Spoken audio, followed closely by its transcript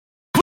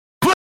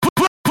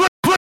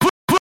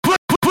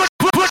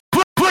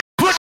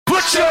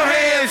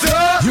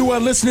You are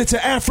listening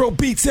to Afro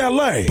Beats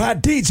LA by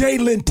DJ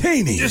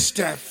Lentini. Just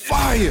that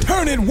fire.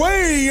 Turn it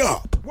way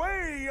up.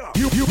 Way up.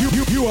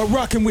 You are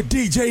rocking with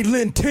DJ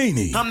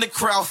Lentini. I'm the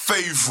crowd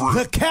favorite.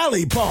 The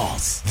Cali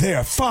Boss.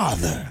 Their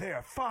father.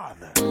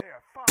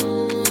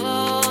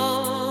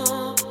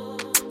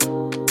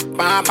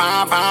 Ba,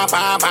 ba, ba,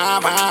 ba, ba,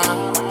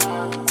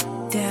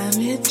 ba.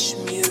 Damage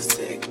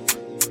music.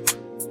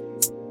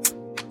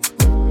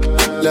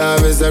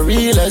 Love is the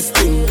realest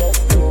thing.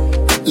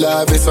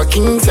 Love is for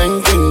kings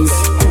and queens.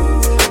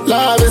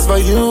 Love is for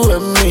you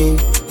and me.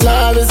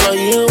 Love is for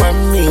you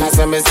and me. As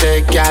I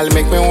say, girl,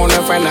 make me own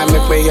a friend and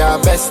make me your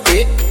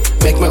bestie.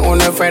 Make me own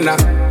a friend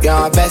and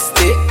your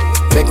bestie.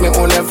 Make me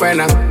own a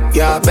friend and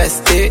your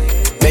bestie.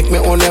 Make me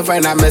own a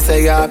friend and me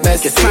say your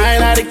bestie. Your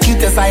smile are the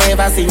cutest I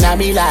ever seen in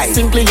my life.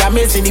 Simply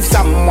amazing if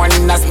someone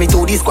asks me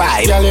to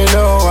describe. Girl, you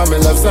know I'm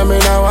in love, so me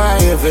know why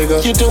you figure.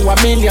 You do a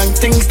million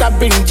things that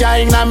bring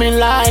joy in my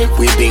life.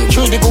 We've been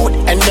through the good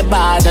and the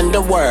bad and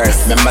the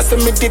worst. Remember, so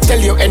me to tell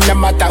you, and no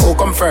matter who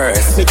come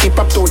first. Me keep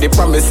up to the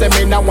promise, and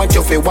me not want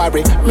you to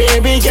worry.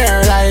 Maybe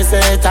girl, I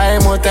say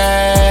time will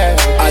tell.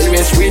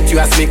 Always treat you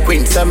as me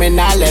queen, so me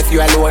not left you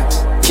alone.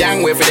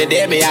 Can't wait for the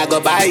day me I go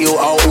buy you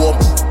a home.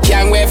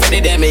 Can't wait for the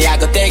day me I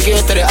go take you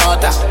to the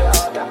altar.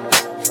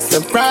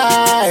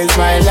 Surprise,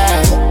 my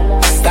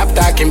love. Stop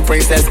talking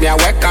princess, me I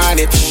work on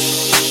it.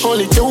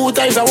 Only 2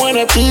 times I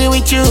wanna be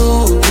with you.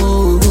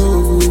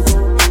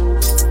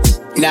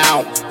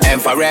 Now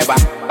and forever.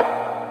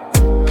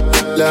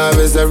 Love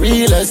is the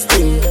realest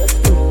thing.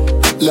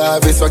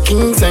 Love is for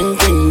kings and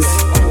queens.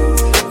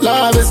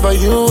 Love is for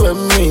you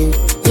and me.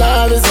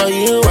 Love is for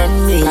you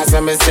and me. As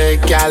I say,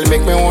 girl,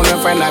 make me own a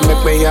friend and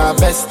make me your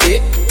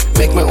bestie.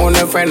 Make me own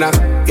a friend and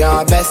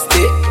your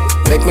bestie.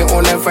 Make me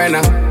own a friend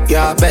and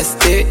your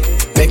bestie.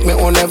 Make me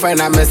own a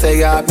friend and me say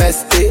your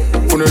bestie.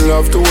 Wanna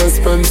love too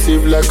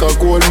expensive like a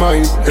gold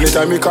mine.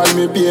 Anytime you call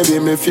me baby,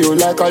 me feel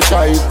like a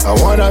child. I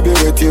wanna be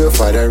with you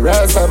for the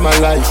rest of my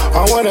life.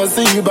 I wanna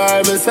see you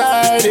by my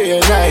side day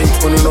and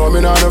night. Wanna know me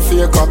not a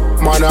faker,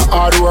 man a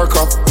hard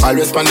worker.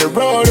 Always on the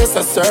road, just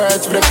a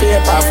search for the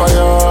paper for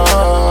you.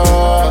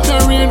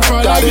 The rain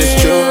for that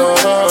is true.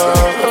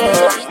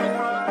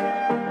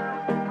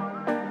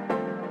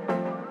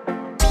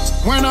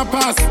 When I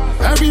pass,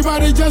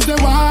 everybody just they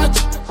watch.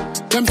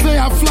 Them say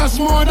I flash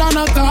more than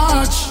a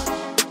touch.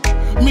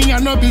 Me I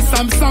no be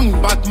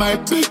Samsung, but my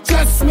big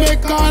chest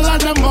make all of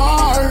them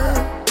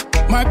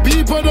more. My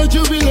people don't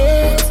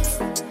jubilate.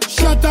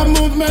 Shatta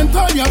movement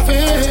on your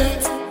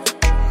face.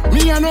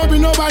 Me I no be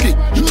nobody,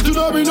 you do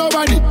not be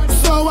nobody.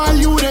 So why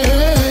you the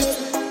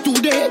hate?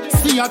 Today,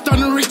 see I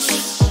turn rich.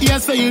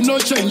 Yes, say you no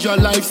change your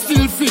life,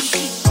 still fish.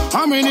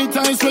 How many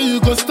times will you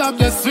go stop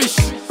this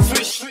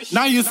fish?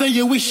 Now you say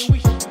you wish.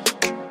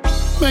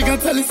 Make I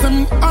tell you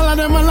something, all of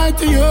them are lie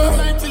to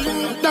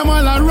you. Them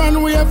all are run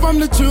away from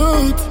the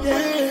truth.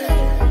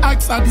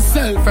 Ask at the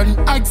self and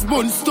ask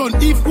bone stone.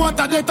 If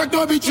water they talk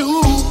to be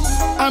true.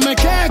 I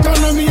make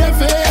economy a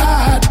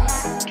hard.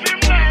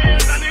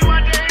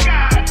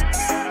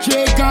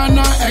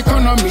 Ghana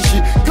economy,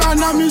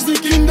 Ghana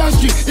music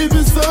industry, it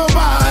is so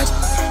bad.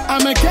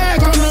 I make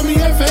economy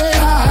a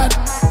hard.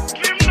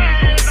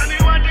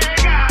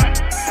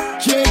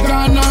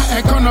 Ghana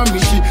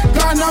economy,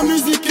 Ghana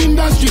music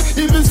industry,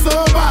 it is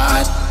so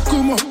bad.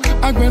 Come on,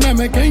 I'm gonna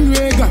make a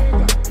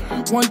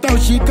 1,000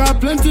 she got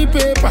plenty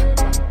paper.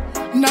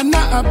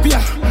 Nana apia,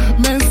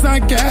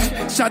 mensanke,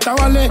 Shatta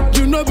Wale,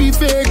 you know be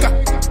faker.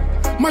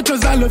 Much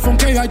I love from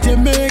Kenya,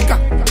 Jamaica.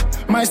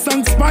 My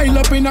songs pile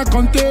up in a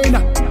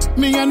container.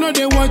 Me I know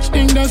they watch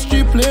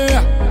industry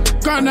player.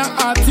 Ghana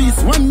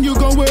artist when you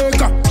go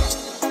wake up.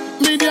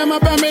 Me there my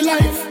pay me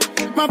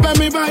life, my pay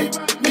me vibe,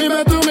 me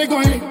better make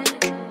wine.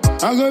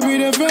 I go be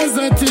the first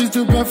artist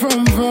to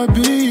perform for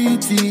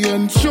BET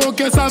and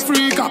showcase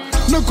Africa.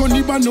 No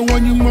Koniba, no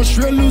one you must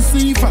real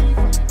Lucifer.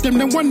 Them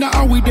they wonder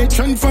how we they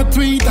trend for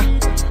Twitter.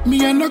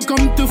 Me I not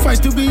come to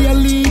fight to be a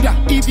leader.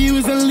 If you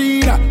is a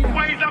leader,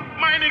 wise up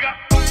my nigga.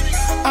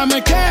 I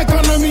make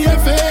economy a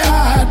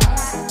hard.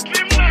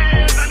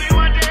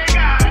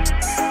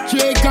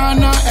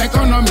 Ghana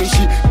economy,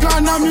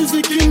 Ghana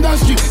music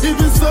industry, it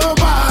is so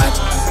bad.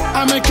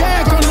 I make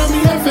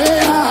economy a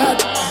hard.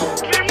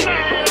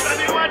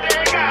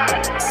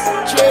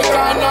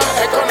 Ghana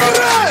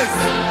economy.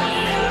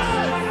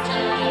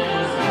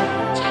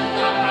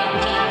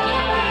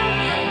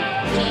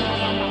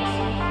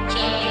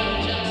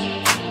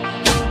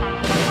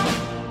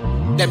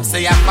 Them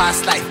say a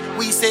fast life,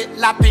 we say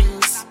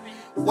lappings.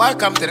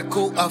 Welcome to the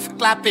cool of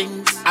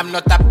clappings. I'm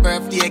not a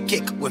birthday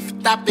cake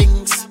with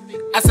toppings.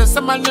 I said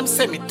some of them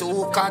say me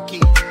too cocky.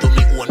 Do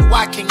me own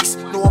walkings,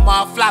 no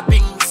more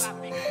flappings.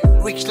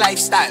 Rich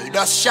lifestyle,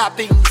 just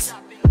shoppings.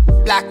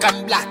 Black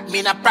and black,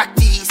 me not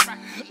practice.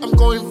 I'm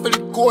going for the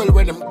gold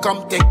when them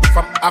come take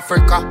from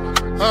Africa.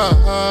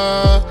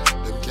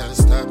 Them can't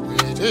stop me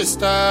this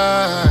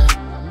time.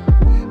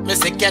 Me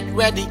say get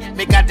ready,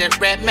 me got the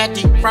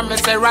remedy.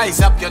 Promise I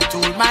rise up your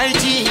tool, my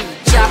G.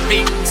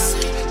 Choppings,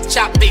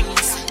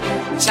 choppings,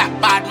 chop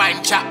bad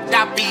mind, chop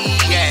dappy,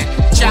 yeah.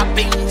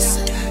 Choppings,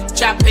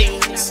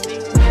 choppings,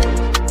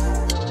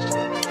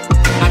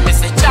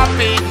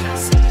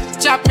 Choppings,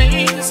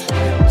 choppings,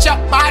 chop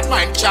bad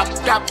man, chop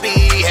that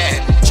beat.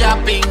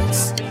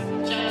 Choppings.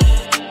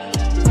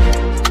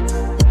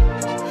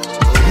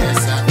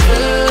 Yes, I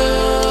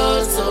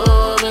feel so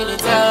many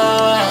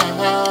times,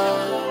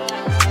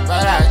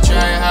 but I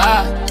try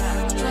hard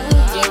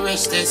to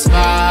reach this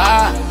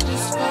far.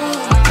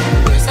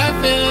 Yes, I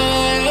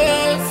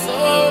feel so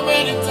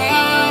many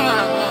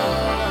times,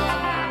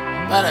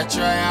 but I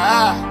try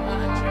hard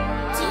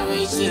to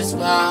reach this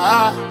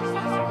far.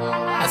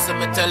 I said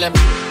me tell him,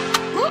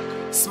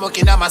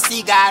 smoking on my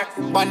cigar,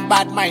 bun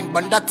bad mind,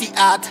 bun dirty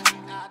heart.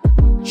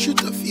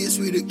 Shoot a face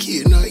with a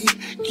key now,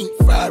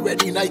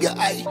 infrared in your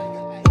eye.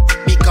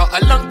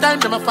 Because a long time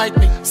them a fight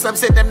me. Some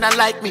say them not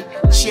like me.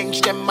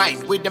 Change them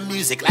mind with the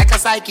music like a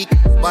psychic.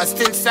 But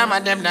still some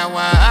of them now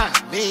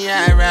want me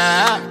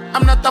around.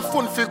 I'm not a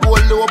fun for go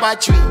low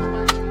battery.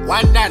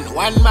 One done,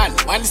 one man,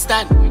 one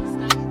stand.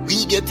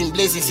 We getting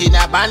blessings in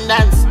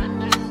abundance.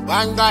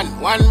 One gun,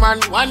 one man,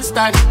 one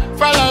stand.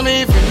 Follow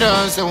me if you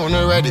know someone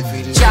ready for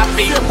this.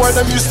 Chopping. Them boy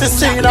them used to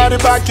sing in the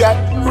backyard.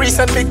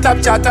 Recent big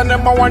top chat and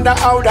them I wonder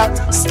how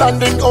that.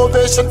 Standing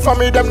ovation for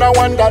me, them no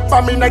want that.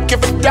 For me not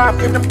give a damn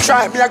if them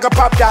try me I go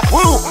pop that.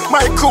 Woo,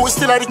 my crew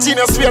still at the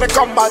genius where they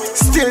combat.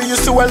 Still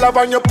used to well up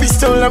on your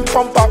pistol and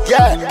pump up.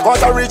 Yeah,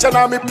 but I reach and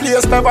me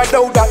place never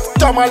doubt that.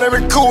 Tom and let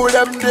me cool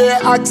them they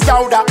ask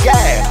louder.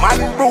 Yeah, man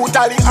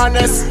brutally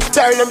honest.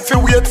 Tell them to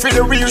wait for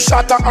the real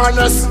Shatta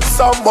honest.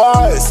 Some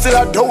boys still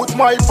I doubt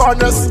my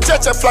bonus.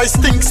 Judge a fly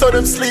stink so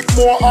them sleep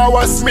more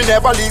hours. Me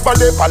never leave a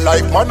lip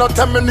alive, man not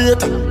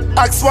terminate.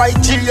 Ask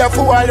YG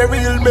for all the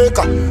real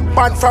maker.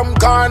 Man from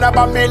Ghana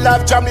but me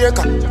love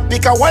Jamaica.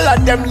 Because all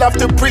of them love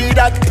to pre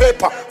that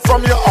paper.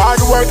 From your hard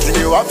working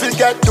you have to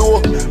get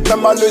dough.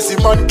 Remember lazy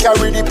man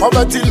carry the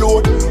poverty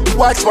load.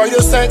 Watch what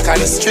you say cause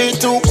the street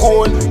too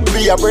cold.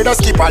 Be a brother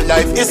keep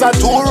alive, it's a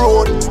two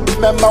road.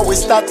 Remember we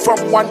start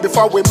from one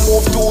before we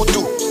move to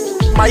two.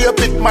 My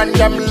big man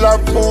them love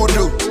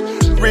voodoo.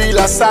 Real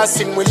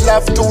assassin, we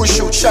love to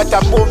shoot.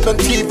 Shatta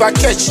movement fever,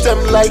 catch them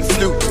like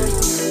flu.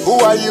 Who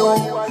are you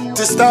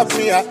to stop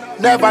me? I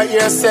never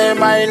hear say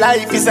my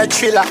life is a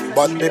thriller.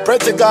 But me pray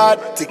to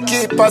God to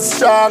keep us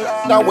strong.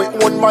 Now we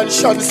own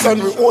mansions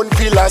and we own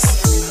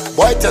villas.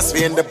 Boy test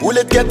me and the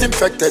bullet get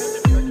infected.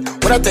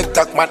 When I take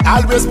talk man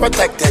always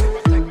protected.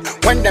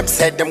 When them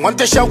said them want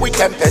to show we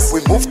tempest,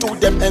 we move to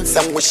them ends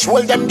and we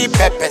show them the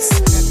peppers.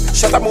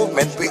 Shatta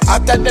movement, we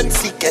hotter than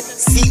secret.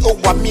 See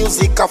our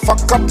music, I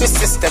fuck up the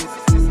system.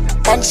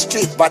 On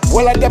street, but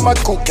all of them are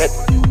cooked.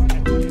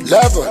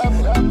 Level.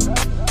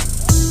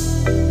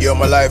 Yo,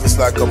 my life is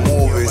like a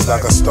movie, it's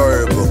like a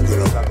storybook, you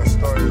know.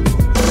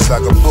 It's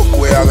like a book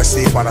where I can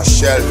sleep on a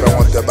shelf I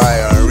want to buy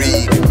and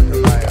read.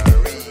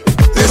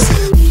 Listen.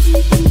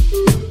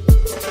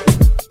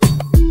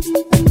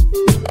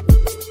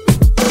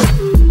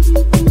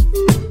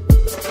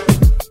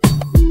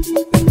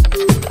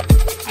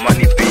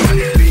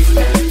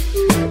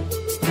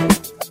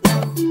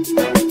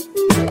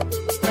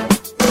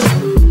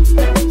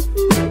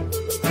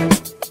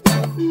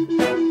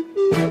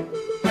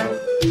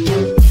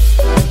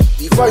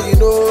 You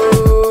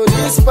know,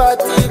 this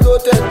party go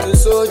tend to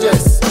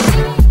soldiers.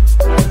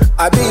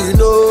 I be you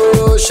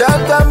know,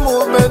 Shatta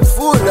movement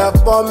full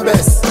of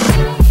bombers.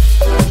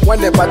 When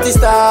the party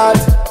start,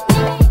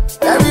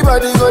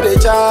 everybody go they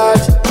charge.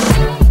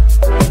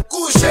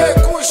 Couche,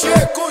 couche,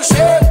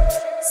 couche,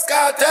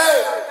 scatter.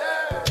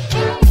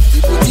 The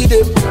booty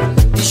them,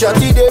 the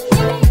shorty them,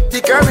 the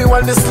curvy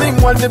one, the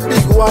slim one, the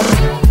big one.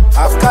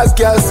 Half caste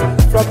girls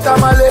from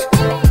Tamale.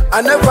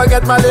 I never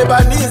get my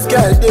Lebanese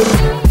girl them.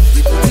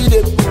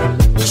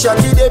 The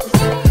shawty dem,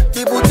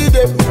 the booty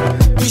dem,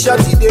 the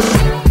shawty dem,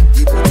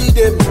 the booty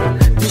dem,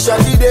 the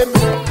shawty dem,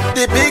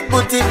 the big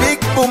booty, big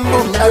boom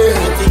boom. Every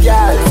pretty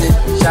girl say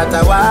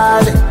Shatta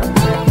Wale.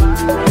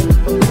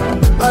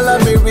 All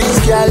of me rich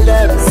girl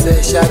them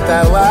say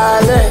Shatta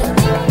Wale.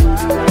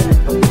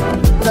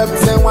 Them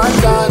say one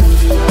gun,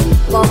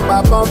 bomba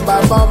bomba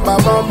bomba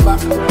bomba,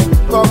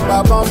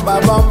 bomba bomba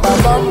bomba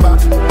bomba,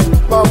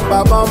 bomba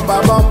bomba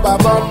bomba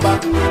bomba.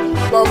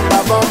 Bomba,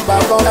 bomba,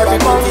 bomba, every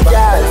monkey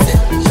girl say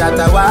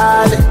Shatta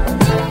Wale.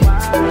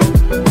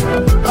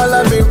 All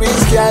of me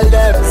rich girl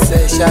them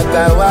say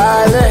Shatta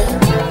Wale.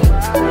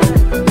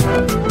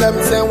 Them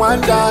say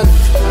one done.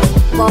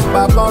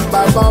 Bomba,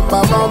 bomba, bomba,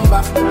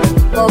 bomba,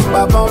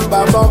 bomba, bomba,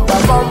 bomba, bomba,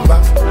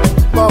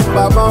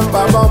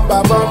 bomba, bomba,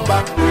 bomba,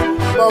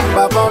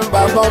 bomba, bomba,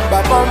 bomba, bomba,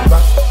 bomba.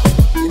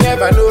 You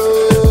never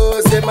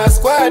know, say my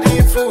squad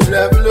is full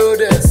of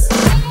loaders.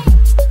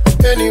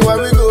 Anywhere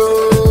we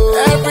go,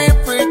 every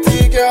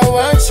pretty girl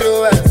want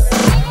show us.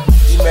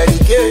 The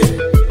Medicaid,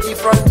 the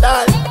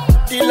frontal,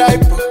 the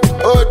lipo,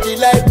 oh the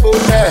lipo,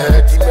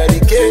 the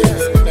Medicaid,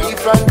 the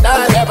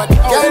frontal.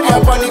 Girl, you're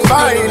on the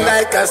fine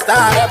like a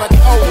star.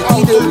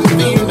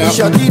 The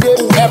shorty day,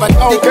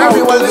 the girl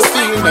you want to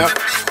feel now.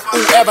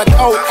 Whoever,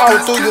 how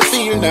do you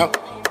feel now?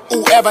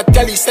 Whoever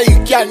tell you say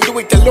you can't do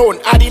it alone,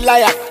 I the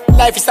liar.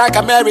 Life is like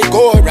a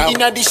merry-go-round.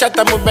 Inna the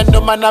shatter movement,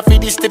 no man have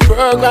this the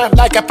program.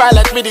 Like a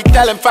pilot, me the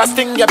tell them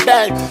fasting your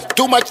belt.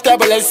 Too much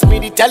turbulence, me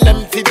the tell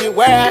them to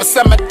beware. But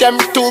some of them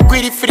too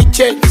greedy for the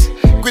change,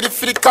 greedy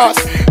for the cost,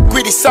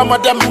 greedy. Some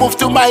of them move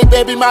to my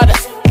baby mother.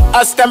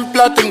 As them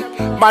plotting,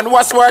 man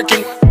was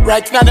working.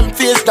 Right now them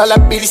face dollar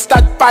bill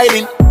start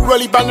piling.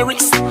 Rolling on the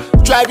wrist,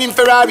 driving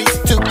Ferraris.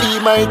 To be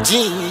my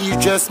G, you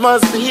just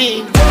must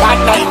be bad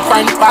nine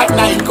crime, bad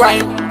nine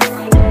crime.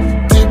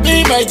 To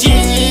be my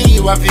G,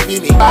 you have to be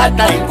me. Bad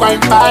nine crime,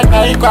 bad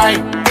nine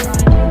crime.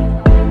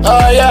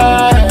 Oh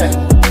yeah,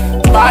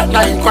 bad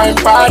nine crime,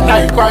 bad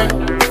nine crime.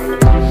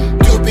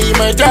 To be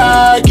my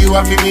dog, you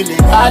have to be me.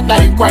 Bad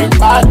nine crime,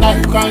 bad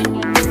nine crime.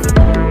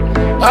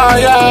 Oh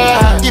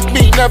yeah, if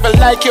me never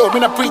like you, me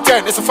not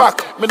pretend, it's a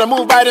fuck. Me not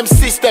move by them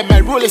system, my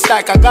rule is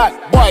like a god.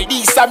 Boy,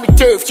 these are me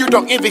turf, you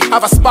don't even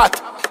have a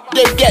spot.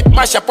 They get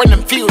mashed up when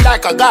them feel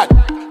like a god.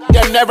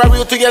 Them never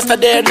real to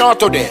yesterday, not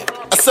today.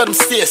 I saw them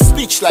stay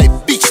speech life,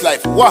 bitch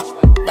life, what?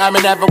 Man,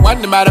 me never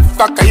want the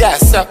motherfucker,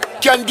 yes sir.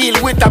 Can't deal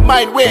with a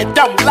mind way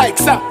dumb like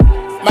sir.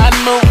 Man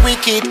move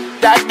wicked,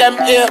 that them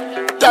ill.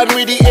 Done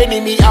with the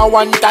enemy, I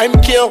one time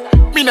kill.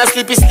 Me not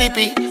sleepy,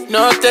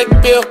 no take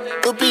pill.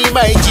 To be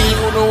my G,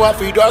 you know what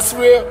we does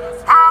real.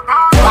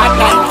 Bad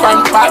nine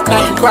crime, bad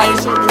nine crime.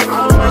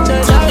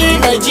 To be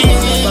my G,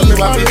 you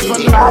want to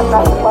be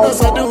as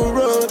I do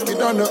road, you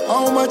don't know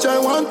how much I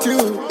want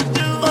you.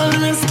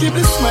 Always keep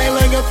a smile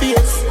on your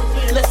face.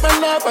 Let my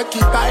love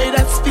occupy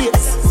that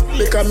space.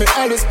 Because me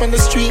always on the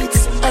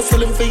streets,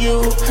 hustling for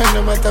you. And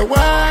no matter what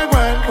I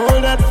want,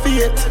 hold that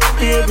faith,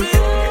 baby.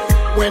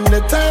 When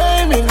the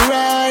timing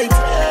right,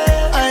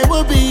 I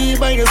will be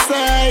by your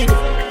side.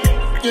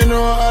 You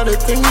know how the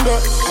thing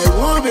goes. I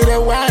will be the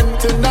one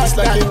to knock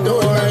like you know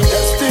my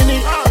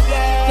destiny.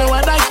 No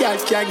other girl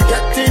can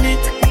get in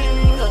it.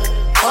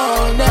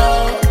 Oh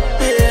no,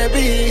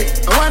 baby,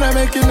 I wanna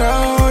make you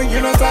know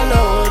you're not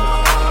alone.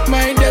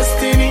 My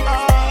destiny,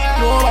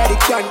 nobody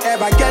can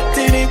ever get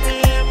in it.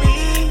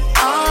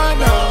 Oh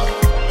no,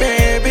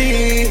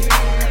 baby,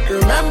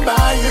 remember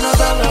you're not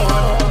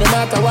alone. No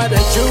matter what the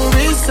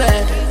jury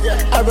said,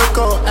 I will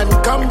go and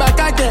come back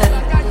again.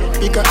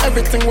 Because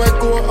everything will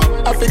go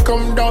up, I will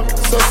come down.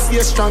 So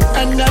stay strong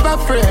and never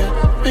fret,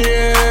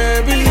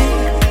 baby.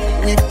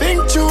 We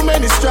think too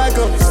many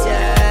struggles,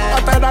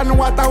 hotter than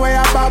water where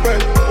I bubble.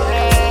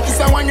 It's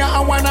a one year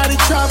and one of the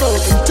trouble.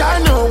 And I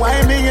know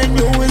why me and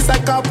you is a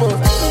couple.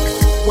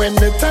 When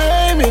the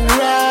timing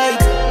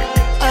right,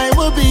 I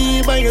will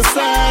be by your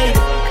side.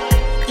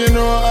 You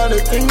know how the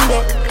thing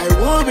go. I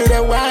will be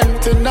the one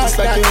to knock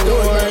like you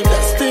know my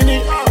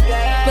destiny.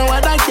 No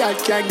other girl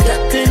can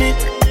get in it.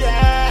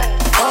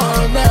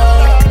 Oh no,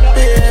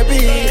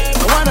 baby,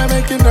 I wanna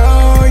make you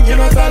know you're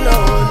not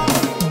alone.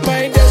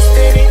 My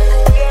destiny,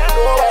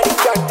 nobody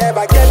can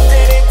ever get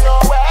in it.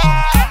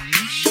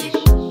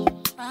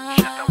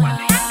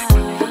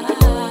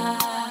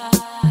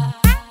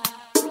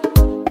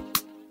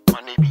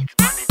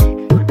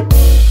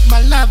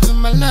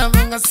 My love,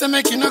 I'm gonna say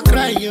make you not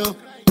cry, yo.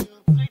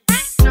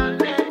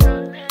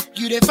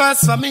 You the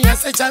first for me, I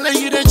say challenge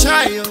you the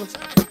try, yo.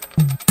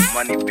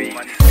 Money be.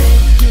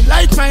 You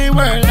light my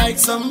world like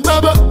some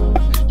bubble.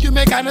 You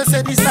make I know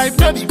say this life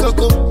no be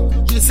coco.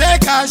 You say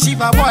car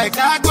shiva boy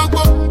car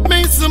coco.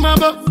 Me some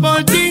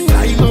but thing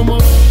like momo.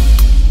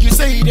 You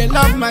say you they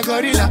love my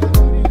gorilla.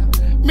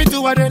 Me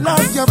too I they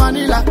love your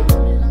vanilla.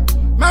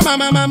 Mama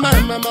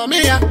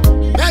mia.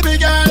 Baby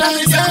girl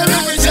I say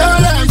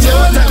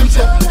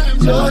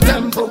low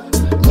tempo.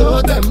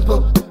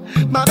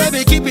 My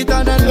baby keep it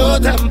on a low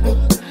tempo.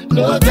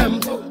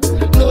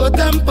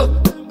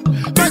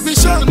 Make me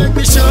show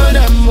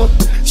them more.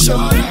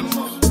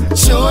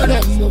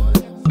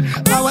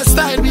 Our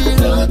style be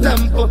low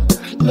tempo.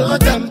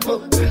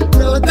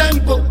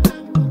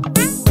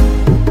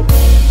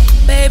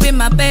 Baby,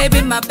 my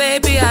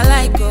baby, I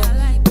like her.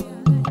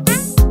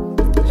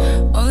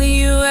 Only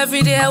you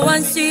every day I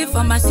want see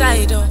for my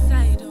side, oh.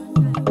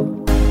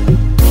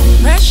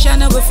 Pressure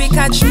no go fi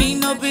catch me,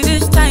 no be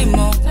this time,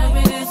 oh.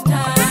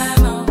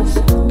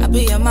 I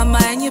be your mama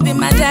and you be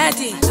my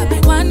daddy. I be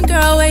one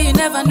girl where you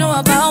never know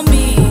about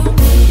me.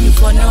 You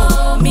for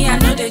know me, I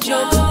know the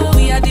joke.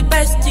 We are the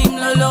best team,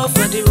 lolo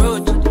for the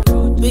road.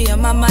 Be your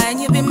mama and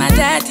you be my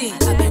daddy.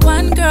 I be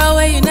one girl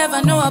where you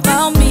never know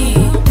about me.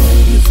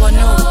 You for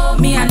know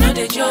me, I know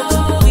the joke.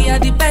 We are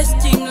the best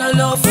team,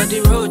 lolo for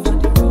the road.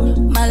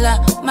 Mala,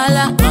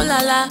 oh la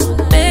la.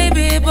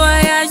 Baby boy,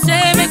 I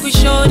say make we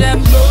show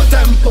them.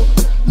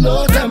 Low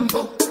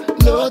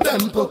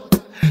tempo.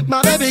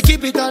 My baby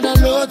keep it on a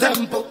low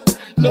tempo.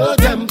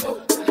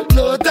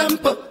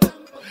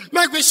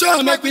 Make me show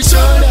them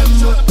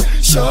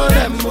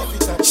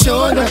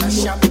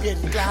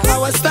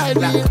our style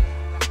be.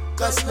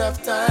 Cause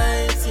left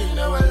times in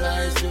our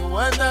lives you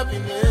want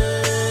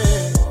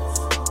happiness.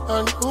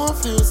 And who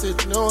feels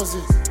it knows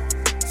it.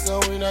 So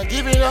we not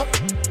give it up,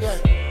 yeah.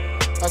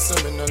 I saw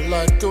me no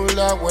like too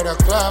loud with a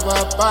club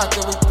or party.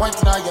 We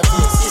pointing at your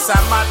face. It's a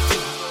mad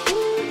thing.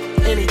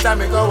 Anytime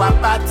we go a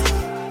party,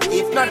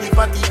 If not the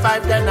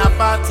 45, then a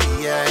party,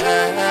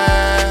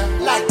 yeah.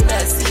 Like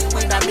Messi,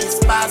 when I miss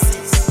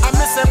passes, I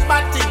miss a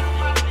party.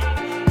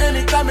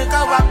 Anytime I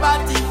go a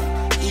party.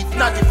 If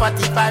not the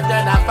 45,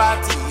 then a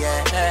party,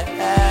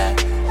 yeah.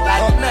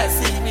 Like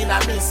Messi, when I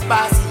miss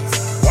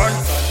passes. One,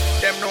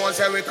 them know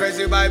say we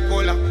crazy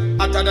bipolar.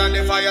 Hotter than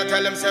the fire,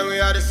 tell them say we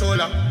are the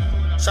solar.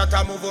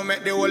 Shatta move,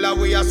 make the whole of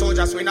we are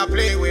soldiers. We not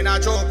play, we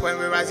not joke. When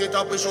we rise it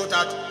up, we shoot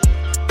at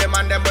them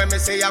and them when me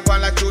say I go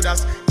like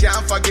Judas.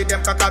 Can't forget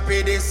them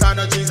copy this son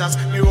of Jesus.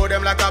 Me roll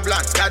them like a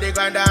blunt, got the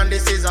grinder and the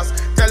scissors.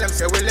 Tell them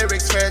say we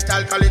lyrics first,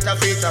 I'll call it a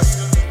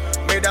fetus.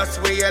 Made us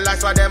we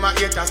realize what them are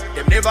haters.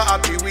 Them never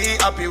happy,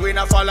 we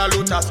not follow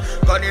looters.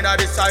 Gun in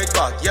the side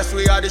back, yes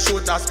we are the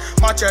shooters.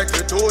 Machete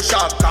we too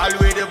sharp, call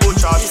we the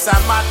butchers. It's a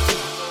matty,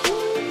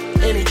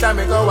 anytime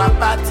we go a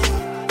party.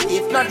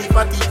 If not the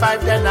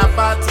 45, then a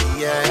party,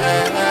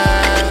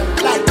 yeah.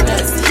 Like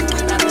Messi,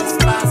 we not miss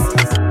passes.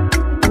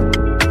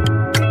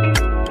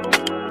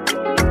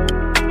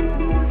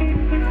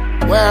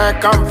 Where I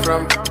come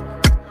from,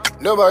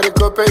 nobody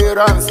could pay you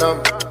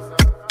ransom.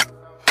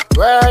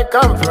 Where I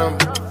come from,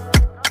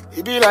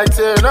 it be like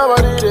say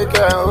nobody they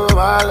care, oh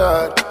my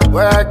Lord.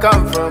 Where I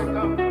come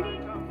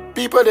from,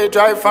 people they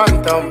drive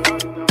phantom,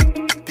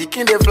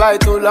 picking they fly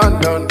to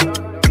London.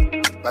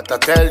 But I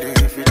tell you,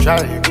 if you try,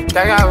 you can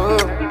tell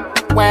you.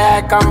 Where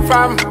I come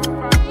from,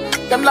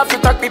 them love to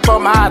talk people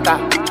matter.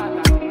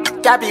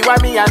 Gabby, why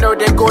me, I know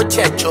they go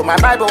church, oh, my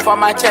Bible for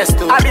my chest,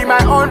 too. I be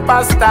my own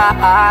pastor,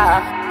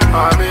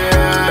 Mommy,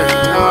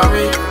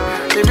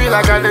 it be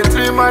like I the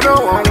dream, I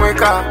don't want to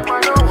wake up.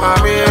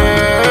 Mommy,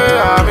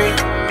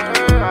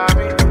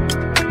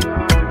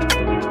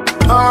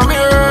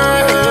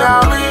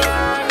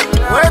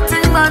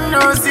 waiting man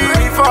no see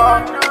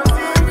before.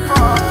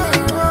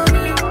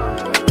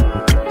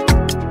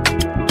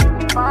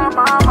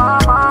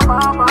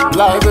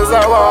 Life is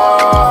a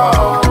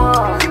war,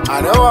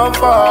 I don't want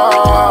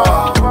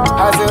fall.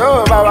 I say,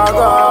 oh Baba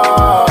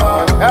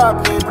God,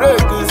 help me break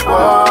this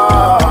war.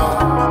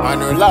 I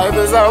know life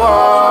is a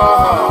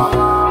war,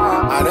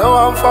 I don't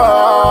want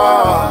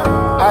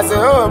fall. I say,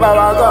 oh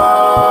Baba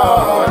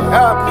God,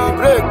 help me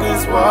break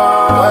this war.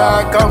 Where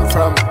I come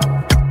from,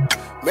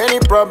 many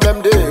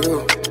problems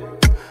there.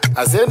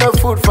 I say no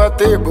food for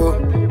table.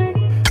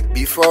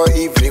 Before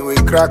evening we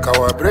crack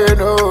our brain,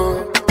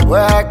 oh.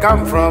 Where I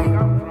come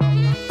from,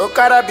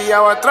 Okada be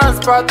our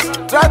transport,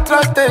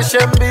 Tratra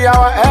station be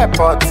our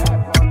airport.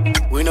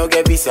 We no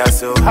get visa,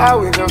 so how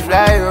we gon'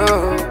 fly,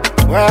 oh?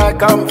 Where I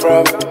come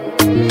from,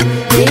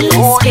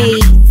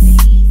 Mixtape.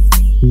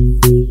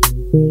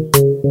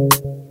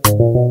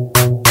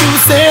 You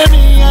say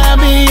me, I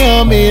be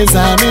your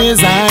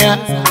Messiah.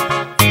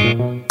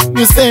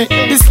 You say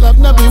this love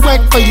no be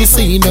work for you,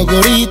 so you no go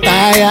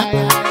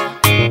retire.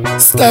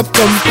 Stop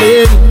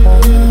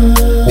complaining,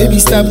 baby,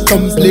 stop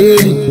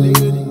complaining.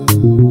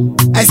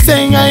 I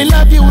say I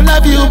love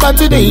you, but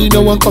today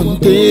no one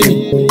contain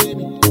me.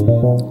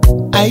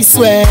 I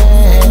swear,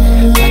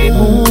 by the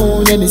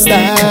moon and the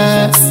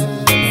stars,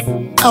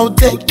 I'll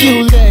take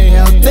you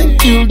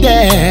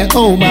there,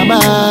 oh mama,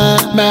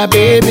 my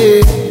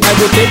baby. I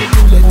go take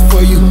bullet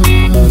for you.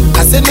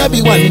 I say no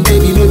be one,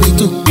 baby, no be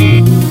two.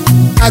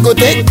 I go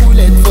take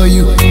bullet for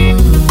you.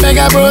 Make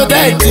I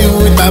protect you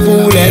with my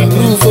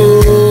bulletproof, oh,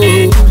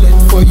 bullet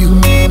for you.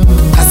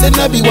 I say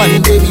no be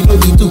one, baby, no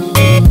be two.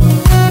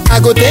 I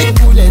go take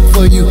bullet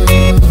for you.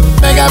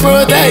 Make I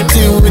protect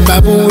you with my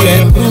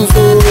bulletproof,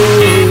 oh.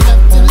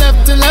 Love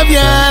to love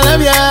ya.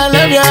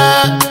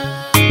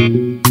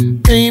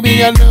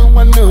 Baby, I know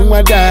I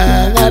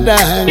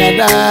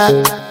die.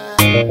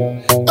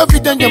 Every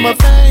time you're my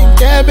friend,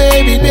 yeah,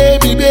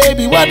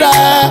 baby, what I?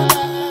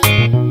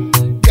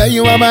 Girl,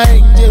 you are my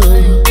angel,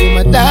 you're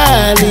my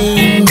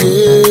darling,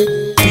 yeah.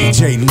 DJ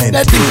Lent.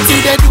 The things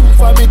they do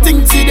for me,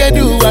 things they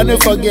do, I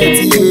don't forget,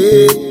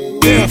 yeah.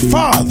 Their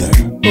father.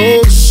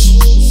 Oh,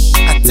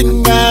 I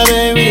think I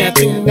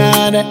think I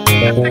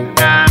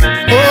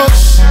oh,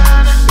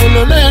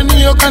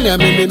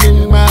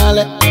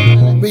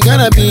 we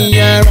gonna be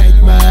alright,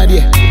 my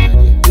dear.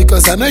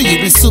 Because I know you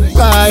be super,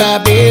 my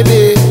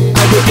baby. I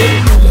go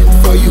take bullet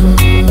for you.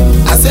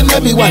 I say no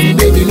be one,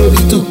 baby, no be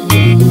two.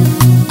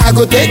 I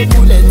go take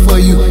bullet for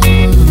you.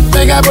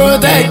 Make I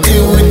protect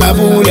you with my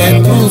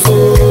bulletproof, oh,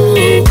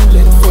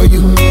 bullet for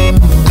you.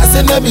 I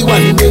say no be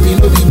one, baby,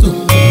 no be two.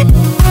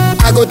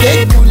 I go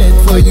take bullet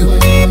for you.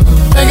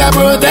 Make I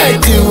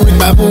protect you with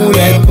my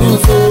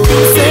bulletproof, oh.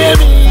 You say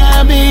me,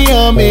 I be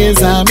your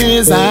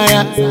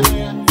Messiah.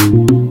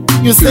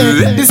 You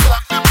say this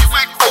love no be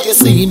work for you,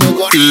 so you no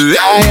go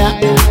retire.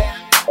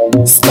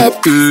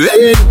 Stop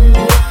complaining,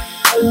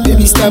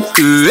 baby, stop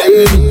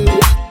complaining.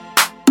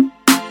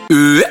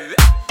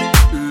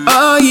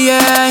 Oh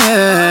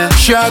yeah.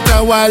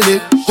 Shatta Wale,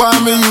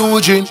 Kwame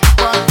Eugene.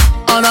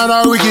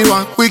 Another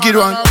wicked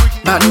one.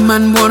 Bad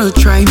man wanna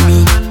try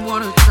me.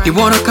 He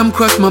wanna come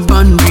cross my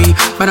boundary,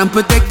 but I'm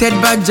protected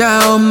by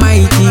Jah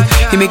Almighty.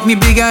 He make me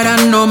bigger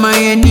than all my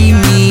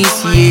enemies,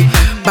 yeah.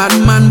 Bad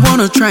man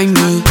wanna try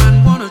me.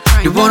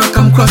 He wanna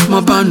come cross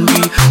my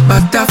boundary,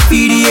 but I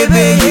feel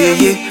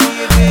yeah.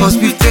 cause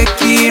we take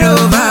it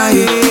over,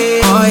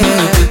 yeah. Oh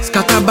yeah,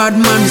 scatter bad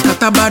man,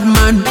 scatter bad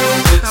man,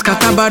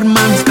 scatter bad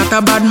man,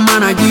 scatter bad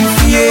man. I give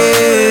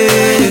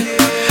fear,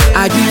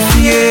 I give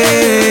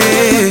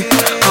fear.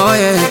 Oh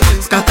yeah,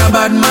 scatter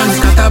bad man,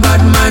 scatter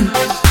bad man,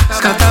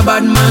 scatter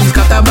bad man,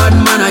 scatter bad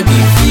man. I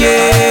give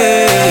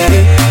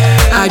fear,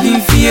 I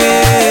give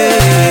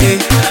fear.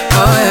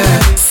 Oh yeah.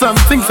 Some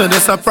things that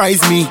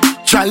surprise me.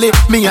 Charlie,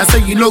 me I say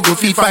you no go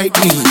fi fight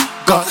me.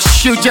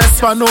 Gosh, you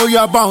just wanna know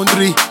your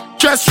boundary.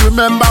 Just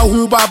remember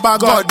who Baba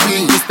God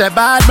be. It's the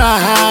bad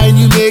man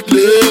you make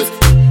love.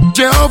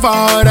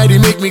 Jehovah already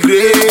make me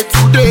great.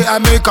 Today I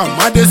make a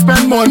man, they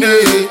spend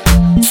money.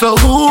 So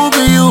who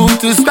be you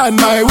to stand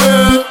my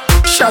way?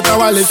 Shatta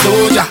Wale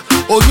soldier.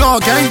 Oh yo,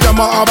 can't come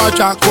out about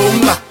your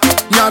conga.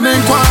 Nyamin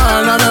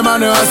kwana me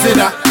manu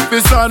asida.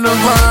 Pisano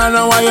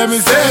kwana why me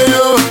say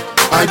yo.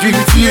 I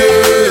drink fear.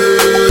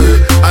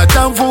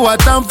 Atamfu.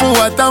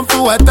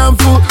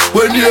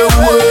 When you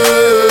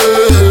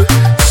were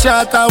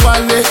Shatta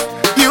Wale,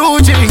 you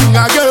drink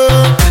a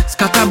girl.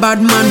 Scatter bad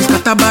man,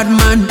 scatter bad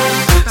man,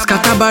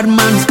 scatter bad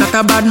man,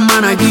 scatter bad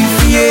man. I give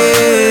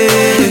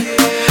fear,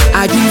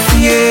 I give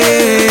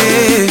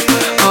fear.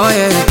 Oh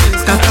yeah,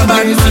 scatter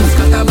bad man,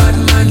 scatter bad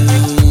man.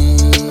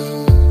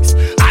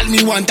 And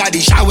me want the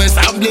showers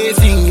are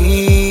blazing.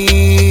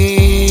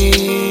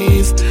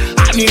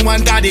 And me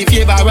want the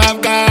favor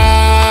of God.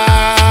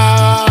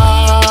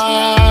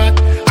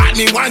 And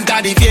me want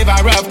the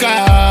favor of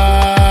God.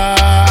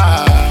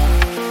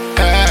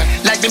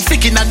 Like them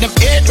sticking at them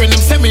head when them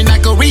say me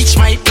not go reach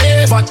my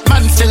place. But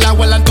man still a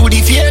well and to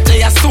the theater.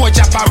 A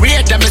soldier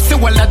parade them, me see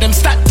all of them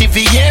start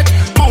deviate.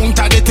 Mount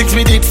of the things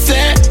me did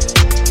say.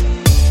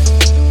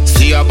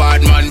 See a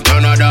bad man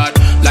turn a dot.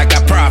 Like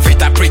a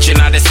prophet a preaching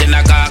at the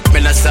synagogue. Me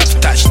no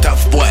self-touch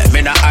tough boy,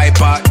 me no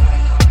iPod.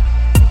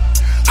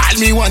 All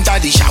me want are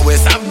the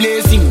showers are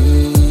blazing.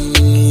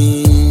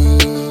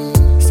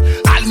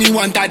 All me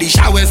want are the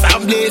showers are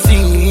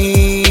blazing.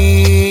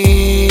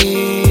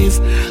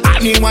 All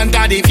me want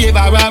are the favor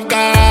of God.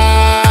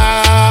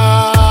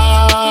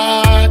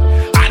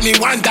 All me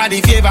want are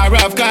the favor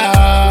of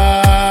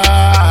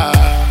God.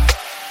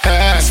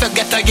 So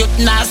get a youth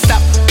now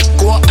stop.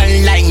 Go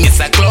online, it's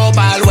a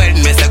global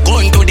wellness.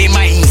 Going to the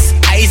mines.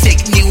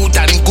 Isaac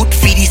Newton, good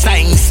for the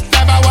science.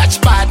 Never watch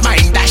bad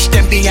mind, dash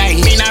them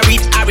behind. Me not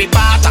read Harry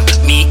Potter,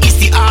 me is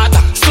the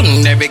author.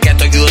 Soon never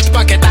get a youth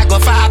pocket, I go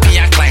far. Me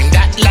I climb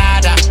that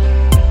ladder.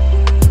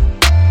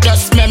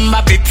 Just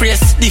remember be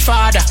praise the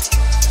Father.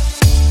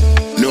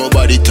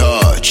 Nobody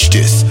touch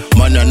this,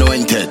 man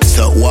anointed,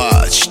 so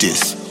watch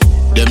this.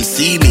 Them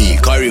see me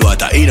carry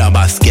water in a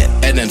basket,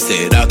 and them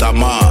say that a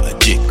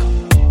magic.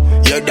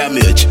 Your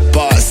damage,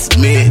 pass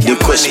me. The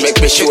push make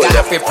me sure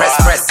that I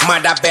press.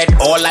 Mother bed,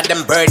 all of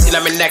them birds in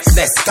my next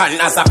nest. Stand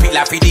as a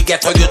pillar for the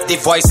ghetto youth, the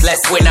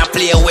voiceless. When I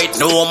play with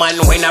no man,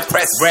 when I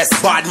press breast.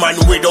 Bad man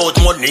without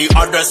money,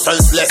 others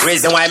senseless.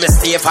 Reason why me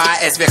stay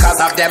far is because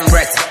of them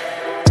breath.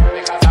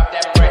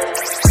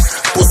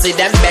 Pussy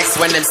them vex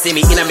when them see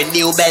me in a me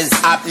new Benz.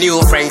 Have new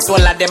friends, all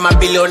of them are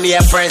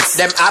billionaire friends.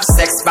 Them have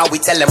sex, but we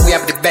tell them we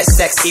have the best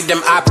sex. If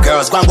them have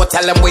girls, go and go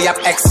tell them we have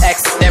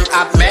XX. Them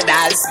have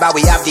medals, but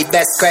we have the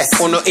best crest.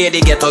 Who no hear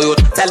the ghetto youth,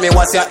 tell me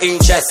what's your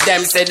interest.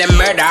 Them say them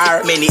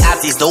murder, many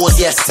artists those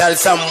yes. Tell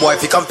some boy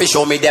if you come to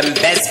show me them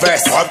best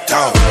verse.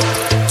 Uptown,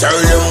 tell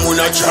them we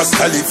not just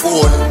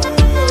telephone.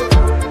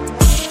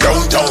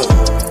 Downtown,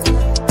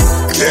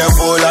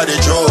 careful of the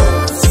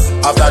drugs.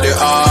 After the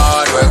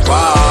hard work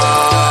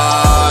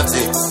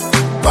party.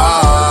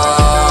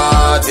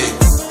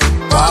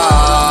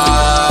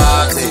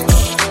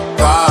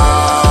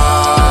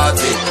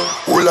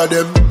 All of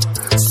them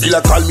still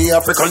a call me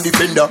African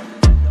defender.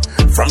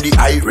 From the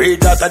high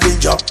rate that a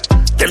danger.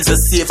 Them say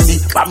safety,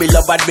 but me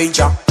love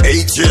adventure.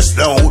 8 years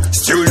now,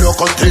 still no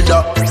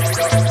contender.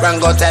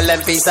 Rango tell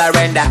them peace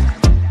surrender.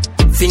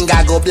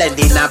 Finger go blend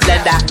in a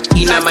blender.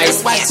 In a my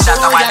space,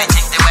 Shatta Wale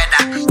check the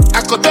weather.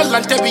 I go to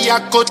land, baby, I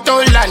go to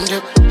land.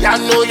 Ya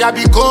know ya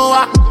be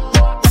goa.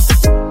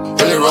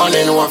 Only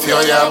running off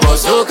your ya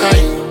boss so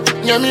kind.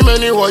 Nyami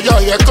many wo yo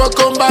ye go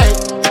come by.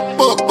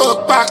 Bok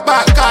back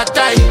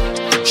atai.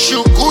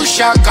 Shuku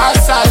shaka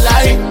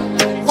salai.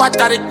 What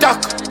are the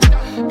talk?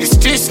 The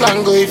streets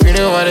can go if you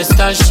don't wanna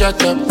stand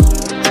shut up.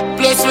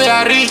 Place where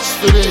I reach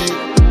today,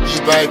 be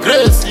by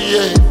grace,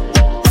 yeah.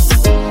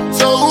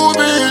 So who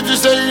be you to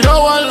say you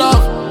don't want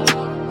love?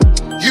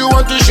 You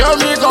want to show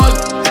me God?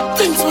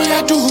 Things where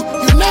I do,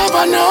 you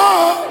never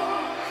know.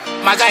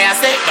 My guy, I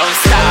say don't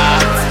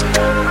start.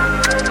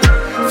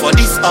 For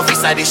this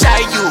office I dey shy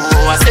you,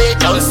 I say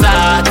don't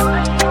start.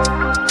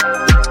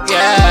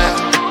 Yeah,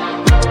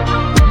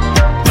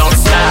 don't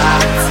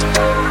start.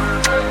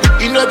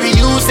 You know be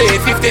you say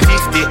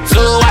 50-50,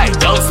 so why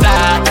don't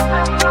start?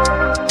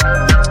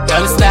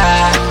 Don't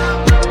start.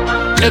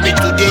 Maybe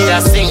today I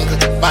sing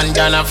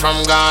bandana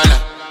from Ghana.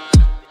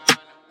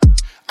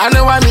 I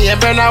know why me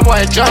and Burna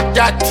Boy drop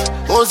that.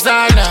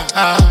 Hosanna,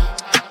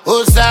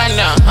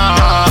 Hosanna.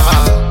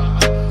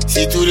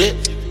 See today,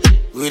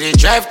 we dey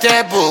drive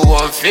turbo,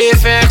 one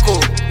fair go.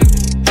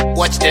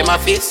 Watch them a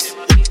face.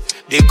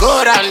 They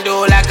go round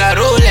though like a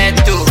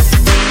roulette too.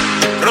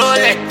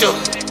 Roulette too.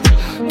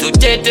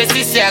 Today to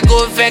see I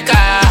go fake.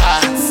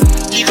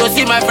 You go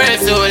see my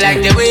friends so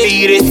like the way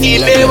you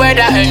receive me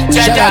weather and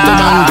Shout out to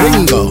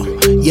man gringo.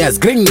 Yes,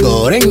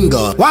 gringo,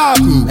 ringo. Wow,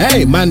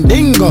 hey, man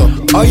dingo.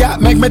 Oh yeah,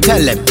 make me tell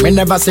him. Me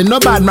never see no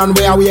bad man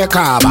where we a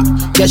carver.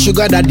 Yes, you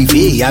got that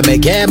DV, I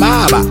make him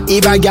harbor.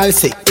 If a girl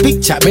say,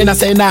 picture, me not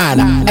say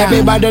nana.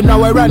 Everybody know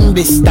we run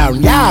this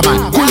town, yeah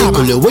man.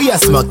 Cool, we a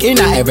smoke in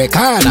a every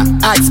corner.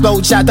 Ask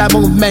about shatter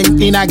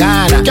movement in a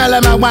Ghana. Girl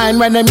them a wine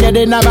when them get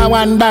the number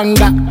one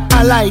banger.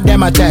 I like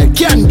them a tell,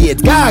 can't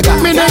date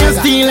gaga. Me know you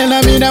stealing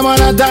and me them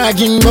on a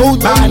talking about.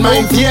 Bad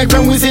mind fake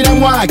when we see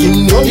them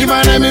walking.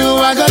 Even them who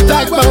I got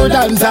talk about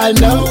dancehall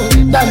now,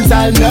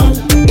 dancehall now.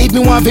 If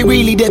me want to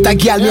really date a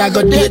girl, me I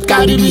got date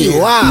Cardi B.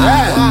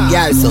 Wow,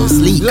 girl so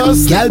sleek,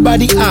 girl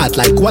body hot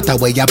like water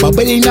where you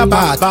bubble in a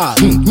bath.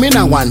 Me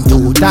no want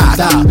to that.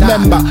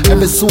 Remember,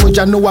 every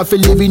soldier know I feel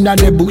live in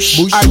the bush.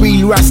 A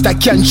real rasta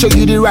can show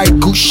you the right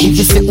kush. If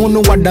you say oh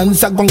no a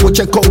dance, I gon' go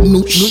check out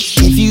noosh.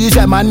 If you use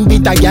a man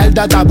beat a girl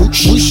that a bush.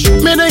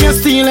 Me know you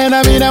stealing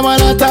and me them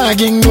all a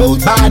talking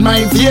about. Bad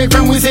mind fake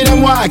when we see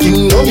them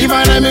walking.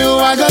 Even them who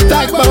I got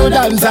talk about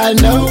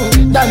dancehall now,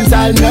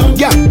 dancehall now.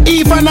 Yeah,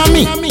 even a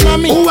me,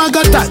 who I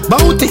got talk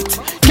about it.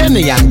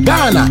 Kenny and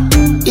Ghana.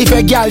 If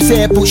a girl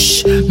say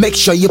push, make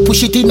sure you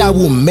push it in a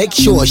womb. Make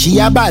sure she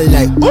a ball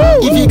like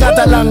ooh. If you got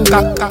a long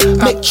cock,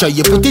 make sure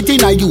you put it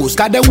in a use.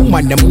 Cause the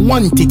woman them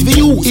want it for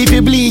you. If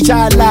you bleach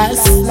her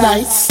last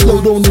nice,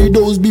 slow down the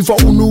dose before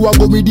you know I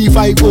go with the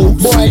 5-0.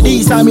 Boy,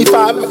 these are me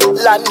fam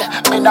land.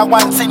 Me not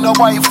want see no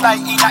boy fly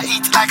in a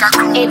eat like a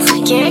crow. It's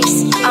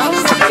Kicks on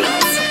the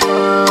beat.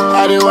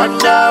 I don't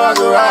wonder what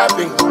go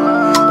happen.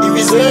 If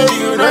you say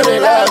you know they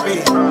love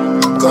me,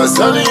 cause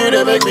only you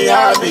they make me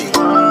happy.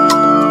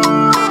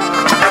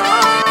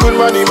 Good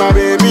morning, my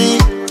baby.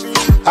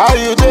 How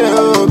you doing,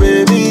 oh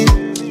baby?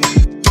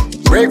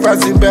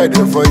 Breakfast in bed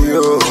for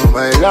you,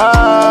 my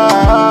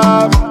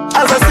love.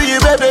 As I see you,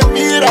 baby,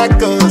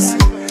 miracles.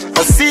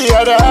 I see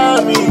how the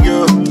army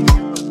go.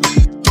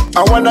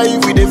 I wonder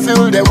if we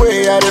feel the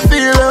way I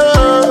feel.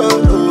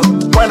 Oh.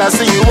 When I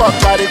see you walk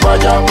by the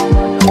quadra,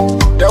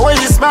 the way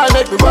you smile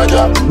make me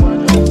quadra.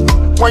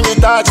 When you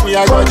touch me,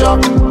 I go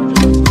jump.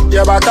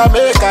 Your back I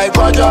make I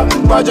quadra.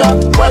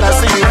 When I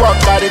see you walk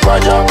by the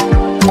quadra,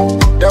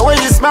 the way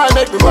you smile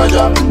make me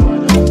quadra.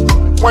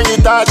 When you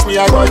touch me,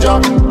 I go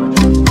jump.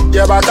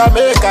 Your back I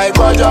make I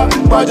quadra.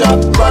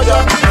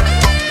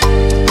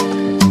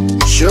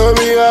 Show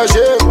me your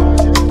shape,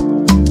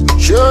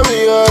 show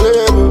me your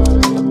label,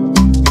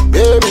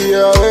 baby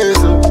your ways.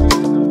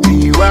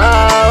 Be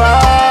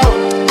wow.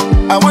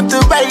 I want to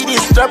buy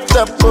this drop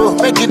top, oh.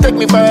 Make you take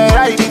me for a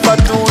ride for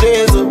 2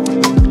 days, oh.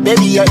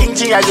 Baby, your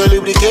engine I go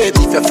lubricate.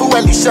 If your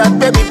fuel is short,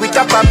 baby, we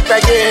top up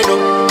again,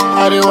 oh.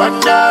 I don't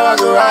wonder what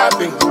go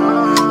happen.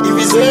 If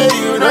you say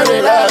you know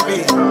they love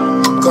me,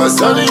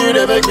 cause only you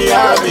they make me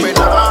happy.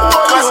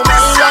 Cause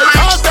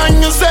how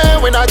can you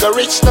say when I go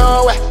rich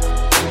nowhere?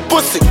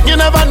 Pussy, you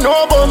never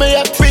know about me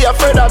yet. Be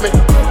afraid of me.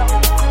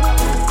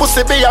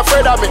 Pussy, be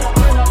afraid of me.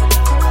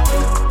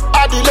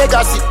 I the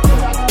legacy.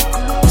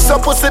 So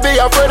pussy be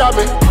afraid of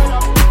me.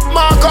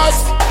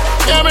 Marcus,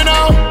 hear me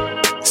now.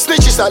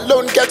 Snitches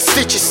alone get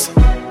stitches.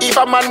 If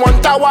a man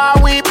want tower,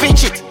 we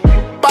pitch it.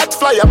 Bat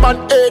fly a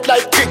man head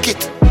like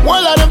cricket.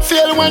 One of them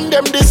fail when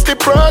them diss the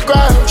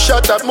program.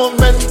 Shut up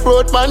movement,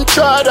 roadman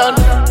trodden.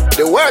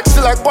 The work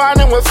still like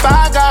one and we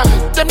fagger.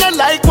 Them not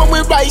like when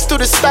we rise to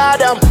the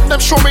stardom. Them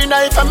show me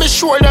knife and me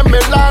show them me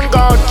long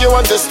gone. You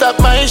want to stop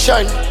my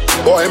shine?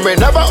 Boy, me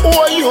never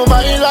owe you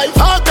my life.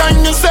 How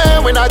can you say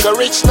when I go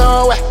rich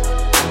nowhere?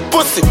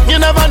 Pussy, you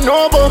never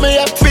know about me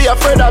yet. Be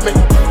afraid of me.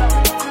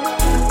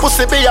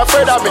 Pussy, be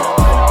afraid of me.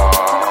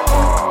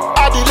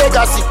 I the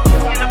legacy.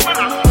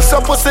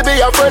 So pussy, be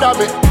afraid of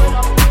me.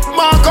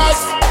 Marcus,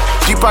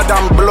 deeper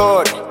than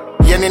blood.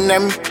 Yen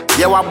them,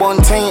 yeah, wa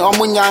bontain,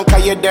 omunyanka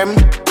ye them.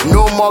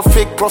 No more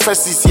fake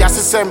prophecies,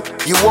 yes,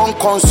 you won't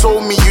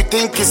console me, you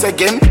think it's a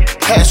game?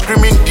 Hair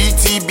screaming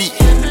DTB.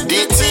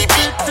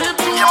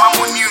 Yeah,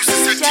 my news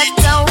is a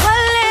Shatta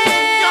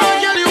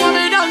Wale. girl, you want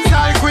me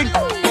dancehall queen?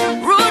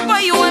 Rude boy,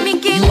 you want me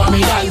king? You want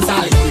me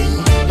dancehall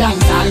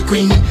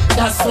queen.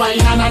 That's why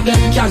none of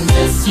them can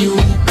test you.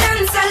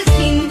 Dancehall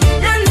king.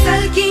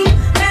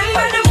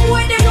 Remember the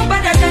boy, they know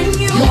better than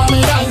you. You want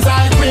me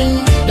dancehall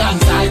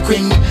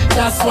queen.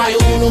 That's why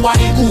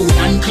nobody good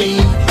and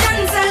clean.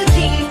 Dancehall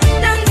king.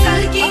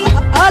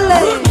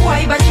 Rude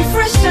boy, but you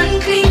fresh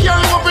and clean.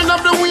 Girl, open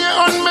up the way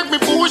and make me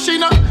push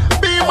in.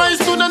 Be my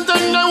student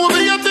and I will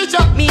be your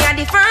teacher. Me are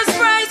the first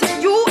prize,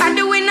 you are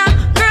the winner.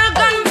 Girl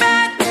gone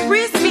bad,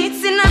 Reese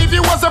meets in a. If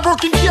you was a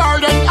broken car,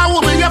 then I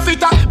will be your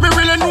fitter. Me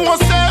really know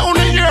say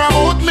only hear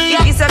about me.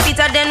 If it's a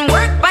fitter, then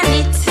work on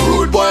it.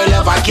 rude boy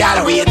love a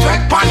girl with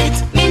track on it.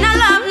 Me no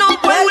love no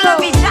boy, love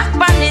me jack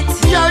on it.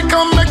 Girl,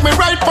 come make me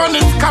right on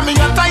it. Come in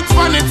your tight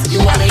on it. You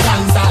want me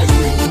dancehall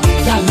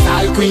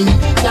queen.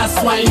 That's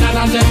why none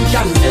of them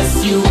can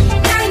test you.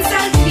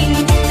 Dancehall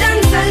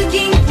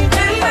king.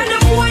 Remember the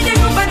boy, they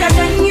know better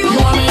than you. You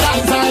want me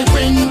dancehall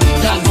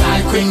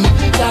queen.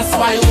 That's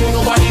why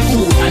nobody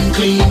good and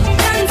clean.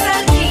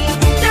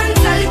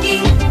 Dancehall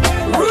king,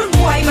 rude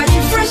boy but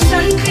you fresh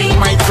and clean.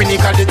 My queen, you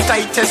got the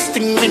tightest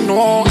thing me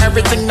know.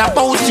 Everything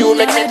about you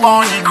make me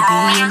born.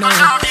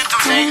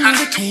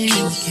 The king,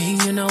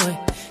 you know it.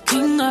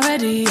 King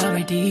already,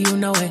 you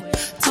know it.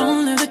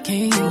 Only the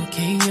king,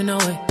 you know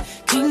it.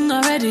 King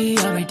already,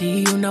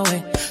 you know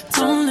it.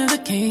 Only the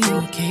king,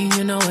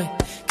 you know it.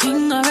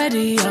 King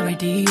already,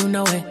 you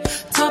know it.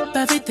 Top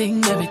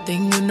everything,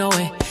 you know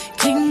it.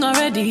 King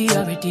already,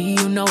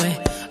 you know it.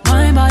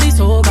 My body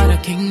so got a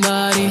king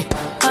body.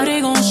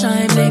 Body gon'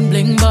 shine, bling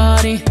bling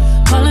body.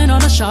 Calling all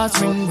the shots,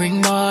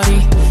 ring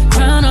body.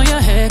 Crown on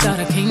your head, got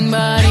a king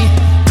body.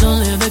 Don't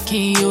live the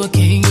king, you a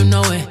king, you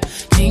know it.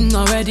 King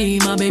already,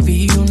 my baby,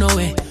 you know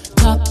it.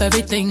 Top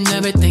everything,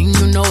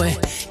 you know it.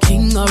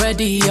 King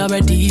already,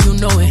 you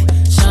know it.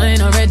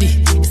 Shine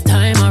already, it's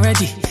time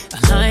already.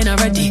 Align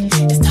already,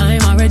 it's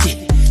time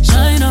already.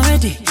 Shine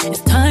already,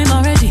 it's time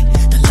already.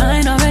 The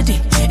line already,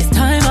 it's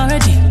time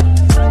already.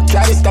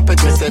 Try to stop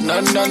it, me say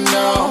no.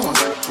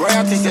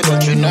 Royalty say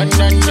don't you no.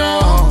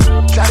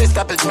 Try to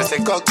stop it, me say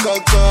go.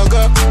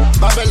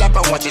 Bubble up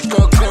and watch it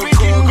go.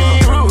 Everything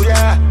be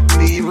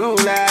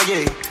ruler,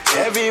 yeah.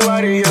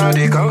 Everybody on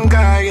the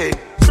conquer, yeah.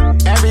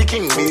 Every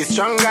king be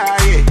stronger,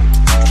 yeah.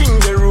 King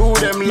the rule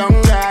them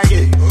longer,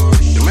 yeah.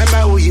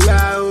 Remember who you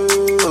are,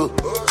 oh.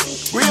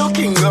 Real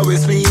king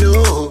always be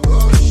no.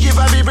 Give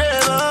up be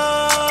brave,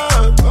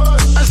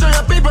 and show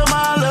your people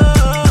my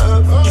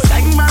love. You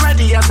sang my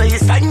ready, I say you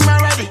sang my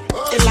ready.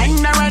 You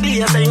line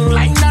already, I say you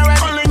line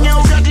already. Only you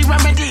got the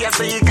remedy, I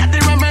say you got the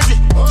remedy.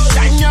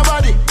 Shine your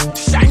body,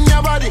 shine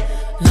your body.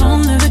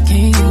 Long live the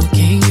king,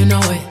 you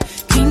know it.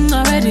 King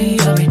already,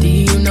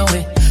 you know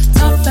it.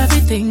 Top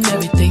everything,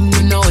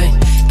 you know it.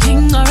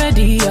 King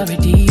already,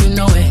 you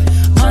know it.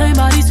 My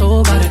body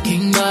so got a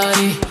king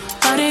body.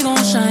 Body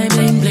gon' shine,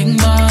 bling bling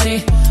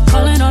body.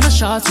 Calling all the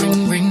shots,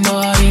 ring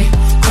body.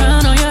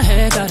 Crown on your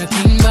head, got a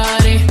king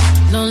body.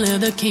 Long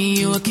live the king,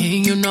 you a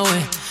king, you know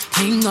it.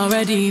 King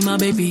already, my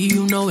baby,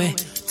 you know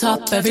it.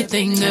 Top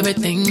everything,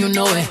 you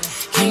know it.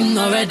 King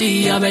already,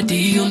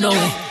 you know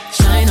it.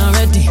 Shine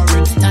already,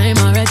 it's time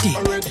already.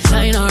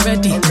 Shine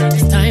already,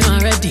 it's time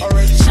already.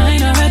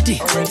 Shine already,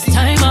 it's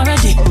time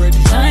already.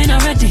 Shine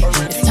already,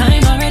 it's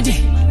time already.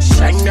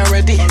 Shine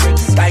already,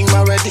 it's time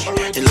already.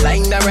 The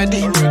line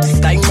already, it's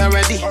time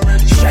already.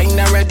 Shine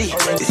already,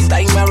 it's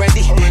time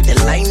already. The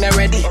line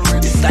already,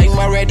 it's time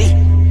already.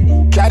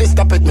 Try to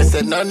stop it, me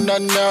say no.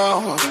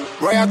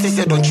 Royalty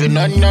say don't you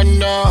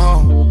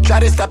no. Try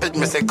to stop it,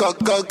 me say go.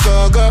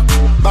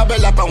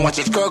 Bubble up and watch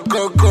it go.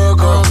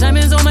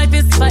 Diamonds on my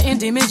fist, fighting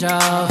damage,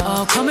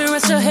 oh. Come and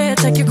rest your head,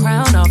 take your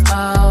crown off,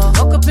 oh.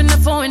 Woke up in the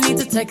phone, need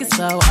to take it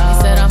slow, oh.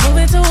 He said I'm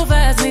moving too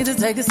fast, need to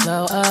take it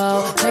slow,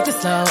 oh. Take it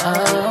slow,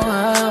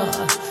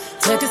 oh.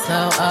 Take it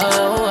slow,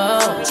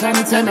 oh. Try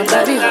me, tell my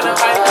baby,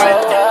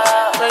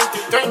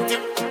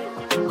 2020.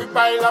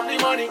 Pile up the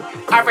money,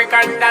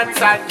 African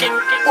dancehall king.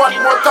 One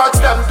more touch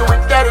them, do it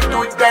dirty.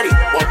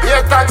 One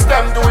beer touch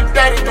them, do it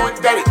dirty.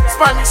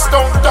 Spanish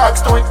stone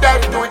dogs, do it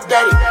dirty.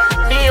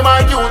 Name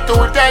and you, do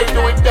it dirty.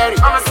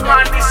 I'm a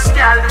Spanish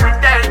girl, do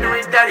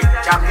it dirty.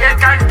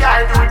 Jamaican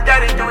girl, do it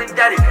dirty.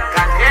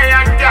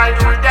 Ghanaian girl,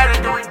 do it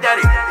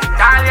dirty.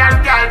 Italian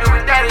girl, do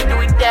it dirty.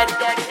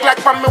 Like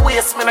from my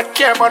waist, man, I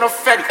care about no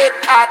fetty. 8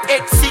 hard,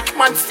 8 sick,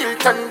 man, still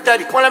turn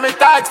dirty. One of my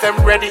dogs, them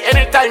ready,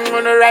 anytime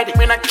when they're ready.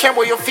 Man, I care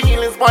about your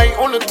feelings, boy,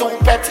 only too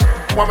petty.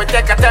 When we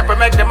take a step and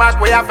make the mark,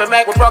 we have to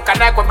make. We broke a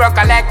neck, we broke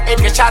a leg.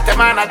 If you shot a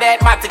man, a dead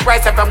matic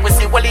rise up and we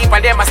see what leave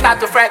of them, I start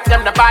to fret.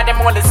 Them the bad,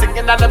 them only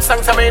singing on them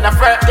songs, I mean, I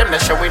fret. Them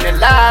not showing the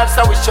love,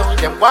 so we showing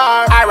them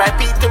war.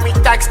 R.I.P. to me,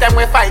 tax them,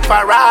 we fight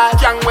for right.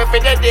 Young way for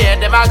the day,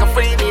 them I go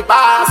free me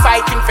bar.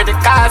 Fighting for the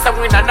cause, and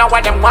we not know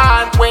what them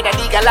want. Whether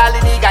legal or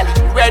illegally,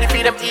 ready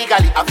for them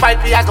eagerly. I fight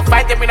me, I go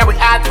fight them, and we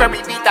heart very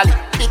vitally.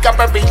 Pick up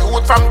every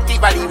youth from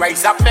Tivoli,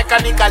 rise up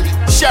mechanically.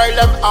 Share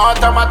them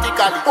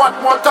automatically. What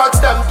more touch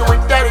them, do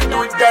it dirty.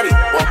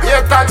 What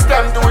beer touch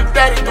them, do it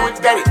dirty.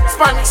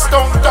 Spanish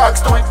stone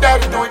dogs, do it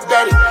dirty.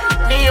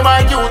 Name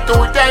and you,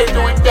 do it dirty.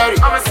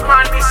 I'm a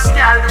Spanish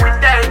girl, do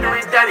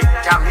it dirty.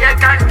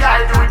 Jamaican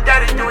girl, do it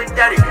dirty.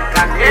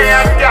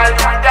 Ghanaian girl,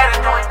 do it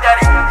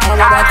dirty. I'm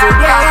about to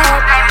blow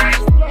up.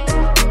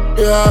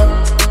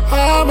 Yeah,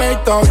 all my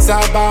thoughts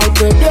about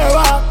to blow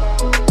up.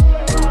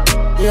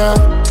 Yeah,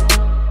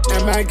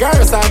 and my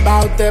girls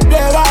about to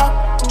blow up.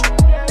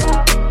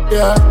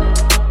 Yeah,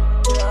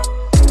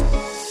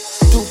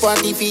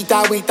 240 feet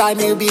out with a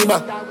new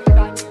beamer.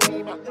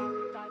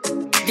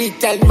 Did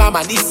tell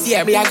mama this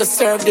year me I go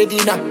serve the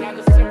dinner.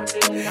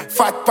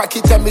 Fat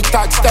pocket and me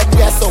touch them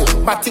yasso.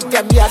 Matic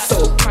them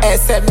yasso.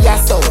 SM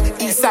yasso.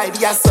 Eastside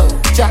yasso.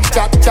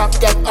 Chop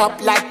them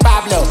up like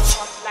Pablo.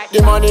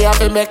 The money I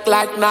fi make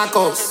like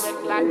Narcos.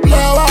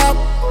 Blow up.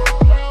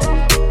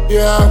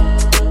 Yeah.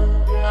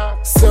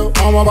 So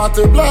I'm about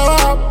to blow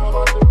up.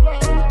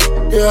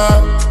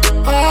 Yeah.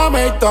 All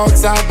my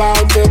thoughts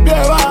about to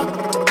blow up.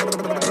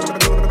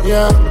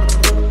 Yeah.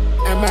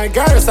 And my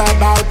girls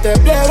about to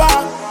blow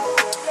up.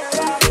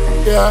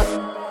 Yeah.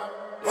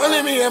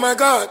 Only me and my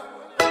God.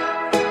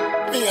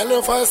 Me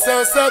alone for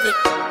self-serving.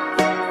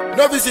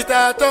 No visit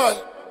at all.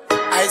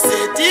 I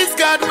say this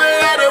God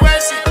where I the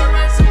worship.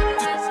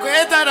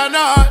 Greater than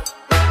all.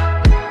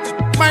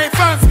 My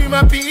fans be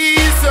my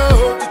peace,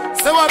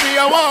 so I be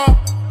a war.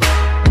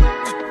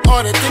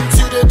 All the things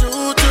you they do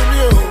to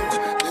me,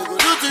 they go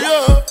do to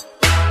you.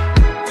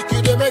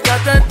 You they make a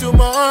turn to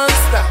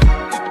monster.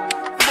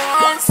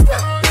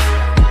 Monster.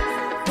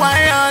 Why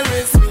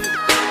always me?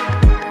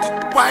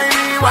 Why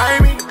me? Why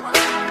me?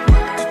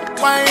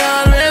 Why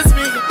always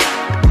me?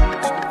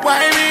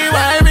 Why me?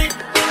 Why me?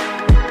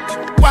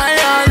 Why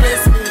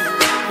always me?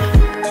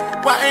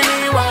 Why me?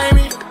 Why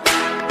me?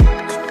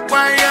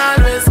 Why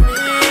always me?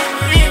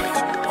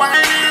 Why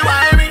me?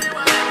 Why me?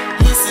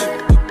 Listen,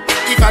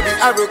 if I be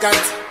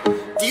arrogant,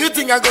 do you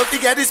think I go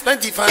figure this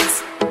plenty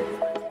fans?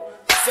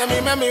 Say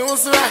me,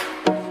 who's right?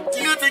 Do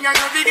you think I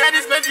go figure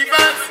this plenty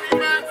fans?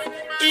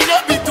 It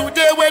not be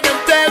today where them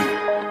tell me.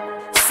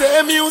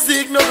 Say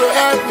music no go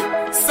help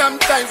me.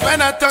 Sometimes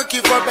when I talk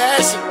you for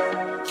passion,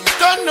 you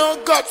don't know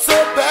God so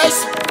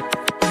passion.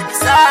 You be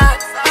sad.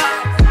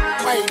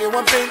 Why they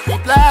want paint me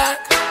black?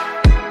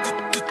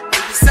 You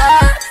be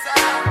sad.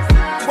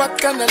 What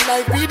kind of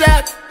life be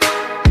that?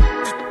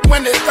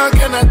 When they talk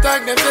and I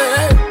talk, they say,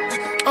 hey,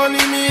 only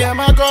me and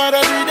my God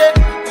every day.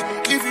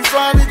 If you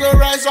fall, we go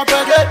rise up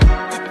again.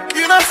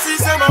 You don't see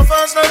some of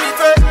us, no be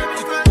fair.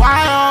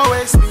 Why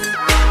always me?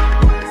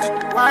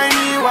 Why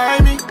me? Why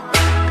me?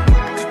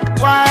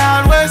 Why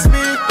always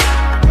me?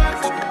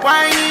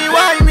 Why me?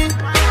 Why me?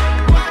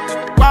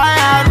 Why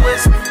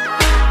always me?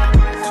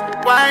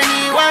 Why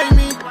me? Why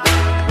me?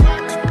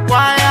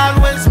 Why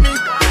always me?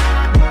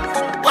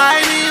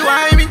 Why me?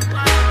 Why me?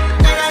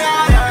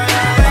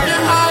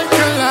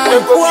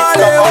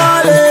 Wale,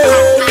 wale,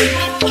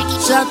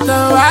 Shatta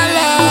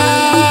Wale,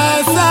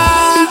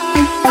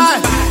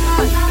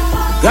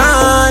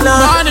 Ghana,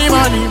 money,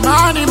 money,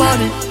 money,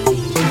 money,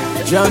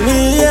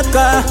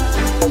 Jamaica,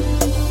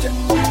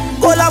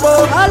 Colabo,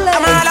 I'm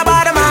all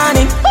about the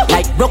money.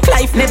 Like broke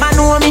life never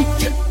know me.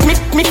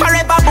 Me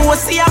forever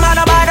bossy, I'm all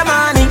about the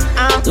money.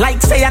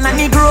 Like say I'm a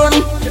Negro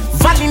me.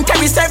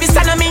 Voluntary service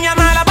and me, I'm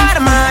all about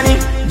the money.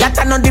 That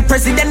I know the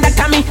president that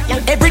come me.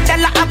 Every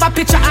dollar have a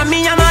picture of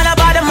me, I'm all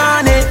about the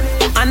money.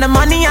 And the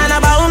money all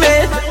about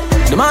me.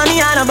 The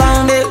money all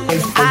about me.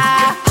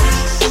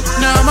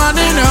 No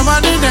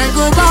money, then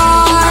go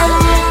buy.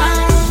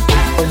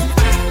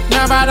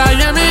 Nobody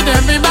hear me,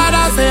 then be bad,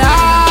 I say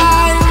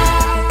hi.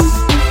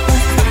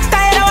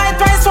 Tired of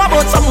white rice, what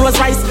about some rose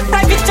rice?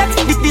 Private jet,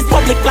 these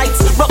public flights.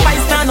 But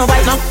vice now, no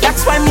vice now.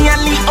 That's why me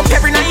and Lee up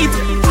every night.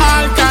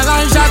 All cause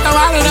I shot a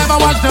while, never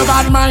watch the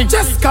bad mind.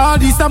 Just call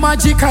this a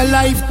magical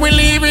life. We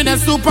live in a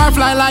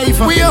superfly life.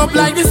 We up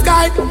like the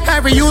sky.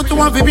 Every youth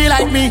want to be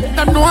like me.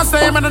 Them know I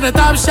say I'm the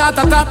top shot,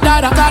 a top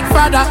dada,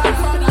 godfather.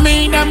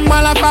 Me, them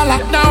walla falla.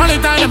 The only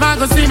time them I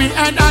go see me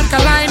and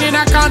alkaline in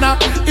a corner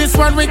is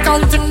when we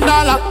counting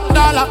dollar.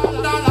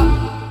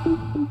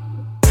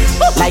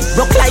 Like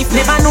broke life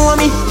never know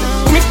me.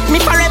 Me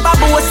forever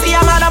bossy,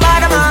 I'm all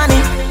about the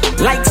money.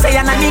 Like say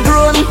I'm a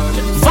Negro me.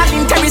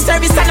 Voluntary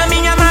service and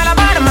me, I'm all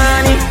about the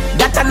money.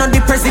 That I know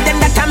the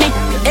president that come me.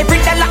 Every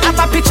dollar have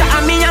a picture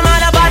of me, I'm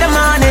all about the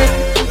money.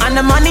 And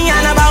the money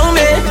all about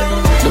me.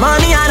 The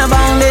money all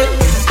about me.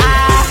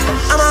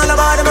 I'm all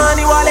about the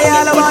money, Wale,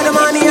 all about the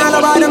money, all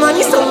about the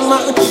money so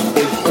much.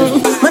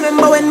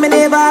 Remember when me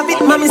never have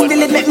it, mommy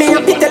still it make me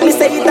happy. Tell me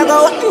say it a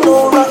go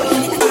no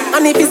rush.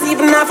 And if it's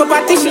even half a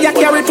party, she a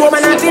carry to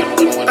man at it.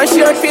 And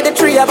she would feed the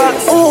three of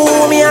us.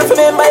 Ooh, me have to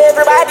remember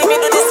everybody, me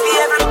do this for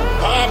everybody.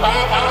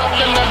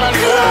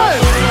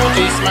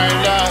 It's my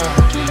love.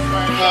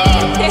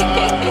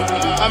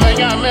 I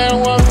make a man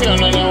walk here,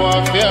 and I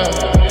walk here.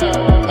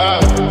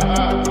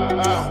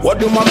 What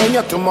do my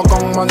men to my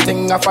common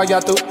thing a fire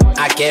to?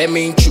 I can't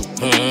mean you,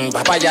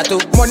 Papa to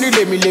money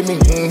let me,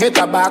 hit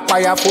a back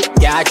fire foot,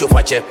 yeah, to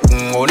watch it,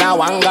 now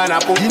one gonna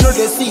put. You know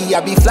they see,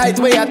 I be flight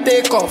where I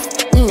take off.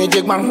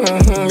 Jig man,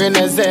 in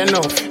a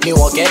zeno. Me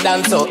walk a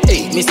dancer,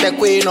 hey, Mr.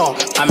 Quino.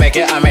 I make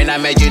it, I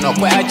make you know,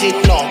 where I did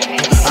no.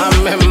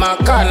 I'm in my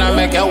car, I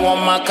make a one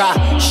my car.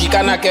 She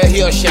can't get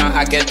here,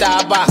 I get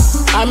a bar.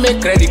 I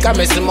make credit, come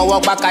and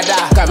walk back at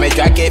that. Come and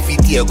drag a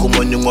fit here, come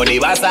on, money,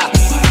 basa.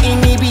 In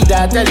me be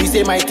that, tell you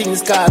say my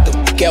things cut.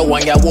 Care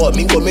one ya war,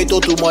 me go me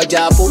to more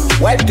job.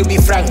 Well, to be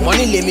frank,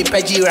 money let me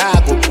pay you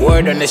rago.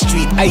 Word on the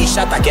street, I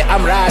shot,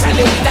 I'm right.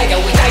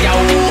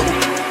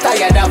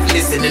 Tired of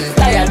listening,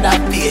 tired of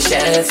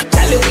patience.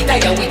 Tell we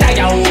tired,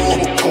 oh.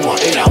 Come on,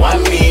 in a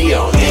 1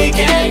 million,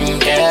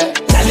 again, yeah.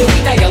 Tell we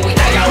tired,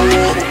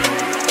 oh.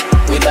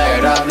 We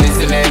tired of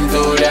listening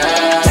to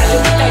that. Tell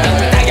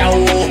we tired,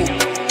 oh.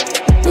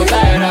 We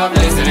tired of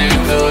listening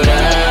to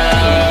that.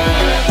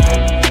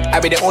 I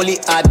be the only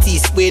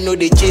artist we know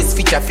they chase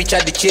feature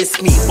they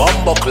chase me.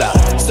 Bumbuckler.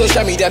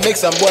 Social media make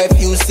some boy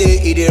feel say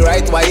it the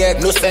right why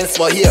yet no sense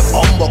for here.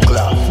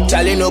 Bumbuckler.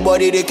 Telling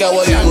nobody they care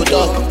what you go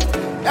talk.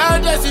 Now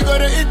just you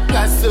gonna hit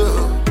plus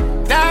so.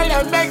 Now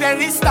you make the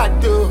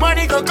restart too.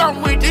 Money go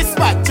come with this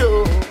spot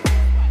too.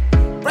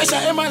 Pressure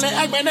him on the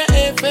egg when the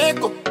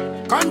fake.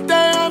 Come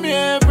tell me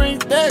every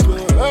day.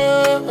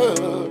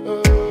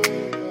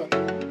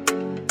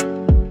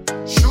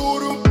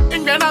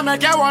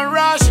 make I one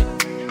rush.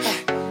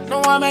 No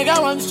one make I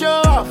one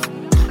show off.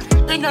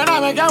 In the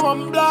night make I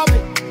one bluff.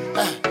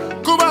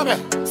 Come on,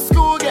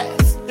 school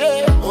girls.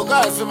 Oh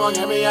God, someone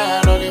give me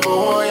a no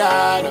more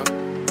yard.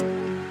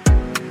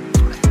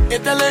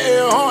 It tell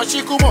her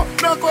she come on,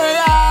 no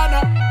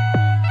quayana.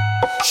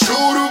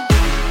 Shuru,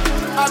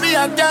 I be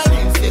a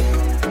telling.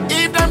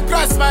 If them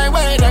cross my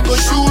way, then go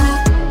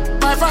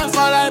shuru. My friends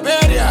from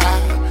Liberia,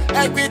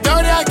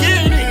 Equatorial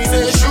Guinea,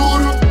 say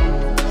shuru.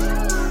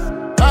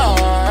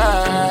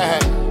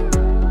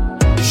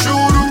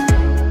 Shuru.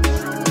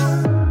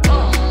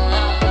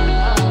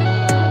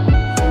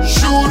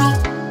 Shuru.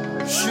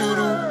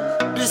 Shuru.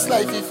 This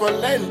life is for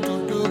learn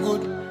to do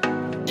good.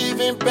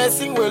 Even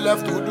person will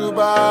love to do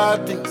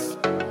bad things.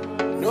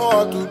 Know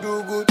how to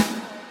do good.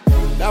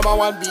 Number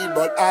one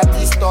billboard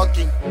artist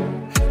talking.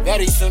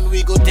 Very soon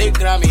we go take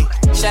Grammy.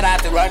 Shout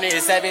out to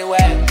runners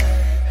everywhere.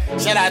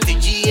 Shout out to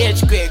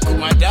GH Quick with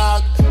my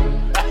dog.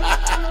 I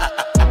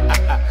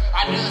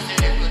know say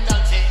they go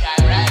talk say I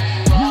ride.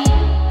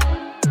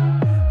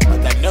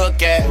 But I don't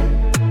care.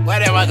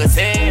 What am I gonna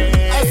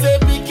say? I say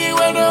Biggie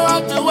when I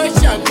want to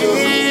wash and do.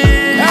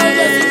 I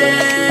just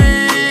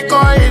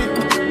coin.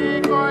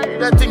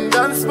 The thing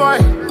done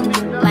spoil.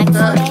 Like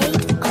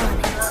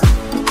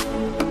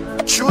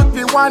Should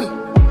be one.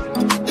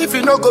 If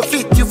you no go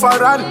fit, you for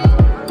run.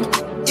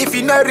 If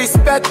you no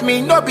respect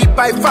me, no be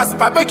by fast,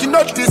 but make you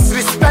no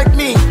disrespect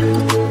me.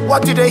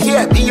 What do they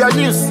hear? Be your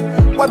news.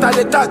 What are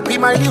they talk? Be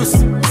my news.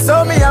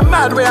 So me a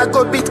man where I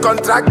go beat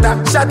contractor.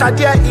 Shatta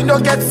there, he no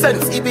get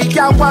sense. He be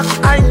yawa.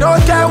 I no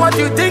care what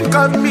you think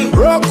of me.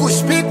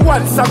 Rokush big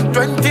one, some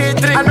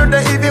 23. I know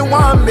they even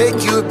want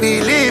make you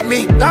believe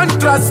me. Don't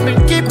trust me.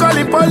 Keep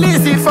calling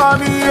police for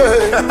me.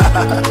 Yeah.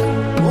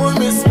 Who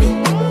miss me?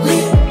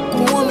 Me.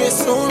 Who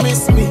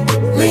miss me?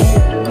 Me.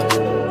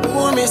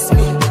 Who miss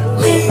me?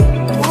 Me.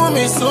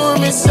 Who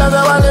miss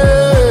Shatta Wale?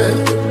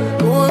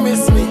 Who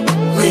miss me?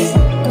 Me.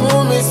 Who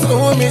miss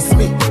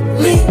me?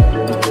 Me.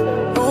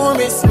 Who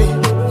miss me?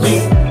 Me.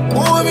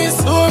 Who miss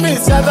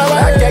Shatta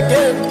Wale? Back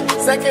again.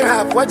 Second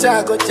half, watch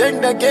I go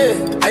change the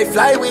game. I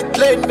fly with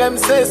plane, them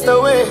says the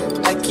way.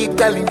 I keep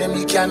telling them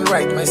you can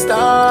write my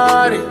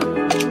story.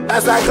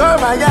 As I go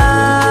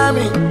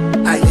Miami,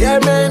 I hear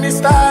many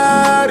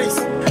stories.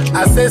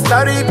 I say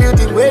story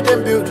building where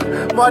them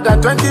build more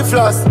than 20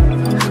 floors,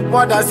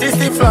 more than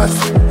 60 floors.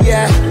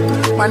 Yeah,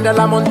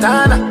 Mandela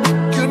Montana.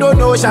 You don't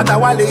know Shatta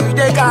Wale, you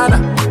dey Ghana.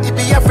 It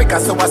be Africa,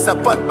 so I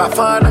support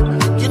Bafana.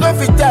 You know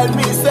if you tell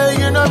me, say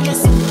you know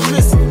miss me.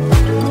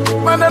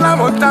 Mandela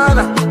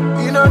Montana.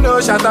 You don't know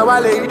Shatta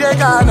Wale, you dey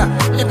Ghana.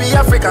 It be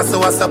Africa,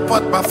 so I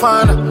support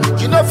Bafana.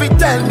 You know if you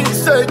tell me,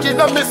 say you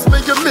know miss me,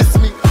 you miss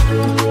me.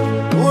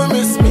 Who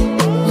miss me?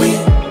 Me.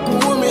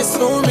 Who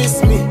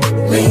miss me?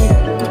 Me.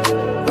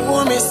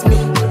 Who miss me?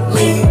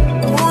 Me.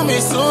 Who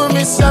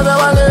miss Shatta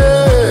Wale?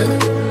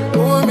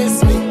 Who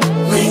miss me?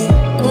 Me.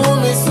 Who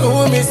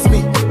miss me?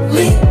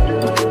 Me.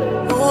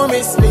 Who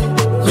miss me?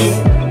 Me.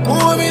 Who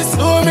miss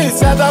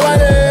Shatta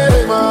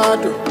Wale?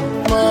 Mado.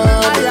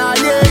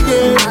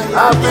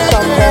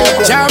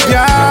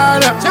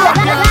 Champion.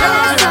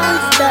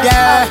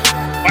 Yeah.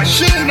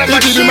 Machine. If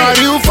you be my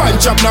real fan,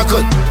 chop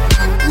knuckle.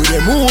 We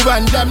dey move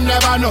and them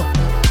never know.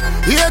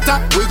 Later,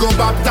 we go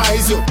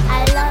baptize you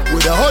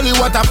with the holy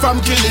water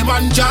from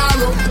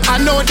Kilimanjaro. I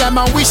know them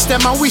and wish,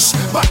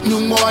 but no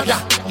more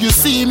that. You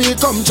see me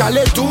come chale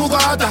to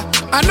water.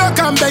 I no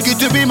can beg you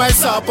to be my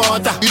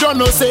supporter. You don't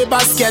know say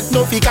basket,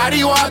 no fi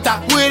carry water.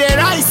 With the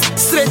rice,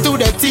 straight to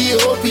the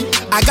T.O.P.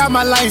 I got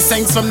my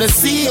license from the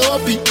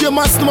C.O.P. You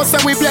must know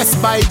say we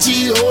blessed by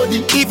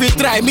G.O.D. If you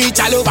try me,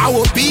 chale over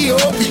will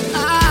P.O.P.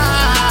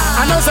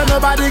 I know say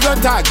nobody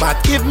gon' talk, but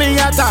if me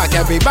attack,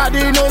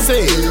 everybody know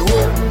say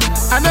whoa.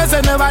 I know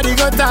say nobody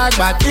gon' talk,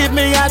 but if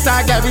me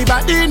attack,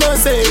 everybody know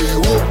say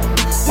whoa.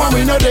 When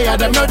we know they are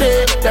them no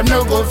they, them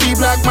no go feel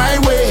black my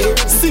way.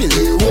 Still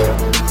whoa.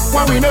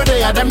 When we know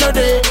they are them no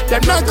they,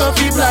 them no go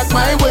feel black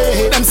my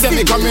way. Them say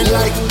me coming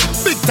like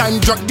big time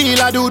drug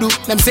dealer doo-doo.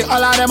 Them say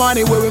all of the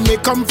money where we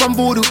make come from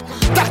voodoo.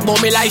 Talk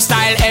about me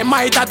lifestyle and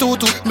my tattoo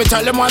too. Me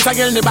tell them once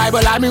again the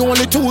Bible I'm me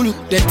only tool.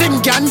 They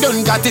think can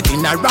done, got it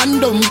in a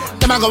random.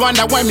 Them a go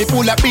wonder why me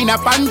pull up in a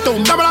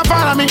phantom. Them a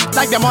follow me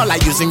like them all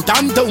like using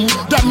tandem.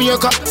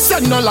 Jamaica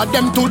send all of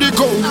them to the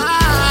goal.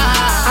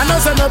 I know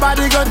say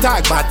nobody gon'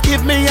 talk, but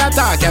if me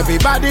attack,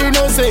 everybody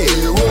know say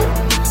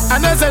whoa. I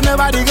know say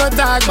nobody gon'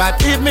 talk,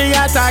 but if me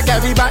attack,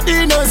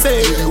 everybody know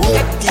say whoa.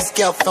 Get this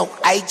girl from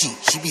IG,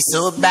 she be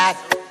so bad.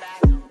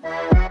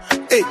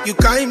 Hey, you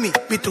kind me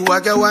too,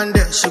 I get one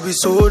day, she be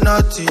so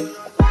naughty.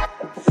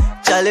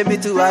 Charlie, me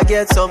too, I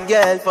get some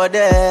girl for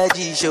the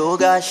G show,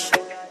 gosh.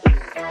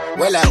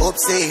 Well, I hope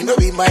say no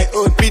be my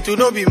own. Me too,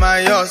 no be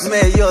my yours.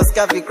 Me yours,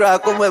 coffee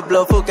crack, come with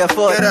blow, fuck a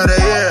fuck. Get out of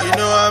here. You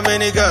know how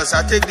many girls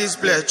I take this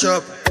play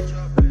chop.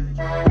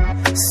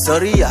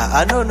 Sorry,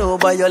 I don't know,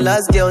 but your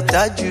last girl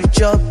that you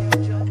chop.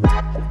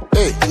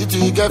 Hey,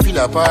 you get feel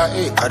apart,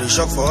 hey. I the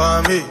shock for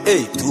army.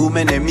 Hey, too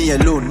many me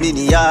alone,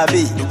 mini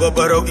yabi. You go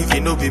borrow if you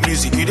know be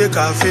music, you the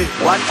cafe.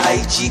 One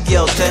IG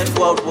girl, 10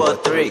 World War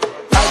 3.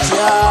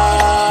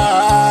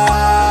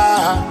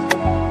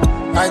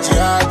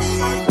 Ajabi,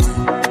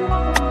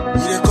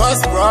 you dey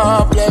cause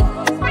problem.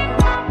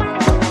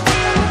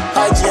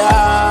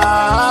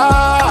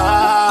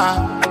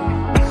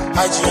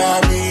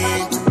 Ajabi,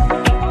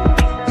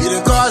 you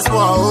dey cause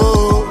wow.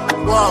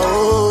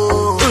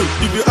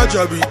 You be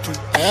Ajabi too.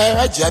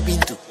 Ajabi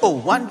too. Oh,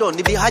 one done,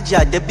 you be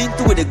Haja, the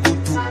bintu with the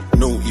good too.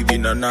 No, you be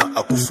Nana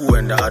Akufu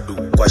and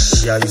Adu.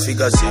 Kwashia, you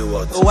figure say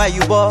what? Oh, why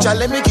you boy?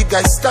 Shall I make you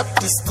guys stop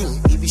this thing?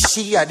 If you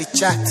she at the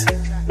chat.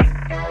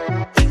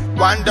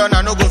 One done,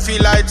 I no go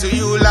feel like to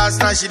you. Last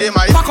night she did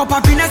my pack up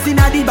happiness in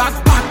the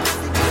backpack.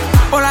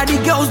 All of the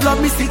girls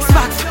love me 6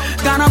 packs.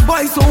 Ghana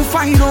boy so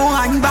fine, no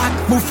hang back.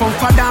 Move from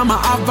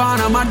Fadama,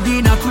 Havana,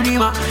 Medina to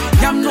Lima.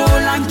 Yam no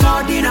land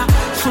to dinner.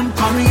 Soon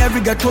coming every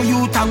ghetto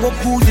youth and go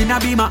cruise in a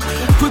beamer.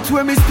 Put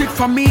where me speak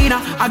for me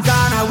now. I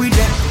Ghana with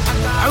them.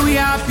 Are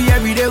we happy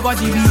every day?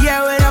 Cause if we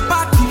here with a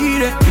party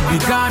there, if we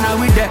Ghana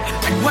with them.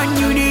 And when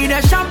you need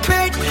a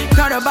champagne,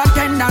 got a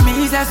bartender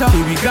me says so. If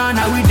we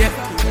Ghana with them.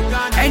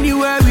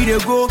 Anywhere we dey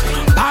go,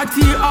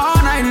 party all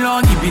night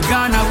long. If we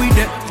Ghana with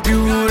them. You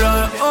rule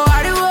all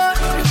the world,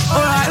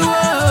 all the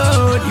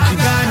world. If we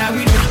Ghana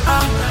with them,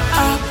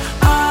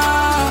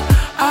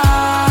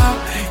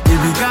 if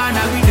we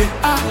Ghana with them,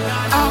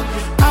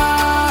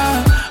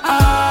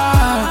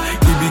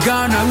 if we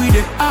Ghana with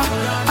them,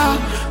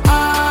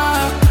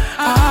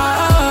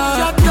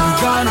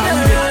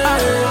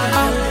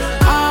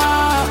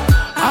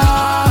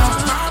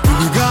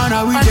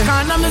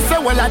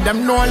 well, I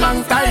them no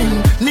long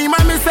time. Nima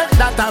me said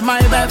that I my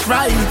best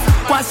right.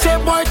 Kwashe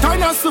boy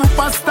turn a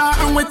superstar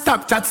and we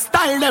top chat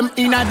style them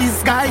in a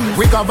disguise.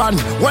 We govern,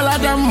 well I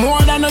them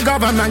more than a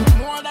government.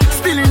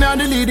 Still in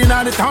the lead in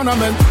the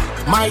tournament.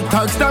 My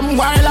thugs them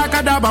wild like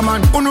a dabber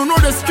man. Who know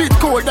the street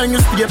code then you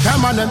stay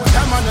permanent.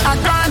 I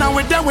Ghana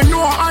with them we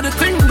know how the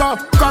thing go.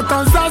 Cut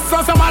on so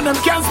some of them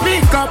can't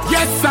speak up.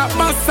 Yes sir,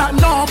 massa,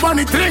 no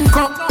bunny drink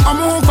up. I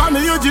move from the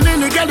Eugene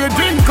to get a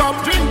drink up.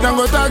 Then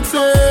go taxi,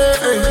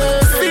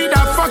 see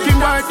that fucking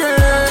boy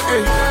there.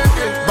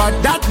 But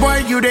that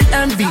boy you the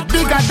envy.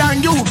 Bigger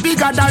than you,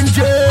 bigger than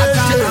Jay.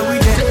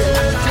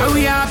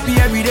 We happy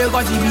every day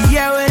cause we be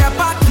here with a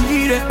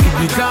party there.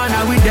 We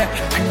Ghana with that.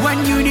 And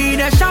when you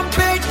need a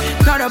champagne,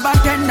 got a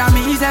bartender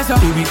me says so.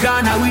 We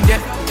Ghana with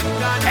that.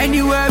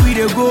 Anywhere we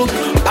dey go,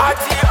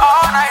 party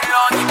all night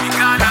long. We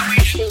Ghana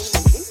with that.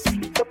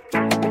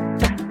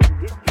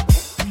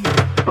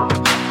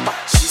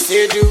 She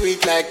said do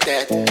it like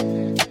that.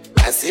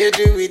 I said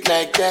do it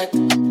like that.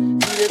 We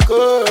dey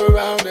go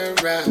around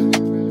and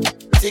round.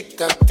 Tick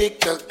tock, tick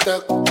tock,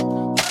 tock.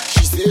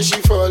 She said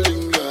she fall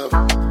in love.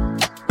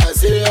 I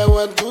say I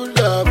want good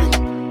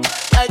loving.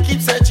 I keep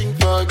searching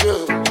for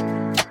you.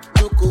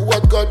 Look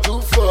what God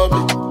do for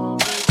me.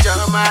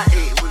 Ijoma,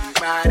 hey, will you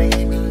marry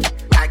me?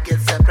 I get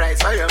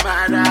surprised for your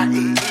mother.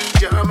 Hey,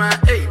 Ijoma,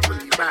 hey, will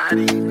you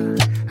marry me?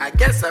 I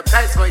get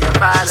surprised for your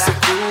father. She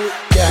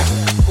said,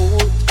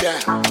 cool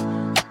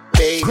down,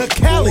 baby,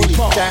 cool it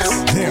down,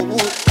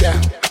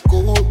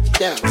 cool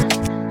down,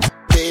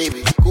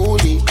 baby, cool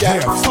it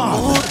down,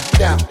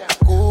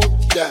 cool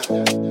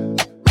down,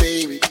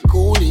 baby,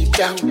 cool it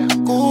down,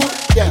 cool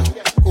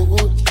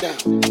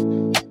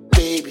down,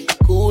 baby,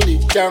 cool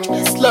it down.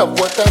 This love,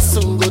 what I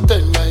soon go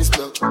turn my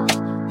slug.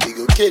 We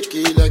go cake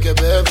it like a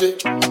birthday.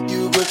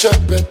 You go chop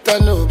better,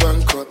 no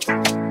bankrupt.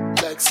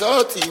 Like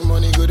salty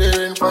money, go there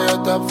rain for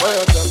your top,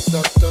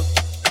 top.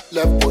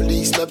 Love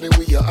police, love me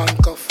with your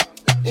handcuff.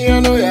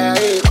 You know, yeah,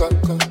 hey, come.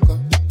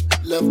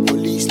 Love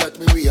police, like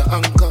me with your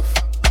handcuff.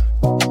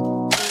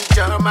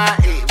 Ijoma,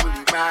 hey, will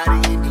you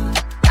marry me?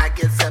 I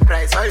get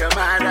surprised for your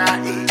mother.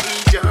 Hey,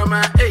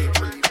 Ijoma, hey,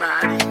 will you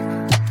marry me?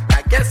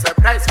 I get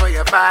surprised for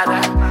your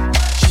father.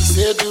 She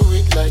said do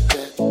it like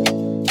that.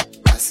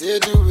 I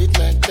said do it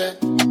like that.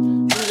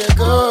 Do they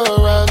go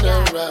around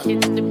and round?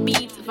 It's the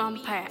beat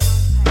vampire.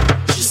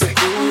 She said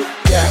good,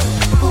 yeah.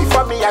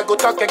 Before me I go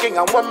talk again,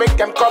 I want make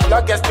them come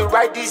bloggers to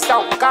write this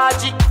down,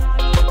 Kaji.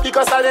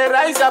 Because I dey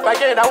rise up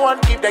again, I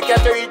want give the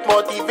ghetto eat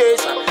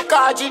motivation,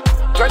 Kaji.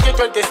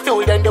 2020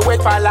 still, then they wait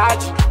for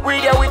large.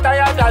 We there, we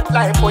tired that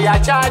life, for ya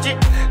charge it.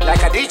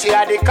 Like a DJ,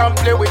 I they come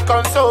play with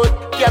console.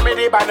 Give me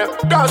the banner,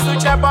 don't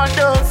switch your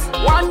bundles.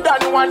 One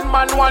done, one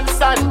man, one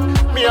son.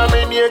 Me and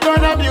me near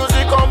gonna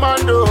music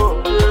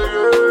commando.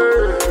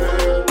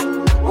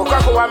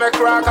 Wakaku, I'm a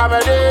crack, I'm a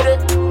lady.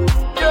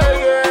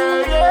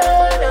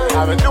 Yeah.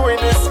 I've been doing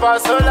this for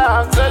so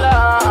long.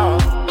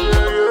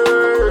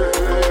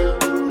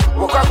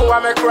 Wakaku,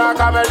 I'm a crack,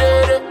 I'm a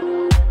lady.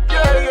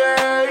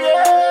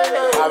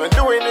 Yeah. I've been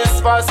doing this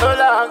for so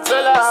long. See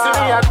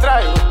me, I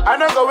try. I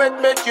don't go wait,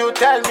 make you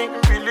tell me.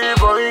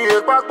 Believe or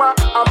you, Papa.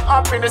 I'm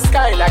up in the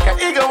sky like an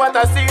eagle. What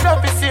I see,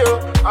 don't be you.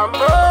 I'm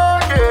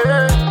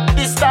okay.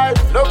 This time,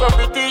 no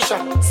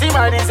competition. See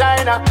my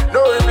designer,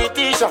 no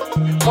repetition.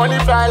 Money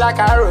fly like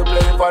a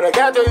aeroplane for the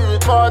ghetto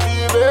youth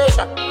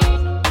motivation.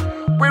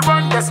 We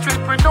run the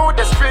street, we know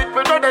the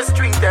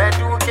street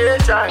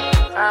education.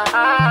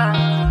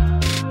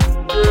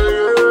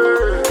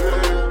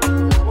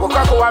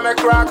 Wakaku, I'm a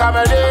crack, I'm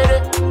a lady.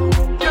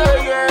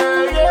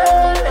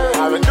 Yeah.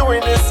 I've been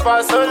doing this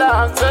for so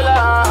long.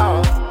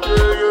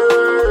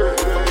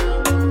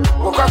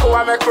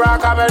 Ukako me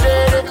crack, I'm a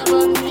lady.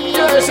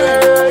 Yes,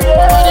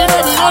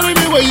 only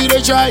me where you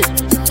dey try.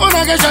 When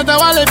I get Shatta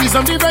Wale be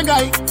some different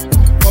guy.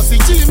 Cause the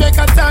G make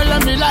a tell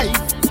them the life.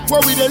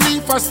 Where we dey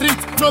live for street,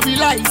 no be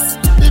lies.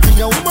 If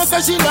your woman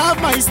say she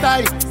love my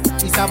style,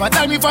 it's about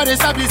time for the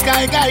stop this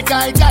guy, my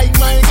guy.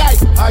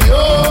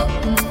 Ayo,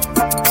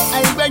 I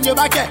bring you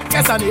back here.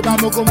 Guess I need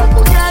moko.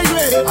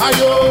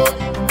 Ayo,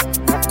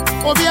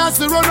 Obi has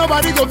to run,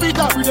 nobody go beat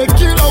up. We dey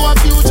kill our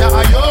future.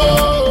 Ayo,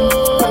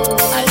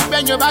 I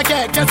bring you back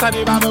here. Guess I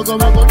need moko.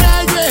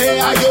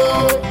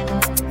 Ayo.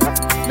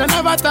 No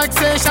never talk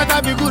say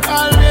Shatta be good,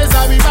 always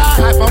I be bad.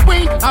 I for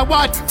win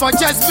award for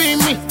just being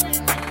me.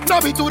 No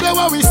be today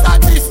when we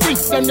start this thing.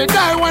 Then they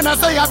die when I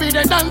say I be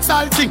the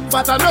dancehall king.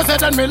 But I know say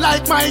then me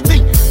like my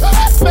thing.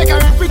 Make I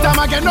repeat them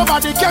again,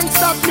 nobody can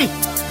stop me.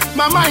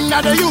 My mind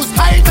that they use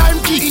high time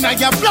key. In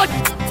your blood,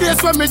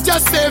 face when me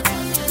just save.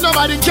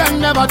 Nobody can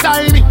never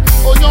tie me.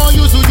 Oh no,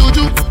 you to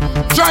juju.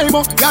 Try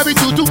mo, yabi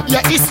tutu.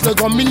 Yeah, it's the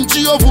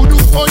gominchi of voodoo.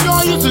 Oh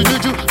no, you to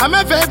juju. I'm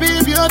a baby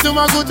if you to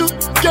my kudu.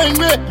 Can't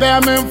wait, bear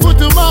me foot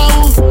to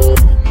mouth.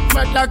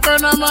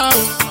 Matakana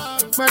mouth.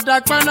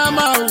 Matakana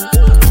mouth.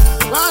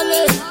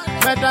 Wale,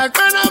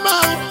 Matakana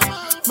mouth.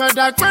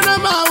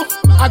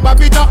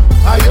 Agbapita,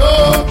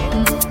 ayo.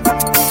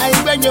 I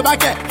bring you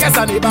back here. Guess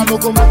I need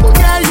moko.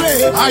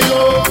 Yeah,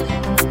 ayo.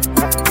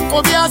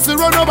 Obi has to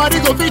run, nobody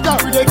go beat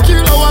up. We dey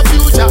kill our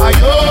future,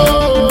 ayo.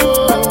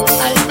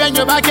 I bring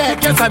you back here,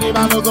 guess I need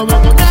moko.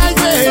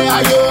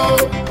 Ayo.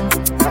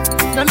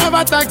 They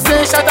never talk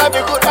say Shatta be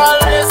good,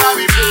 always I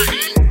be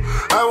free.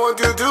 I want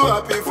you to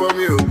happy for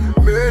me.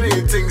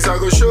 Many things I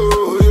go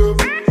show you.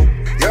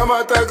 Your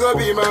matter go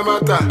be my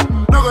matter.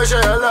 No go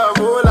share your love,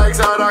 oh, like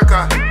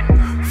Saraka.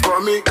 For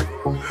me,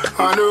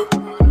 I know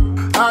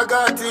I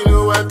got to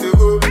know where to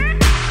go.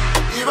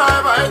 If I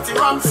ever hate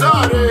you, I'm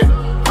sorry.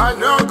 I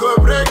know go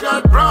break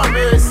that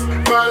promise,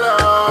 my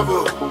love.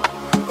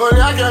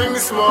 Only I can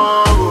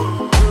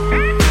small.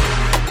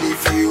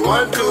 If you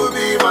want to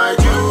be my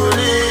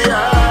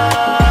Julia,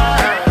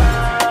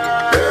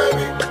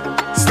 baby,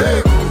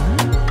 stay cool,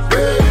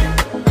 baby,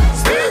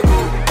 stay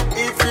cool.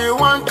 If you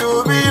want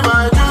to be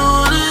my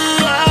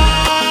Julia,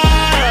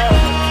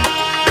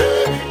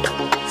 baby,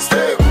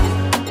 stay cool,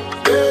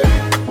 baby,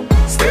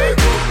 stay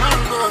cool.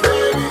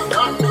 Baby,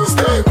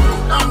 stay cool,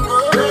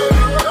 baby,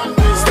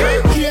 stay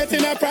cool.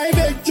 Creating a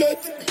private jet,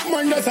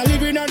 man that's a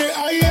living on the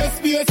highest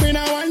space. Me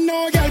no want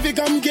no girl to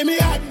come give me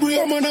hot break.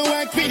 I'm gonna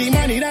work for the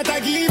money that I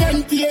give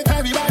and take.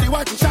 Everybody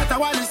watching Shatta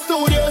Wale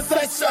studio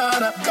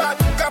session.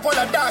 Got a couple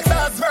of dark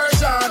stars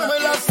version. Me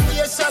love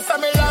spacious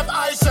and me love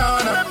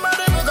Aishan. Remember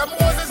the book of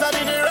Moses and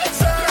the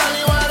direction. Girl,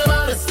 you are the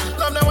baddest.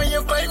 Love now when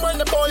you claim on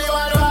the ball, you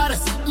are the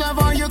baddest.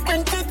 Never you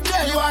think it,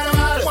 girl, you are the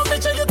baddest. Want me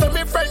check it to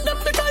me friend them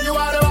because you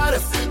are the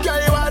baddest.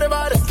 Girl, you are the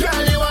baddest.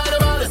 Girl, you are the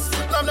baddest.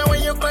 Love now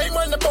when you claim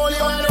on the ball,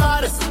 you are the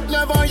baddest.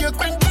 Never you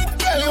think it,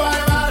 girl, you are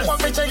the baddest.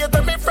 Want me check it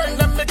to me friend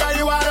them because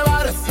you are the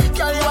baddest.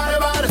 Girl, you are the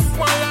baddest.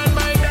 One on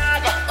my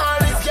dog. All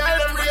these girls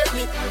them rate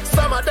me.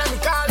 Some of them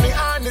call me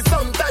honey,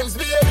 sometimes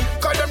baby.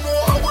 Cause them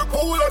know how we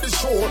pull on the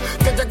show.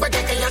 Get back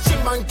and your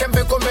shit man can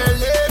become a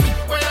lady.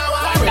 When I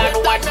want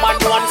one man,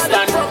 one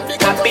stand.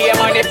 Happy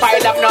money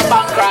pile up, no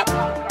bankrupt.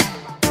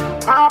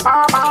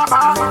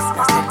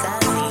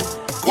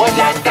 One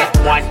and that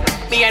one.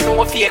 Me and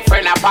no fake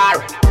friend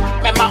apart.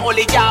 Remember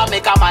only y'all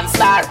make a man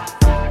star.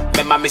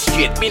 Remember me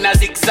straight, me na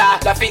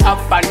zigzag. Laffy up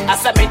and I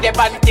saw me the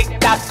band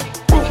tic-tac.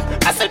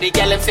 I saw the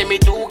girl them say me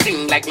too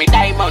clean. Like me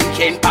diamond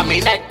chain pa me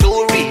neck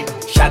too real.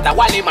 Shatta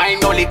Wale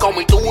mine only come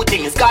with two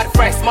things. Got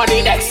fresh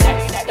money next.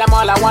 Them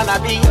all I wanna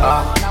be.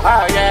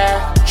 Oh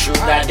yeah.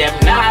 Sugar them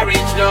not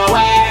reach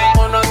nowhere.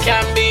 Oh no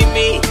can be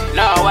me.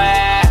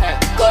 Nowhere.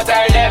 Go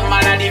tell them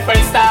man a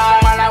different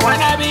star. Man I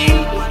wanna be.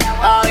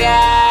 Oh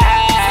yeah.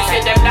 She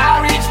say them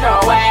not reach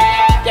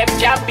nowhere. Them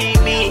can't be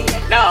me.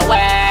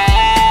 Nowhere.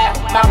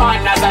 My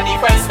man has a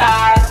different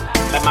star.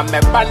 I'm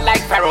a bun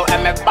like Pharaoh,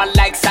 I'm a bun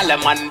like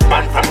Solomon.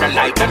 Bun from the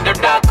light and the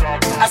dark.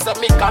 I saw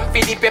me come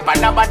feel the paper,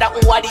 now but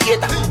who are the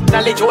hater.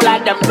 Knowledge all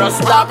of them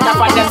just stop, now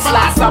but them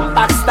slash. Some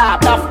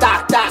backstab, tough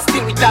talk,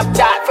 still with top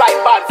chat. Fly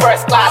bun,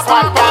 first class,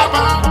 one tag.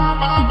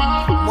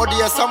 Modi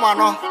ya someone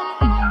no.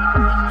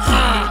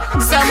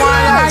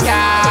 Someone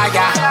yeah.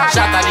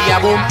 Shatta the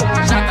boom,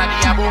 Shatta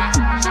the boom.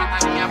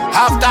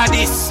 After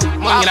this,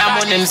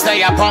 money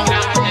say a pong.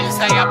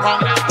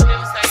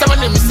 Some of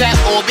them say,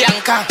 oh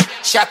Bianca,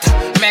 Shatta,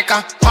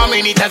 Mecca. How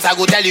many times I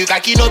go tell you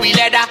kaki no be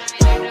leather?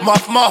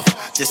 Muff,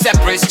 the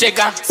separate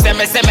chicken.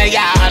 Seme,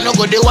 yeah, I no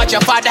go dey watch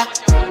your father.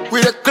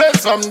 We the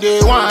close from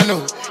day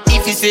one.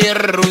 If you say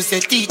rose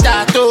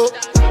tita to,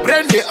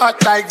 brain the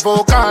hot like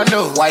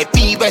volcano. Why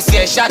people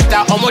say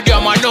Shatta,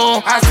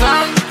 no.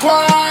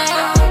 Asankwa,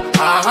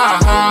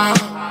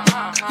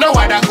 no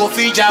one that go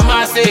feed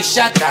jama say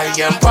Shatta,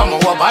 yempamo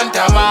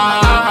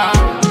wabantama.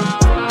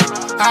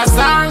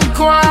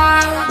 Asankwa.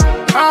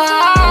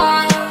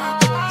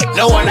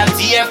 No one at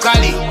TF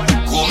Kali,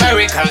 who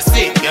American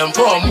say them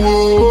from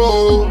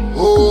Muramu,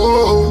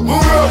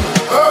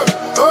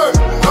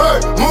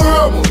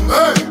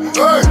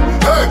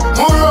 hey,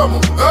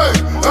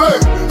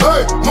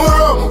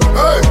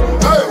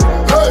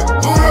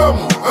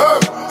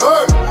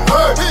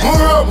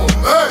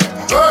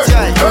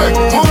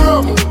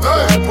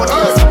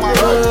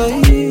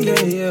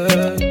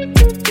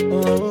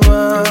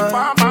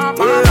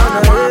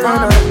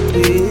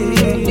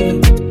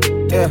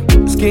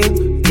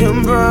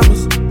 Can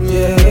promise,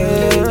 yeah.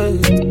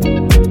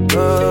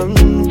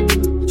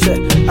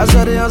 I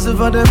saw the hustle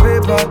for the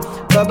paper.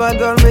 Baba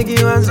God make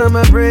you answer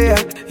my prayer.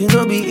 You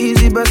know be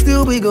easy, but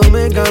still we gon'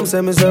 make 'em.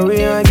 Say me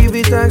sorry, I give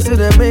it thanks to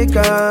the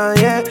maker,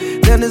 yeah.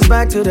 Then it's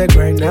back to the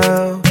grind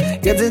now.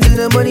 Getting to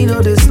the money,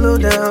 no they slow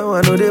down.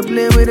 I know they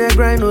play with that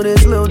grind, no they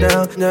slow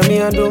down. Now me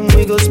and them,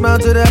 we go smile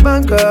to the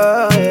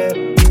banker, yeah.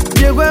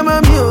 Yeah, where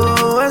my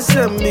mule, I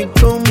said me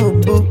come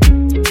boo.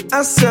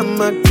 I said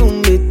my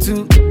come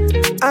too.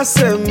 I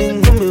said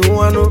me come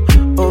wano.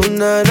 Oh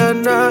na na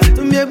na.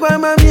 Yeah, where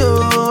my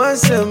mule, I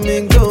said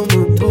me come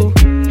boo.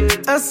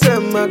 I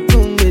said my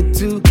come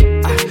too.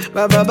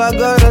 Baba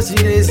God, I see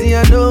they see.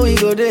 I know we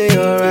go there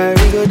alright.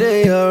 We go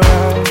there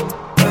alright.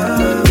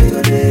 We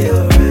go there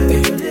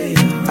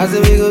alright. I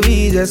said we go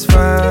be just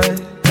fine.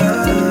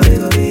 We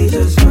go be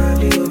just fine.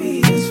 We go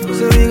be just fine.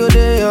 So we go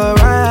there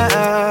alright.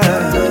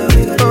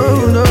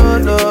 Oh no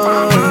no,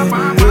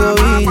 we go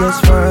be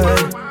just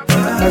fine.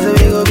 I said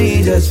we go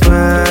be just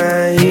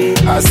fine.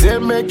 I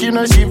said make you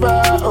no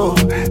shiba oh.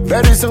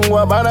 Very soon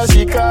wabana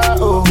shika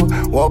oh.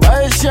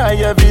 Wabaisha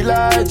ya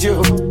village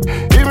oh.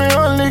 Even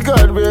only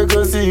God will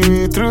go see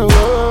you through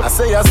oh. I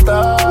say I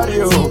start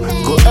you.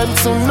 Go and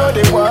soon know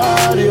they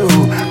want you.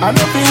 I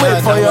know we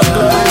wait for your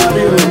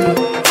glory oh.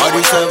 All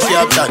the stuff you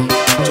have done,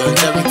 John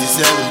 17.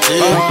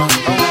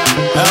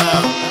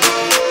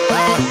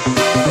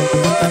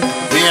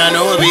 Me I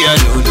know be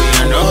alone, me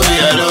I know be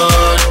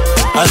alone.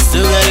 I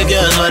still got the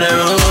girls on the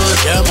road.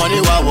 Yeah,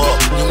 money wawa,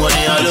 the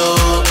money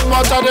alone.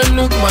 But I don't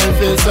look my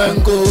face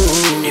and go.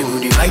 They would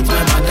invite my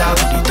mother,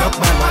 would they talk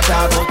my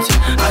mother, but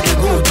I they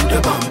go to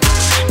the bank.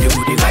 They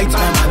would invite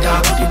my mother,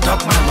 would they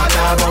talk my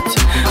mother, but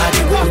I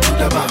they go to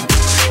the bank.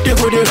 They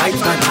would invite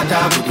my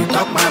mother, would they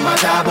talk my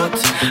mother, but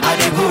I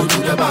they go to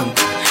the bank.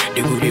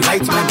 They would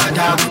invite my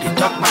mother, would they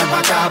talk my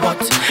mother, but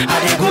I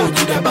they go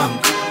to the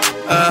bank.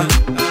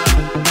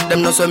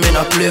 Them no so me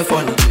not play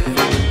funny.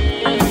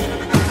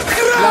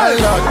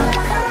 Landlord,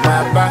 my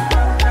ba.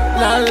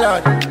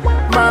 Landlord,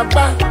 my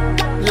ba.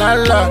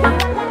 Landlord,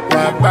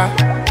 my ba.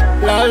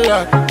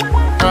 Landlord.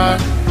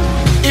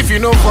 If you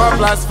know 4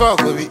 + 4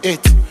 could be 8,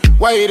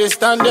 why you just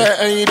stand there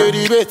and you do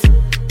debate?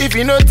 If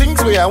you know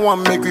things where I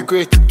want make we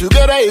great,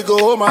 together you go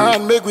home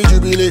and make we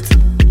jubilate.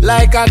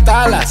 Like a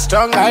tala,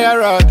 strong higher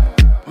rod.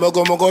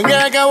 Mogo mogo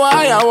nyega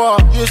wire war.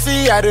 You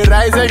see I the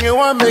rise and you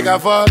want make a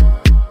fall.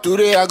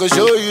 Today I go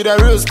show you the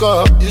real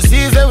score. You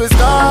see say we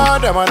score,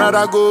 them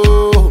another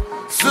go.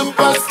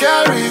 Super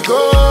scary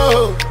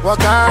go.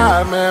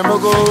 Waka me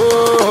mogo.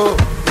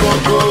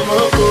 Mogo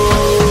mogo.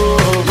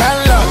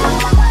 Landlord,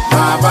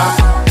 maba.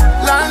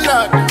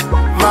 Landlord,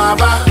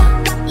 maba.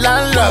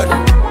 Landlord,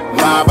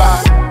 maba.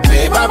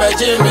 Pay Baba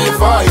Jimmy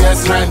for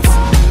yes rent.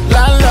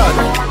 Landlord,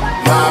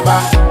 maba.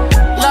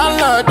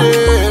 Landlord,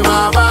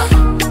 maba.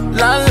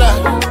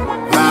 Landlord,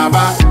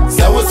 maba.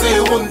 So we say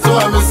one to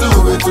a misu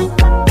too.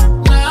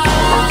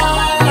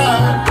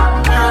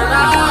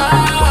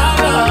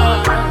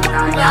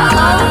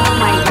 Oh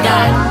my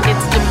God,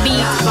 it's the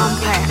beat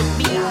vampire.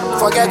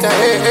 Forget your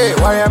hey,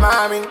 why am I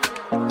mean?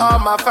 All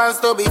my fans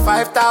to be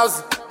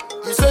 5,000.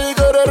 You say you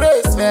go to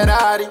race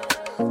Ferrari.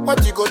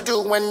 What you go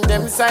do when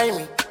them sign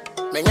me?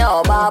 Me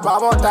nya baba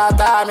won't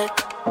tata me.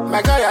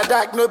 My guy a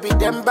dark no be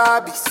them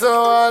Barbie.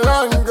 So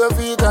long go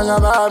feed talk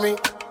about me.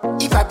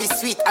 If I be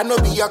sweet, I no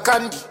be your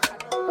candy.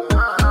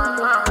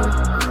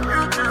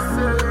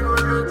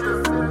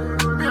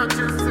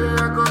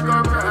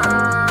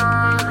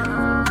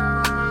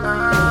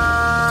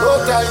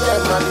 Tell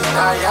them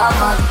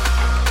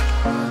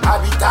I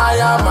be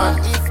tired man.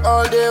 If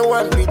all they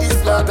want be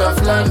this lot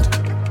of land,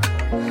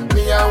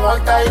 me I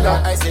want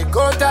Thailand. I say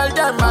go tell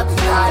them I be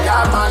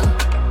tired man.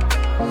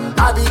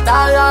 I be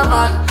tired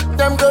man.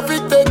 Them go be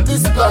take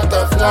this plot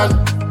of land,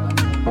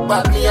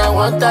 but me I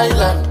want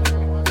Thailand.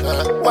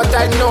 What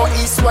I know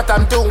is what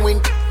I'm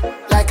doing.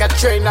 Like a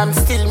train I'm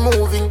still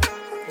moving.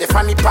 The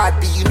funny part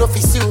be you know if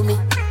you sue me.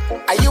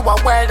 Are you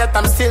aware that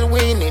I'm still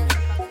winning?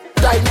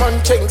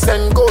 Diamond chains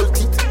and gold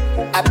teeth.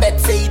 I bet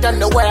say you don't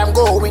know where I'm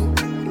going.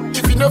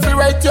 If you know if you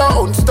write your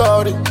own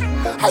story,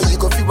 how you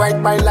go if you write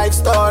my life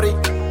story?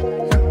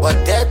 But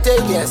that day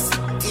yes,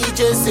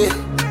 DJ say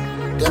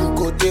them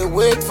go they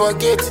wait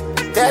forget.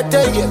 That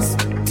day yes,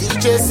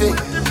 DJ say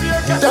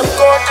them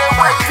go they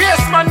wait.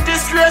 Face man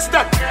disgrace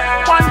them.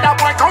 Wonder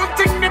boy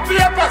counting the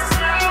papers.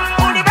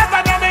 Only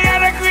better than me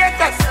are the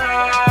greatest.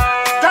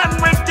 Done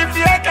with the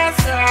fakers.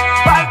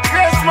 By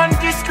grace man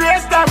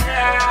disgrace them.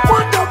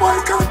 Wonder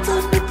boy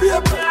counting the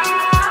papers.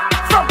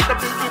 From the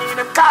beginning,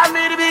 them call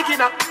me the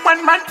beginner.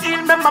 One man heal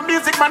me, my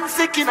music man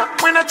sick in.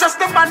 When I trust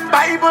the man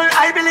Bible,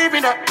 I believe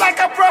in it. Like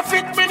a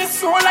prophet, me the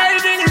soul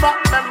I deliver.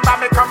 Remember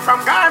me come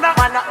from Ghana,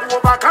 man a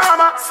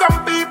overcomer.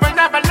 Some people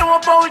never know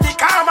about the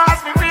karma.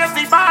 As me raise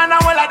the banner,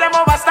 all of them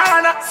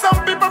overstand.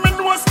 Some people me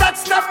know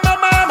stats, them my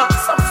mama.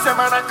 Some say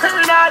man a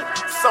criminal.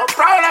 So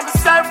proud of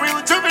myself, real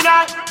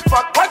juvenile.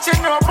 Fuck what you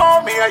know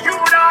about me, are you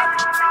not?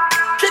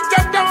 Kick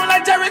them down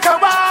like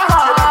Jericho bar.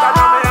 You better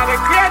know me are the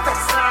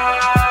greatest.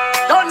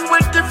 Done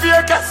with the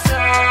fakers.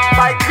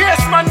 By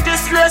grace man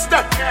disgrace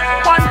them.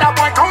 Wonder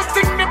boy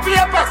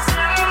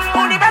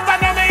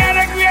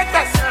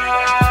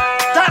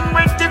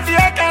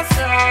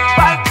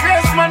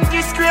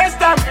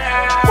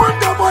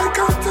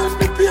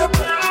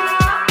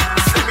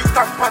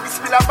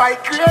full of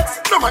bike race.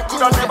 No man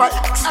coulda never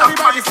stop.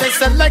 Everybody say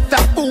select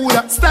a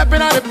Buddha.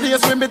 Stepping out the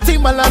place with me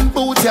Timberland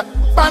boots, yeah.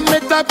 Pan me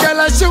top,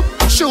 girl, I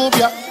shoot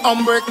ya.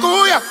 Umbre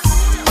cool, yeah.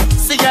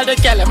 See ya the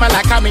girl, man,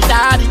 like I'm me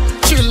daddy.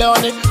 Chill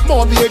on it,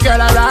 more be a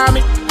girl around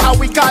me. How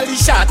we call the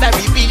shot,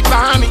 every beat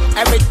for me.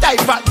 Every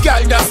type of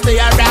girl just stay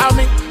around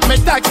me. Me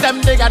tax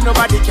them, they got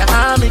nobody can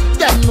harm me.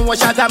 Them know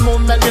Shatta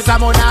movement is a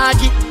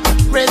monarchy.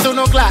 Raise on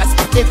no glass,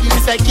 if you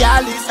say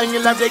girlies and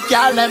you love the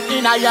girl, them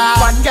in a yard.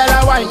 One girl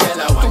a wine,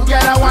 two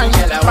girl a wine,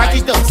 back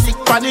it up, sick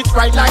on it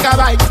right like a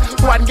bike.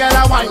 One girl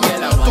a wine,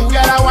 two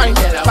girl a wine,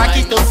 back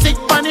it up, sick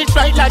on it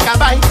right like a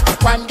bike.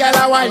 One girl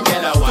a wine,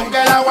 two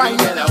girl a wine,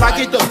 back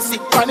it up,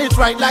 sick on it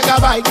right like a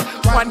bike.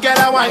 One girl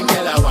a wine,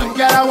 two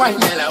girl a wine,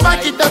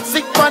 back it up,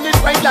 sick on it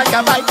right like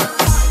a bike.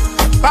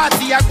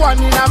 Party a gone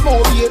in a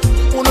movie,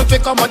 uno fi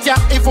come out here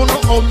if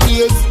uno home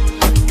days.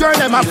 Girl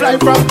them a fly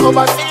from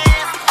overseas.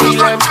 Kill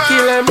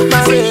them,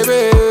 my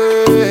baby.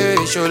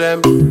 Show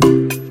them,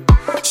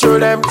 kill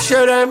them,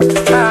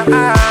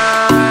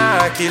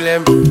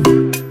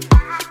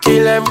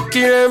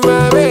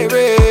 my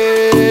baby.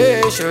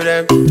 Show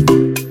them,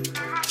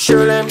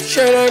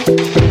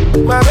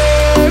 my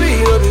baby.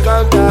 No be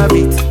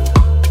counterfeit.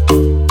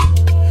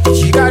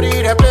 She got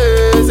it a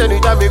place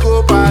anytime we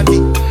go party.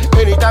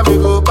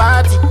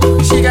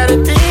 She got the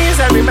things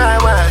every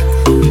man want.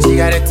 She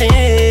got the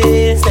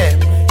things them.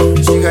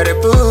 She got the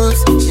boots,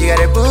 she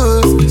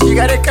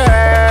got the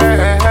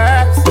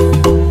curves.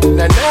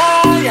 Na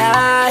ya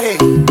hey,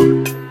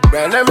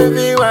 branda me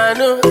be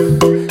wano.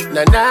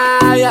 Na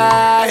ya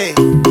hey,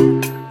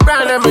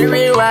 branda me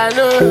be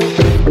wano.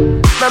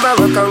 Mama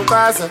walk on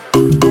casa,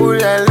 pull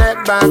your leg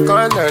back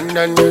on,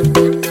 no.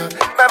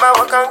 Mama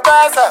walk on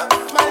casa,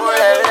 pull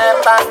your leg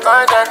back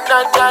on, no.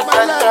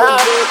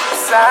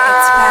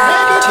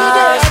 Maybe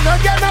today I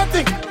don't get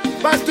nothing,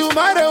 but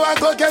tomorrow I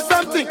go get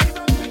something.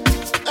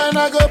 And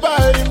I go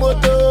buy the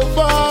motor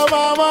for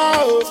mama,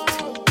 oh.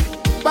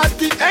 But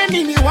the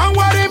enemy won't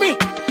worry me.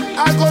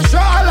 I go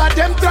show all of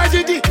them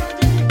tragedy.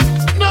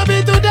 No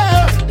be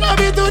today,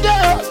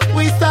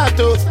 we start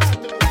to.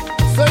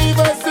 So if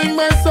I sing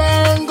my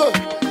song,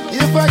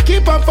 if I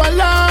keep up for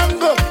long,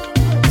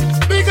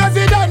 because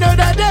you don't know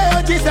that day,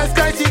 oh Jesus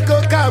Christ, he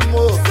go come,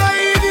 oh. So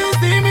if you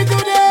see me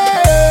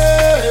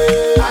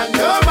today, I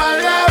know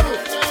my love,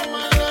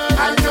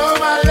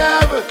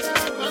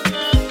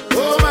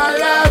 oh my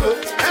love.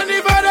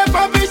 Anybody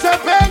for me to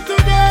pay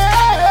today,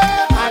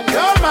 I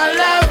know my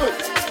love,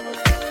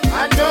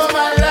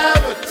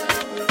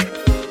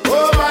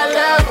 oh my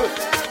love.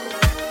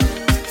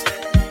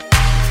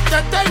 The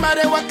time I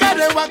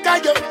waka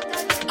yo,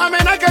 I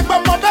mean I get my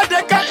mother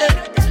de kae.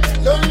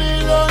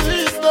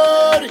 Lonely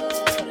story.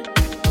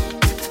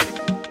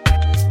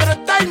 By the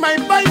time I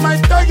buy my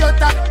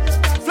Toyota,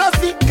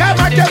 Flossy, come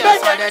on, get back.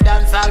 The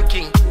dancehall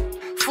king.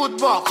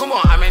 Football, come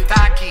on, I'm in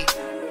Taki.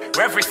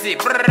 Referee say,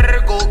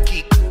 brrr, go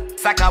kick.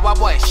 Sakawa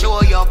boy,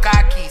 show your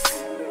car keys.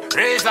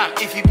 Raise them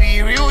if you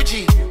be real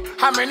G.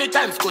 How many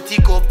times go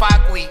Tico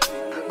Park we?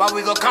 But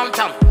we go count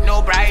them,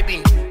 no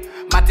bribing.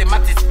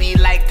 Mathematics be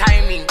like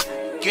timing.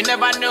 You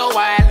never know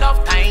why I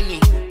love tiny.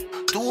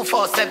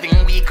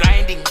 247 we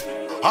grinding.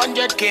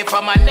 100K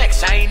for my neck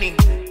shining.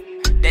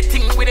 The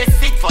thing with a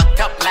seat for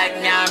top like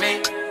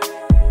Nyame.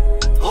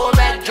 Oh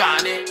bad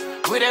Johnny,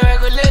 with a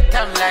regulate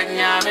them like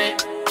Nyame.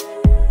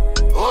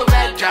 Oh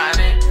bad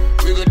Johnny,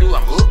 we go do a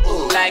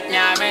like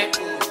Nyame.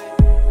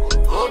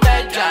 Oh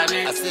bad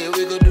Johnny, I say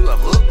we go do a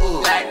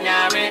like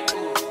Nyame.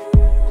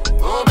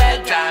 Oh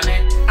bad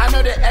Johnny, I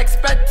know they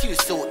expect you,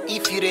 so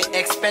if you they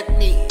expect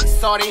me,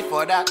 sorry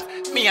for that.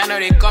 Me I know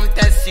they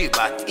contest you,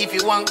 but if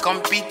you want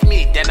compete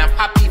me, then I'm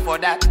happy for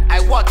that. I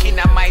walk in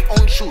on my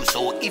own shoes,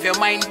 so if your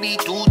mind be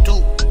too,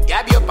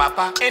 yeah be your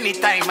papa.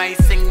 Anytime I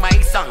sing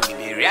my song, give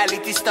me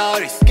reality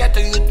stories. Get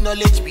to youth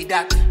knowledge be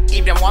that.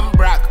 If them want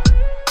brag,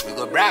 we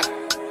go brag.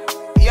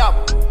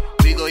 Yup,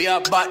 we go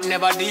yup, but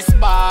never this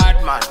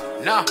bad man.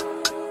 No.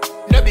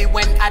 No be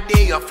when I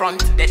day your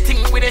front. The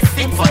thing with a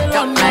sick for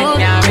top like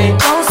Nyame.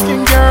 Brown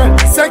skin girl,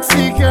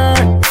 sexy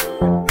girl.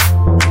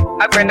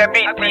 I bring the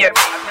beat to you.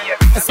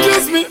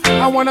 Excuse me,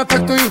 I wanna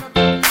talk to you.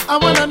 I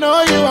wanna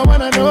know you.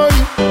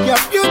 Your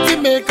beauty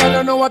make I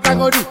don't know what I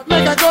go do.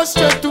 Make I go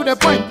straight to the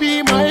point,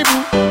 be my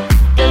boo.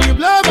 Can you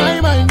blow my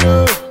mind,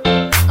 oh?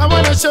 I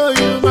wanna show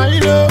you my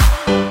love.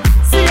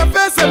 See your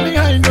face and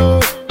behind,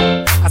 oh.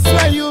 I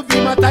swear you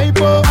be my type,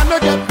 oh. I know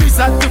get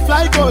visa to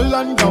fly go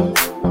London,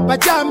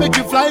 but yeah, make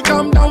you fly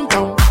come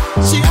downtown.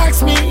 She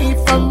asked me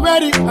if I'm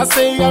ready, I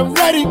say I'm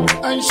ready,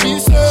 and she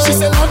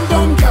said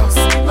London girls.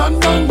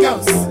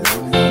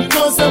 You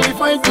know say we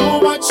find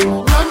too much.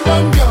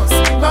 London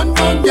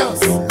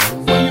girls.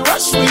 When you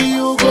rush me,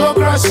 you go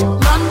crash.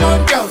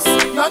 London girls.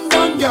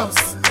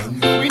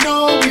 We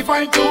know we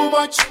find too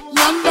much.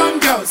 London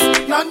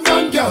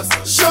girls.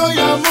 Show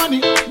your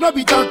money, no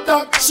be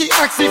talk. She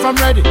asked if I'm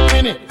ready,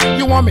 in it.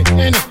 You want me,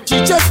 in it.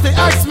 She just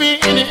asked me,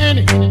 in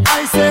it.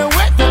 I say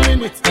wait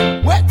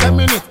a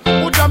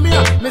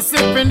minute. Me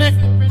sipping it.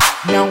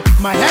 Now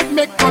my head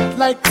make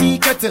like tea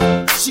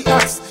kettle. She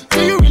asks,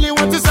 do you really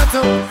want to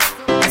settle?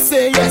 I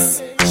say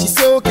yes. She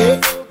say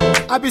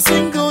I be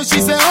single, she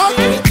say,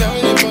 okay.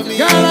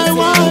 Girl, I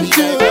want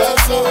you.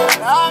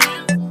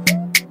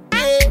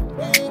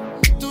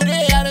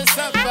 Today I don't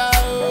suffer,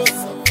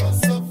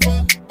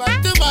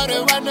 but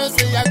tomorrow I know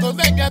say I go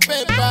make a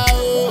paper.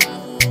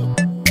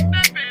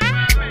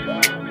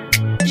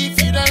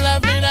 If you don't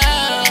love me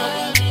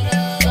now,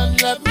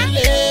 don't love me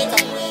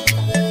later.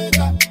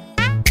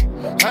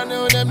 I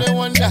know them they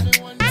wonder,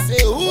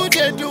 say who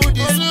they do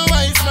this, who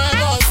is my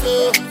boss?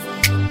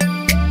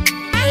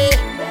 Yeah,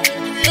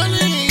 if you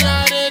only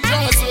are the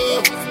trust,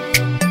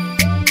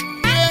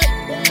 yeah,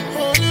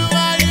 only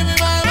why you be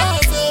my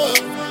boss?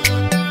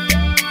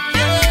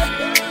 Yeah,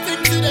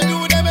 things they do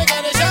they make a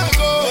shock.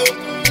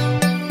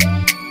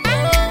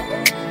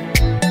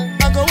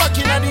 I go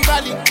walking on the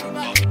valley,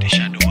 the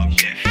shadow of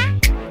death.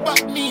 But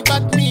me,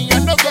 I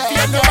no go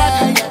fear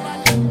nobody.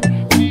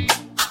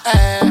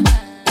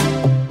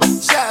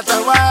 Shatta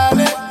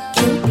Wale,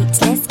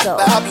 let's go.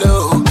 Pablo,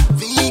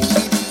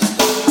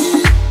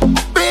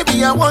 baby,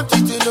 I want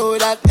you to know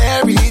that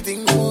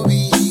everything will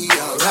be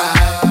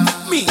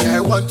alright. Me, I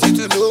want you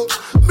to know.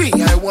 Me,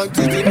 I want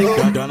you to know.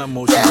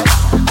 Yeah,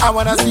 I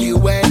wanna see you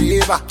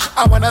whenever.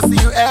 I wanna see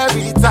you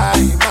every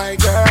time, my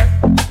girl.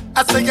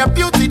 I say your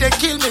beauty, they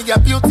kill me. Your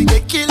beauty,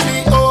 they kill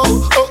me.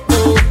 Oh, oh,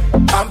 oh.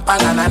 Pam,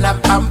 pam, na,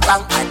 pam,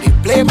 pam. I did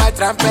play my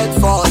trumpet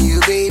for you,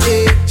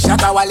 baby.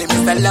 Shatta Wale,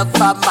 Mr.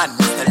 Lover Man.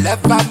 Mr.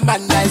 Lover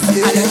Man, I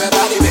say. And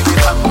everybody, baby,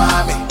 for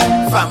mommy.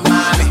 For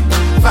mommy.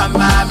 For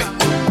mommy.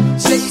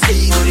 Say,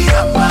 you the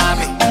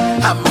mommy.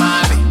 I'm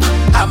mommy.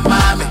 I'm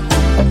mommy.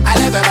 And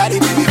everybody,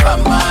 baby, for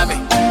mommy.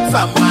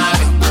 For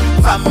mommy.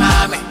 For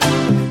mommy.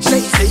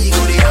 Say,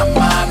 you the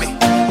mommy.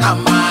 I'm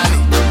mommy.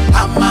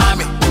 I'm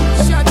mommy.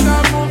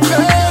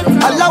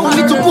 Allow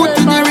me to put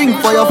in the ring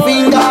for your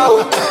finger.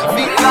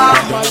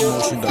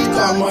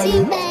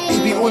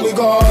 Baby, only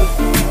God.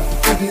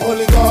 Baby,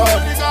 only God.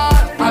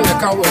 I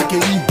like how I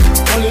can eat.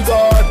 Only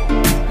God.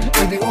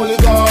 Baby, only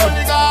God.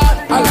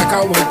 I like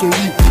how I can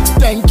eat.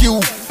 Thank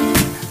you.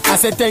 I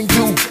said thank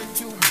you.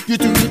 You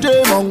took the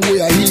day long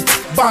way I eat.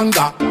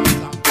 Banga.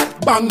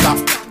 Banga.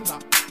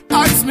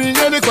 Ask me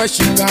any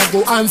question, I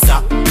go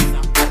answer.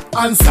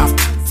 Answer.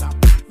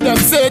 Them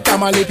say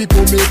Tamale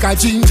people make a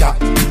ginger.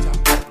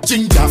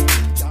 Ginger.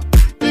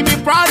 You be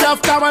proud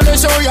of Tamale,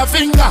 show your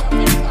finger.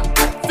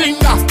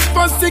 Finger.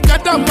 First thing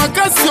at them,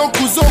 Makasio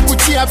Kuzoku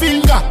Chia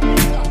Binga.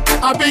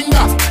 A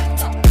binga.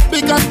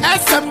 Because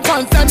SM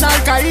fans and Al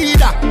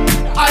Qaeda.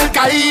 Al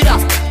Qaeda.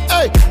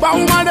 Hey,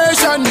 Bauma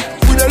Nation.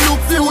 We dey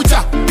look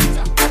future.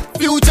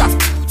 Future.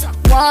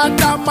 One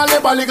Tamale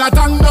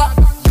Baligatanga.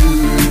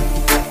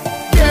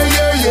 Yeah,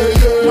 yeah, yeah,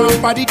 yeah.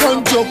 My body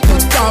don't joke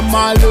with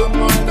Tamale.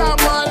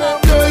 Tamale.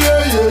 Yeah,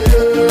 yeah, yeah,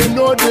 yeah.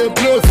 No, they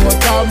play for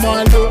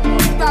Tamale.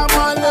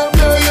 Tamale.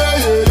 Yeah, yeah,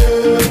 yeah,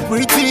 yeah.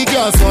 Pretty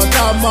girls for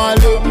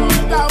Tamale.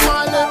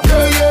 Tamale.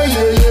 Yeah, yeah,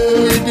 yeah,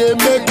 yeah. They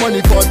make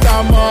money for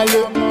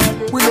Tamale.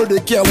 We know they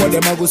care what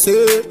them a go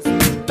say.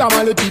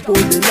 Tamale people,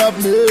 they love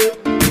me.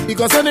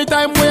 Because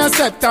anytime we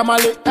accept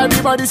Tamale,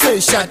 everybody say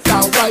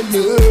Shatta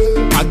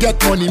Wale. I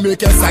get money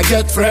makers, I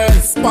get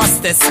friends.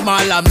 Past the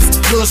small arms,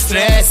 no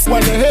stress.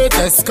 When the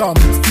haters come,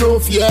 no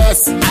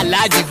fears.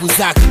 Alaji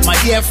Buzak, my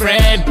dear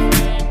friend.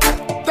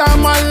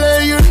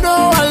 Tamale, you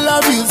know I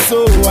love you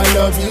so, I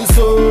love you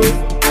so.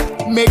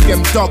 Make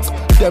them talk,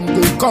 them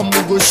go come,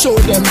 we go show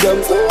them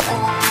them.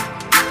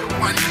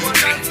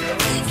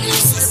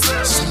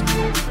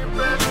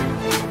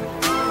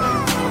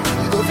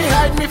 You go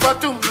behind me for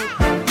two.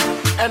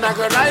 And I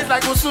go rise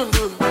like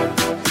Usundu.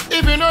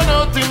 If you don't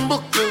know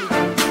Timbuktu,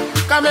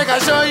 come make I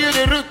show you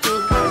the route to.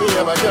 We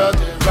have a shot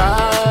in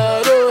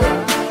Bado.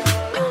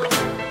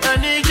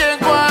 And you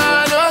can't go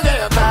on,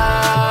 okay,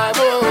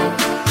 Bado.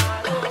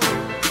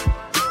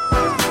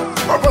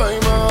 Oh boy,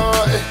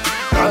 boy,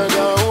 I don't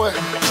know.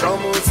 Show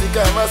music, I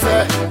must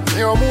say.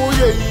 You're more,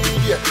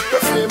 yeah. The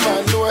film, I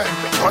know it.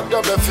 What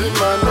the film, I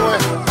know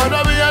it. What the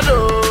we are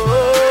doing.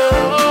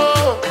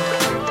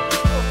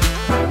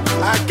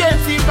 I can't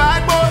see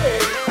bad boy.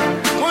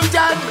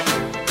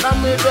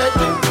 Nami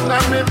beti.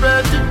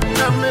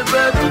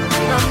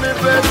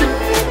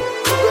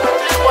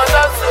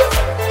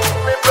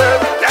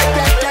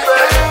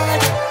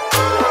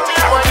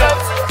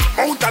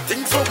 Mount a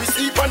thing so we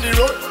sleep on the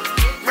road.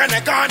 When I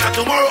gone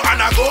tomorrow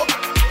and I go.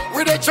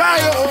 We dey try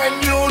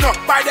and you know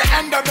by the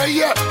end of the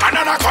year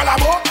another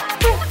collabo.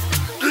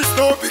 This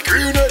no be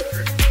green.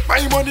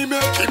 My money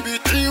making be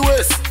 3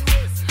 ways.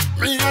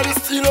 Me and the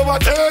still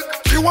overtake.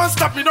 You won't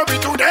stop me no be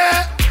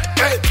today.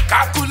 Hey,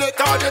 calculate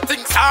all the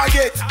things I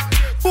get.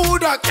 Who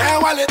don't care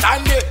while it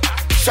and it.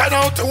 Shout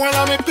out to one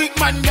of my big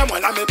man, them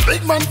one of my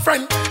big man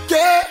friend.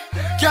 Yeah,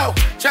 yo,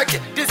 check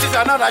it. This is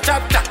another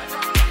chapter.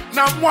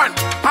 Number 1,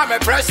 I'm a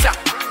pressure.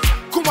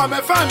 Kuma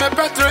me find me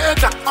better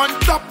hater. On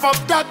top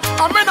of that,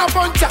 I'm in a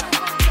bunch of.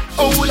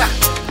 Oh la,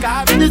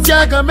 God, this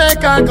guy go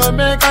make I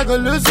go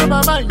lose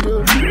my mind.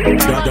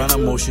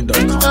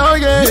 Ghanamotion.com. Oh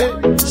yeah,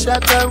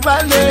 Shatta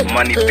Wale.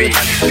 Money big.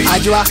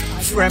 Ajwa,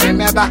 friend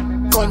me meba.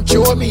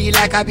 Control me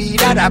like a be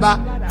da daba.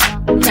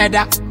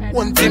 Meda,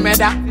 one thing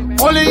meda.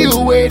 Only you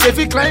wait if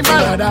you climb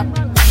my ladder.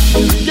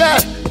 Yeah,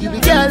 You be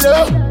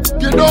yellow,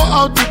 you know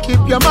how to keep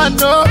your man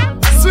no.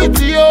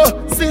 Sweetie yo,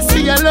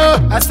 sissy yellow.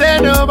 I say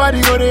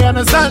nobody go to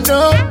understand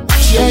no.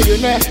 Yeah, you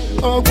know,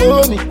 oh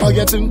go me. Oh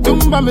yeah,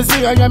 tumba me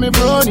see I am me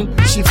brony.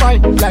 She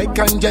fight like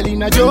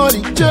Angelina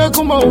Jolie.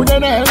 Chekuma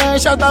udene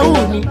Shatta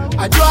Wale.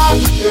 I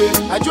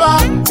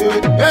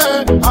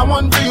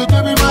want you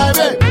to be my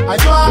babe. I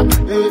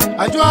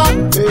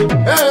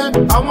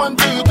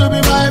want you to be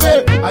my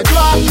babe. I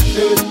want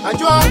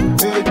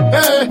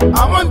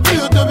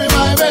you to be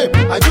my babe.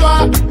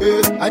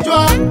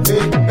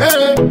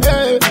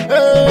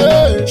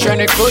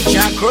 Shane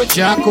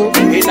Krochako.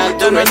 In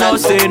Antonio now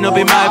say no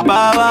be my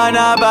power,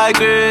 not by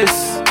grace.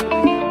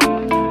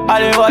 I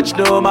dey watch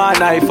no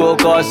man, I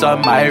focus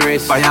on my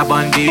race. Fire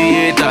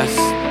banditers,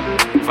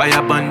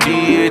 fire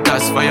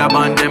banditers, fire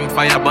band them,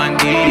 fire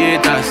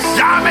banditers.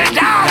 Jam it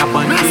down,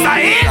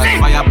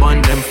 fire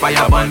band them,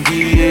 fire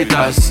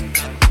banditers.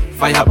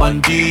 Fire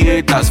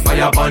banditers,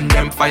 fire band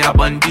them, fire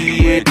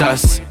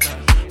banditers.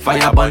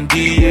 Fire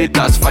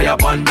banditers, fire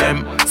band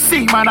them.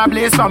 See man I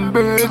blaze some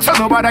birds, so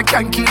nobody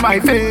can keep my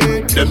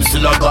faith. Them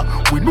still a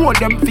got, we know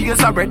them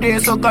face already,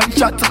 so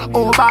gunshot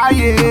over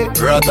here.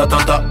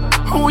 Ratatata.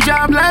 Who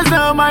jam bless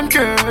no man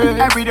curse.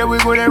 Every day we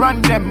go to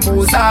run them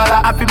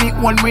Mozala. I feel me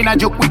one win a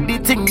joke with the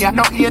thing, yeah.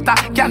 No hater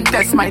can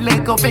test my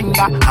little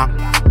finger.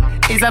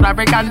 It's an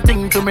African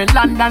thing to me,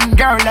 London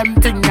girl them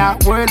thing, yeah.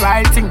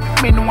 Worldwide thing.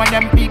 Me know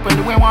them people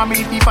who want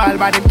me to fall,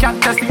 but them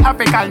can't test the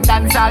African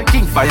dancehall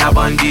king. Fire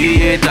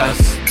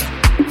banditers,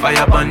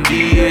 fire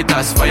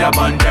banditers, fire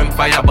band them,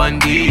 fire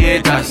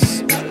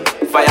banditers.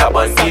 Fire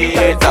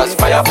banditers,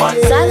 fire band.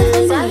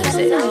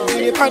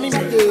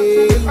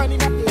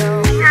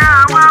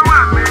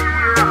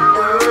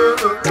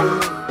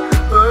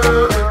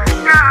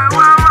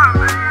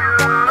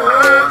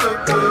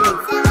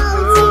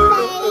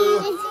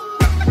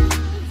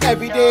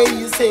 Every day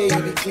you say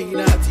you be clean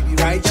out, you be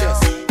righteous.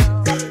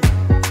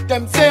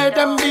 Them say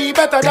them be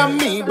better than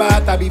me,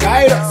 but I be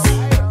virus.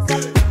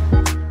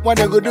 What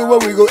they go do,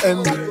 what we go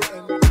envy.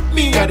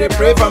 Me, I they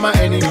pray for my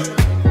enemy.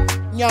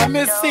 Yeah,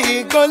 me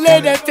see, go lay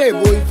the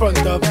table in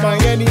front of my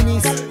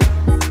enemies.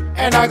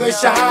 And I go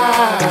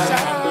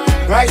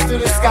shine, rise to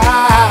the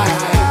sky.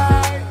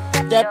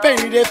 The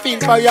pain they feel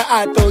for your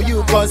heart, oh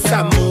you cause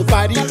some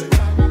nobody.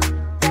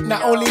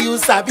 Not only you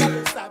sabi.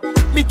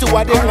 Me too,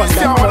 I didn't want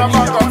that money.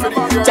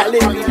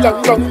 Challenge me,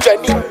 long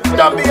journey.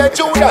 Don't be a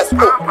Judas,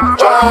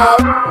 job.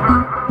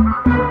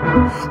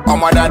 Oh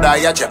my dada,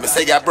 ya check me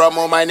say ya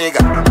promo my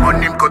nigga.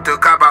 On him go to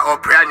Kaba or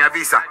Pranya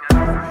visa.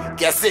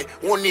 Guess it,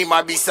 one him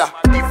a visa.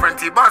 Different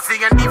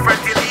bossy and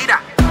different leader.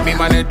 Me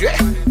man a dre,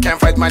 can't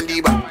fight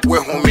Mandiba. We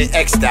home me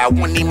extra,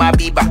 one him a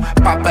biba.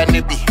 Papa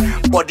Nibi,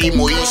 body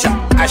Moisha.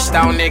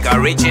 Ashtown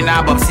nigga, reaching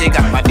above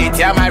Sega. My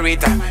date my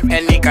Rita,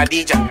 and Nika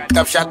Dija.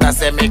 Top Shatta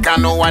say me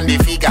can no one the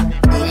figure.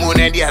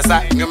 Umune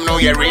diasa, you know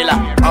you're real.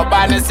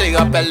 Obana say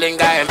up a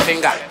linga and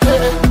finger.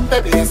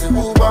 Baby, it's a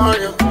move on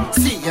you.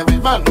 See every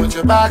man with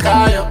your back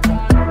higher.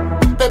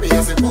 Baby,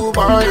 it's a move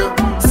on you.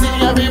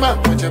 See every man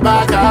with your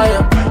back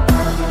higher.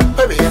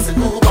 Baby, it's a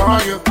move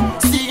on you.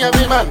 See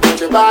every man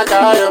with your back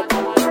higher.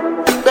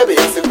 Baby,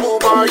 it's a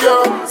move on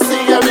you.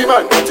 See every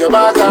man with your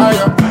back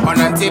higher. On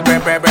anti pre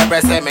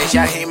say me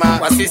shahima.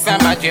 What's this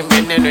sama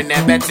jimbin in the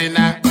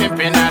betina?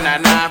 Pimpina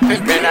na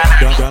pimpina.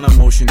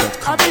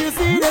 How do you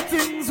see the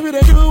things we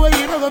they do when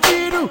you never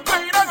be do?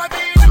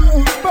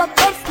 Pop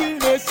up skin,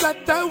 they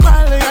Shatta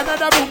Wale,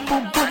 another boom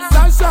boom boom.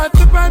 Some shot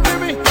to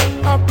me,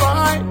 a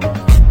boy.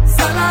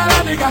 Salala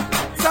nigga,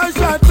 some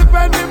shot to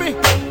me,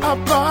 a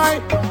boy.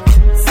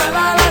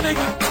 Salala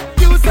nigga,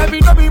 you say me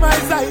no be my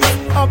size,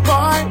 a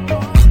boy.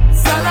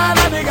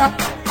 Salala nigga,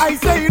 I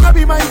say you no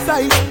be my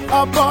size,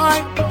 a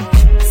boy.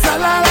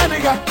 Salala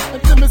nigga,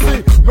 let me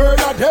see,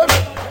 murder them,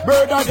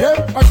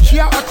 a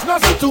cheer at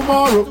nothing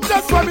tomorrow.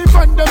 That's why me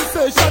find them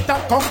say Shatta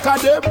conquer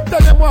them.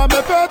 Tell them what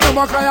me fair to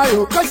Makaya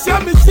yo. Cause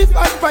you're me chief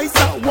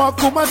advisor, walk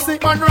come and say,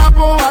 man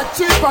rapo a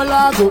cheap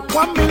alago.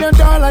 $1 million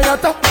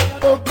yata,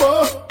 oh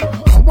go.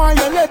 And why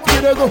you let me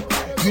they go?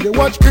 You they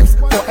watch clips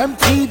for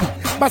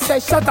MTV. But say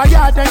Shatta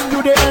yeah, then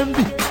you the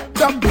envy.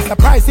 Don't be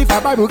surprised if I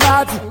buy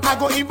Bugatti. I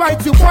go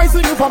invite you,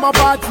 poison you for my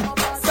party.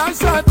 Some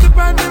shot to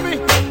me,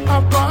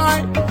 a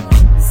boy.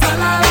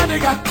 Salala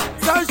nigga,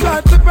 some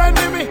shot to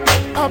me,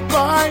 a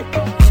boy.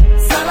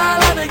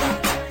 Salala nigga,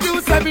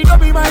 you say me no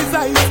be my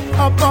size,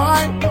 a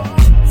boy.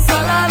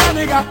 Salala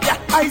nigga, yeah,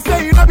 I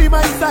say you no be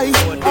my size,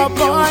 a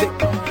boy.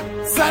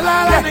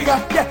 Salala nigga,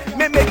 yeah,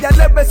 me make your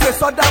never say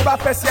so that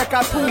rap is your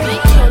cartoon.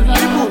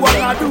 People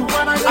wanna do,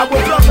 I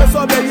will drop the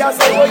so baby, I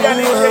say oh yeah,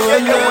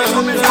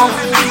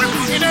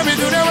 you know me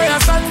today where I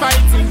start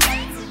fighting.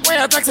 Where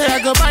I talk say I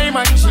go buy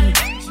mansion.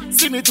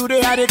 See me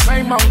today I dey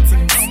climb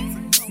mountains.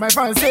 My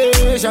fans say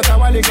Shatta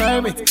Wale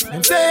climb it.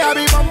 Them say I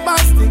be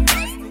bombastic.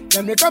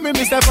 Them they call me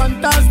Mr.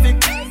 Fantastic.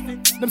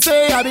 Them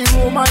say I be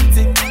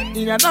romantic.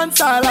 In a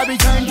dancehall I be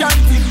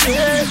gigantic.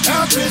 Yeah,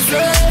 help me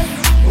say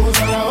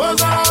Ozala,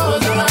 Ozala,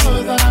 Ozala,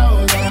 Ozala,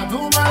 Ozala, to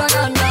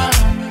Malaganda.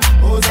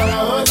 Ozala,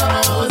 Ozala,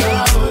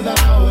 Ozala,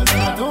 Ozala,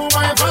 Ozala, to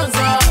my fans.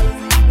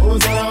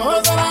 Ozala,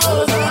 Ozala,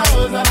 Ozala,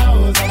 Ozala,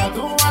 Ozala,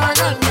 to my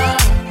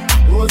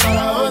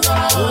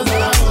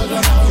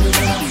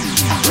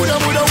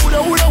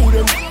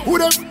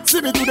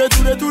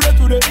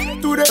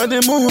And the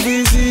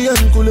movies,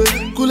 and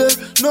cool it.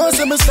 No,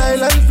 say my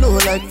style and flow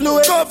like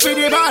fluid. Go for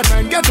the bad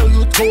man, get a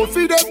youth, go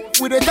for them.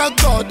 With the talk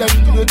God, them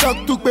do the talk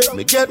to pay.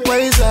 Me get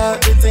wiser,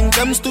 they think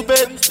I'm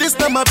stupid. This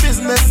not my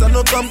business, I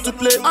no come to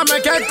play. I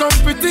make a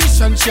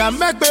competition, she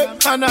make me.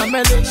 And I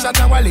make it,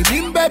 Shatta Wale,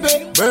 him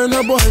baby. Burn a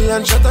boy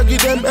and Shatta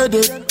give them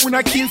headache. When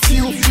I kill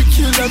few, we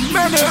kill them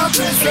many. I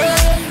say,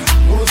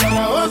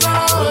 Hosanna,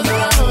 Hosanna,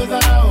 Hosanna,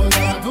 Hosanna,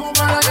 Hosanna, do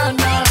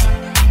Maragana.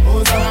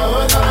 Hosanna,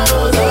 Hosanna,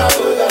 Hosanna, Hosanna,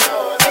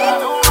 Hosanna,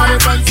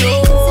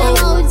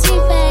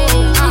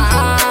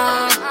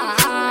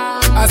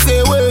 I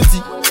say wait.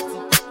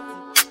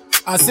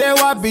 I say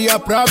what be your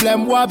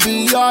problem, what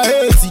be your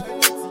hate?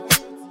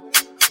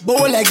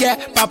 Bole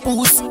get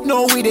papoose,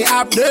 no we they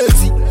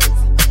update.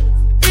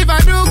 If I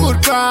do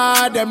good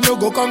crowd, them no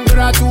go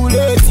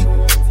congratulate.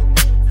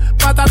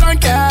 But I don't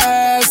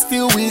care,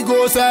 still we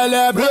go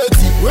celebrate.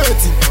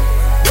 Wait,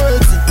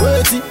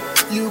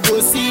 you go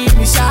see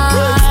me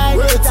shine.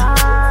 Wait,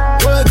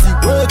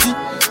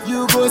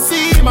 you go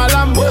see my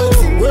Lambo.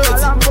 Wait,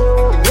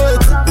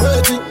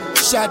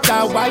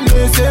 Shatta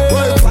Wale say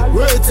wait.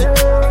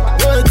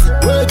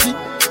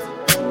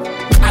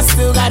 I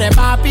still got a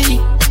papi.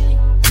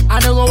 I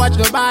don't go watch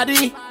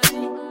nobody.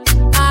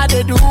 I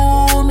they do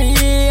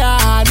me,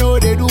 I know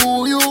they do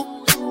you.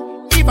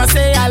 If I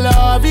say I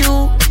love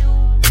you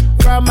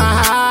from my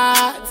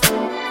heart,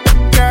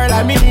 girl,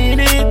 I mean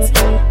it.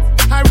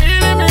 I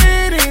really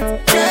mean it,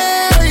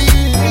 yeah.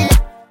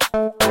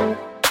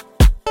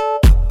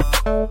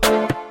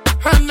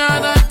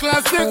 Another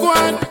classic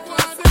one.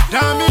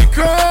 Damn it,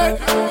 crud.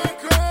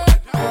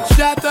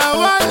 Shatta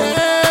Wale.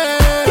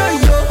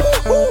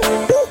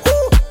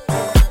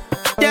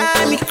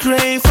 Damn it,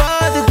 crane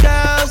for the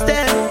girls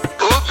then.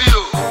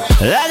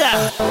 Raga.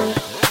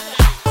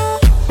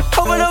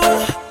 Over and over.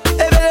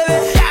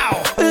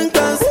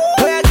 Cause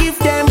where I give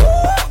them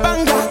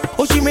banga,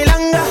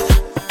 Oshimilanga.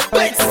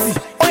 Betty,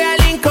 oh yeah,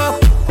 link up.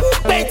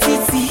 Betty,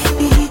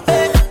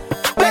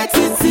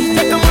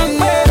 take a man,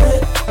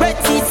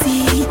 Betty.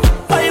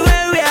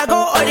 Anywhere we I go,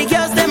 all the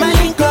girls them I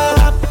link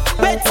up.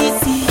 Betty,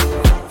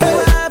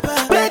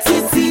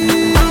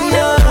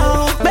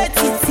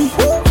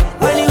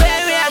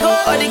 anywhere we I go,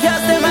 all the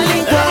girls them I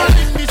link up.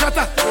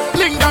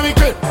 Link down me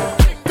quick.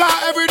 Cause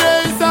every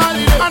day is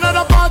holiday.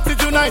 Another party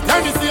tonight,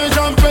 and you see a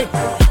jumping.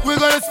 We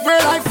gonna spray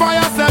like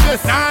fire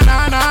service. Nah.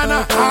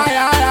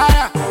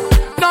 Aye.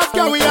 Not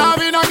girl we have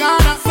in a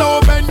Ghana.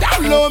 So bend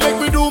down low, make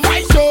me do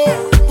my show.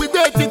 We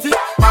get it.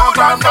 Come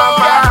on,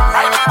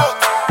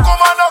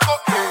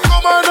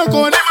 no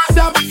go. Never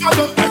stop before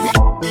the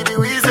if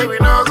we say we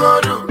no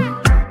go do.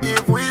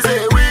 If we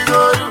say we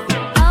go do.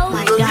 We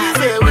go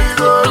say we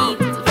go do.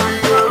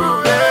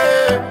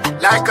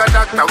 Like a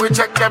doctor, we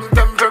check them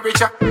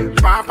temperature.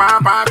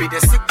 Pa, be the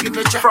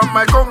signature. From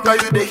my conga,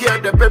 you they hear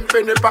the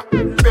pimpinipa.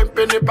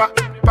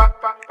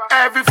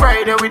 Every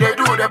Friday we they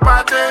do the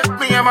party.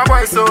 Me and my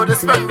boys so they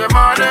spend the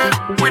money.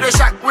 With a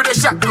shack,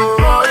 go,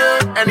 oh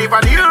yeah. And if I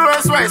need a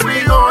Rolls Royce,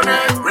 we on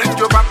it. Range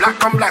Rover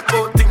black on black,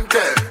 oh think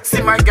there.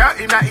 See my girl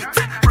in a it,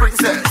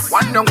 princess.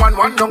 One on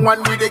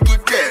one, we they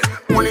give there.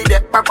 Only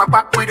that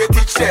back, we they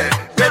teach there.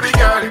 Baby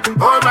girl,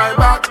 hold my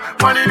back,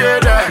 money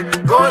there,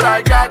 go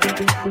like that.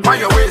 On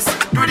your waist,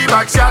 do the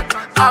back shot.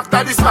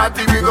 After this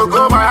party, we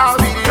go my house.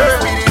 Be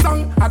the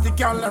song at the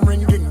girl and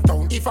ringing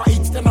down. If I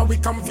hit, then we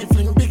come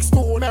fling big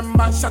stone and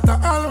man Shatta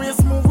always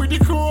move with the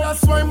crew.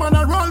 That's why man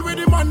I roll with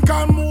the man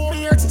can't move.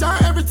 Me extra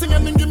everything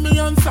and then give me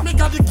answer. Me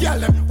got the girl,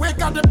 we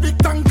got the big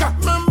tanker.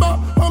 Remember,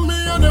 me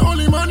and the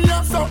only man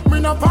here. So me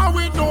not power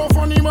with no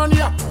funny man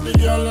here. The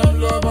girl and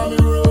love on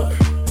the road.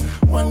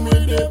 When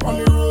we there on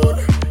the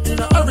road, you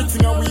know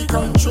everything and we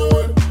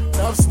control.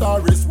 Love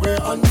stories we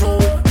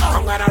untold.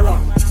 Come gonna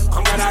run.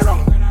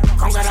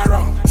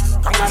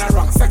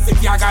 Sexy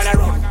girl gotta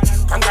run.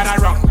 Come gonna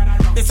run.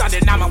 This are the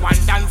number one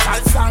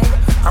dancehall song.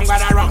 Come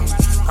gonna run.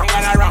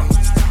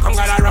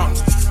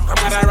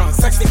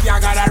 Sexy girl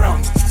gotta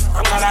run.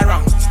 Come gonna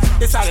run.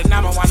 This are the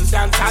number one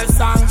dancehall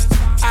song.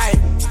 Aye,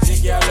 the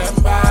girl them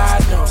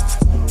bad no.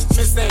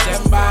 Me say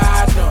them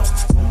bad no.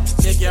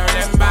 The girl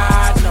them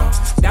bad no.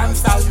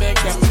 Dancehall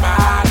make them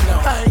bad no.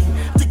 Hey,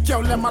 the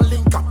girl them a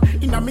link up.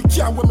 Inna me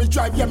car when me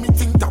drive, yeah me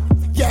think top.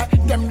 Yeah,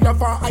 them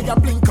lover I a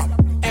blink up.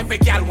 Every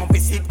girl want to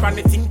sit on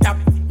the think top.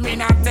 Me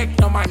not take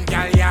no man,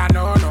 girl, yeah,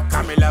 no.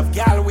 Cause me love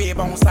girl, we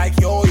bounce like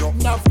yo-yo.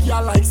 Love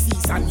girl like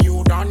sis and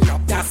you don't know.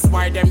 That's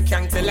why them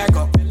can't tell let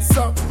go.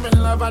 So, me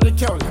love how the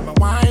girl, them a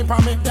wine for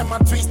me. Them a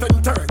twist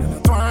and turn, and a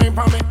twine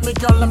for me. Me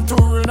girl, them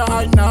touring, I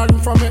hide nothing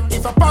from me.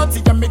 If a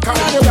party, then me call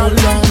the girl.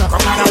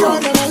 Come on,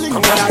 run.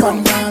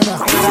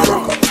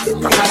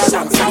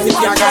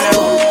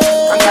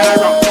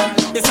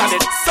 This are the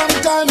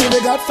sometime we the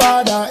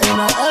Godfather. In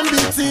a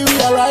MBT, we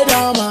a ride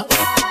armor.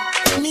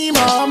 Me,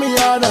 mommy,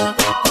 other.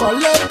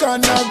 Collect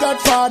on a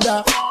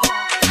Godfather.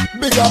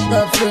 Big up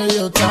every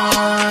your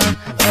time.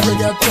 Every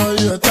get to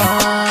your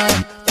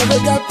time. Every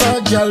get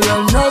to girl, you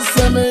know,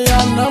 say me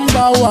a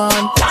number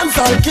one.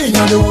 Dancehall king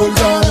of the whole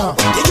Ghana.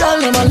 The girl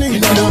them a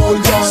lean of the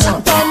whole Ghana.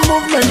 Top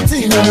movement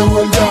team of the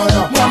whole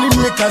Ghana. Money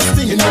makers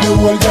team of the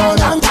whole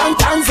Ghana.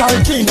 Dancehall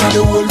king of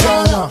the whole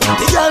Ghana.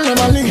 The girl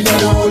them a lean of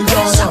the whole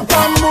Ghana.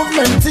 Top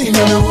movement team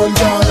of the whole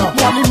Ghana.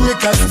 Money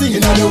makers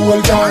team of the whole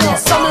Ghana.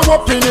 Some me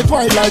up in it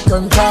white like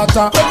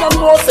Carter. When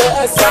them know say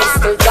essence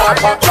still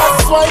copper.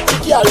 That's why the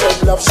girl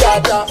them love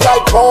Shatta.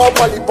 Like power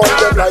money bump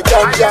them like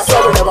ganja. So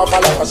we never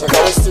fall off cause we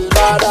still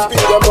bother.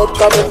 Speed them up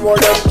coming more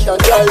than can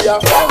try ya.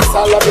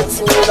 Dancehall a bit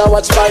singing a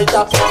watch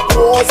fighter.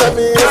 Know say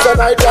me is a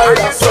night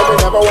rider. So me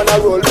never wanna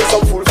roll with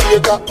some full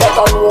faker. But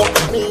I know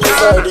me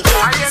is a the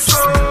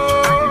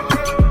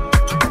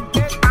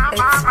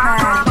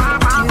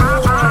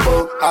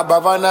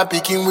Abavana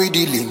picking with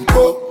the link.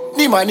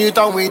 Nima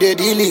Newton with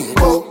the link.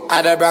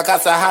 Adabraka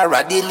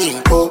Sahara the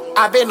link.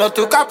 I've been not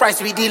took a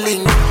price with the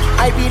link.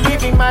 I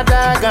believe in my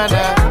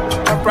Ghana.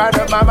 I'm proud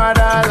of my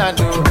motherland.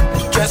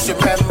 Just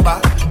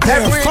remember,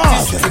 every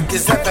district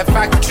is at the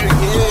factory.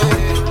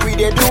 Yeah. We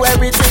they do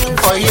everything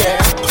for here.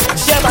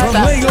 From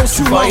Lagos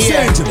to Los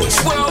Angeles,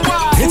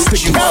 it's the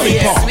Cali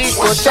Boss.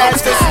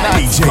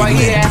 DJ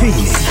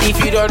Lentini. If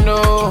you don't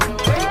know,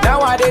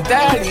 now I they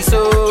tell you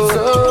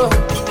so.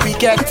 We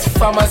get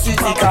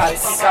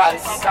pharmaceuticals.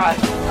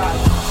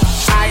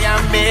 I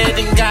am made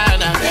in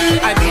Ghana.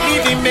 I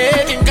believe in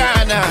made in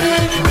Ghana.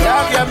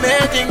 Love you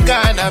made in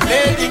Ghana,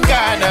 made in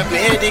Ghana,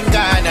 made in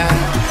Ghana.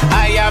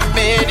 I am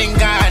made in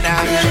Ghana.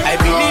 I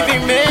believe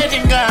in made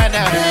in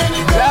Ghana.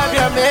 Love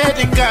you made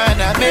in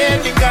Ghana,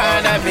 made in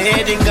Ghana,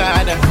 made in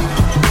Ghana.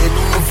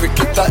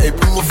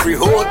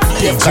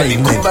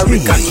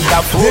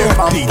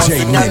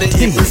 DJ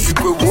Lentini.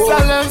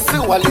 Silence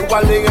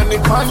Wally and the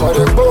man for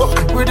the boat.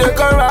 We dey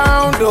go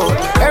round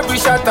every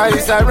shatter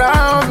is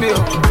around me.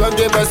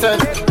 20%,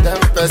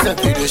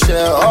 10% we dey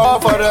share all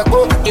for the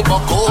boat.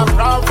 I'm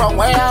proud from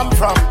where I'm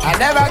from. I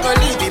never go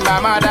leave in my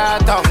mother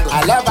tongue.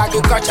 I love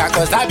agriculture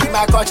cause I be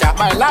my culture.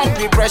 My land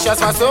be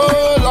precious for so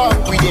long.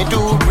 We dey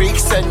do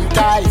bricks and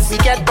ties. We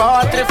get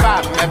poultry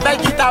farm and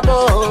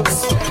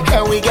vegetables.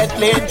 And we get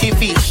plenty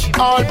fish.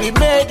 All be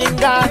made in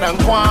Ghana.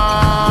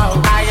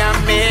 Wow. I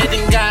am made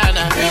in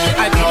Ghana.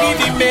 I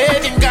believe in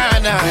made in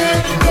Ghana.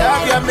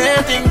 Love you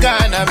made in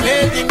Ghana,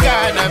 made in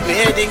Ghana,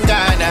 made in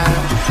Ghana.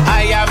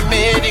 I am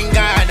made in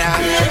Ghana.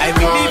 I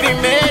believe in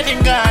made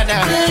in Ghana.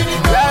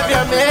 Love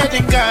you made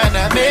in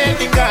Ghana,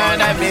 made in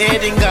Ghana,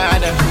 made in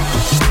Ghana.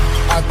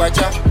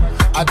 Agbaja,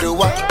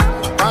 Adowa,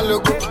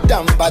 Maluku,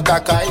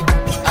 Dambatakai.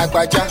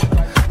 Agbaja,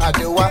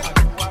 Adowa,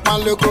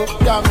 Maluku,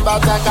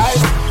 Dambatakai.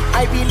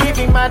 I believe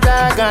in my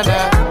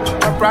Ghana.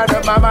 I'm proud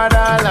of my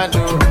motherland.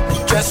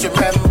 Just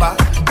remember,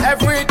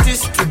 every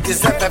district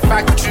is at the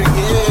factory.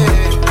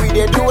 Yeah. We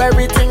they do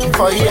everything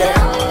for here.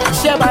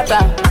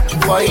 Shebata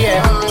for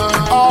here.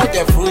 All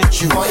the fruit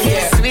juice for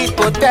here. Sweet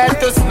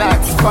potato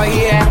snacks for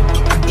here.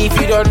 If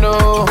you don't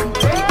know,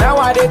 now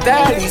I they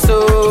tell you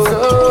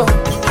so.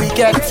 We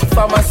get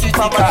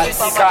pharmaceuticals.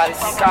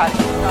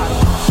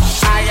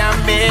 I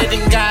am made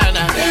in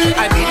Ghana.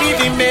 I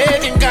believe in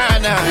made in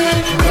Ghana.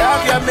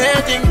 Love you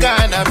made in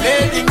Ghana,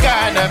 made in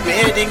Ghana,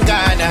 made in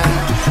Ghana.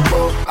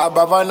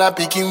 Abavana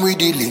picking with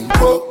the link.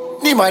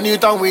 Nima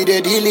Newton with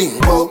the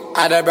link.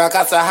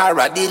 Adabraka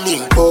Sahara the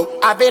link.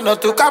 I've been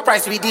not took a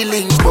price with the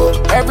link.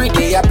 Every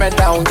day up and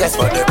down just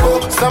for the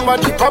go.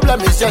 Somebody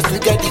problem is just to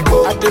get the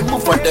go. I don't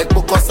move for the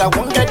go cause I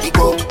won't get the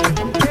go.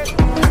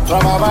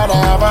 From Havana,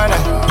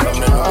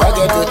 I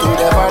get to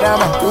the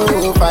Panama.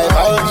 255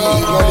 ID,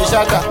 you're the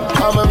Shatta.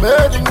 I'm a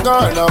made in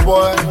Ghana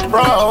boy,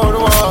 proud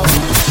one.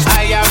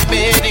 I am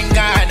made in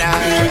Ghana.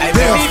 I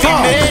believe in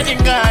made in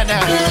Ghana.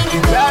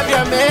 Love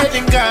you made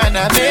in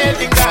Ghana, made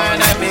in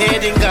Ghana,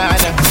 made in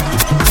Ghana.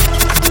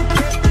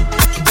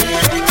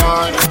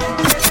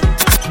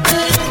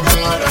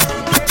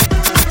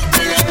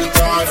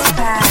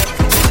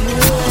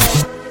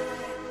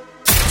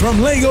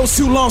 From Lagos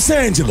to Los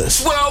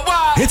Angeles,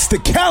 it's the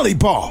Cali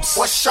Boss.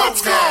 What's up,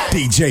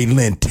 DJ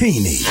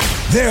Lentini,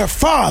 their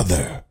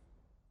father.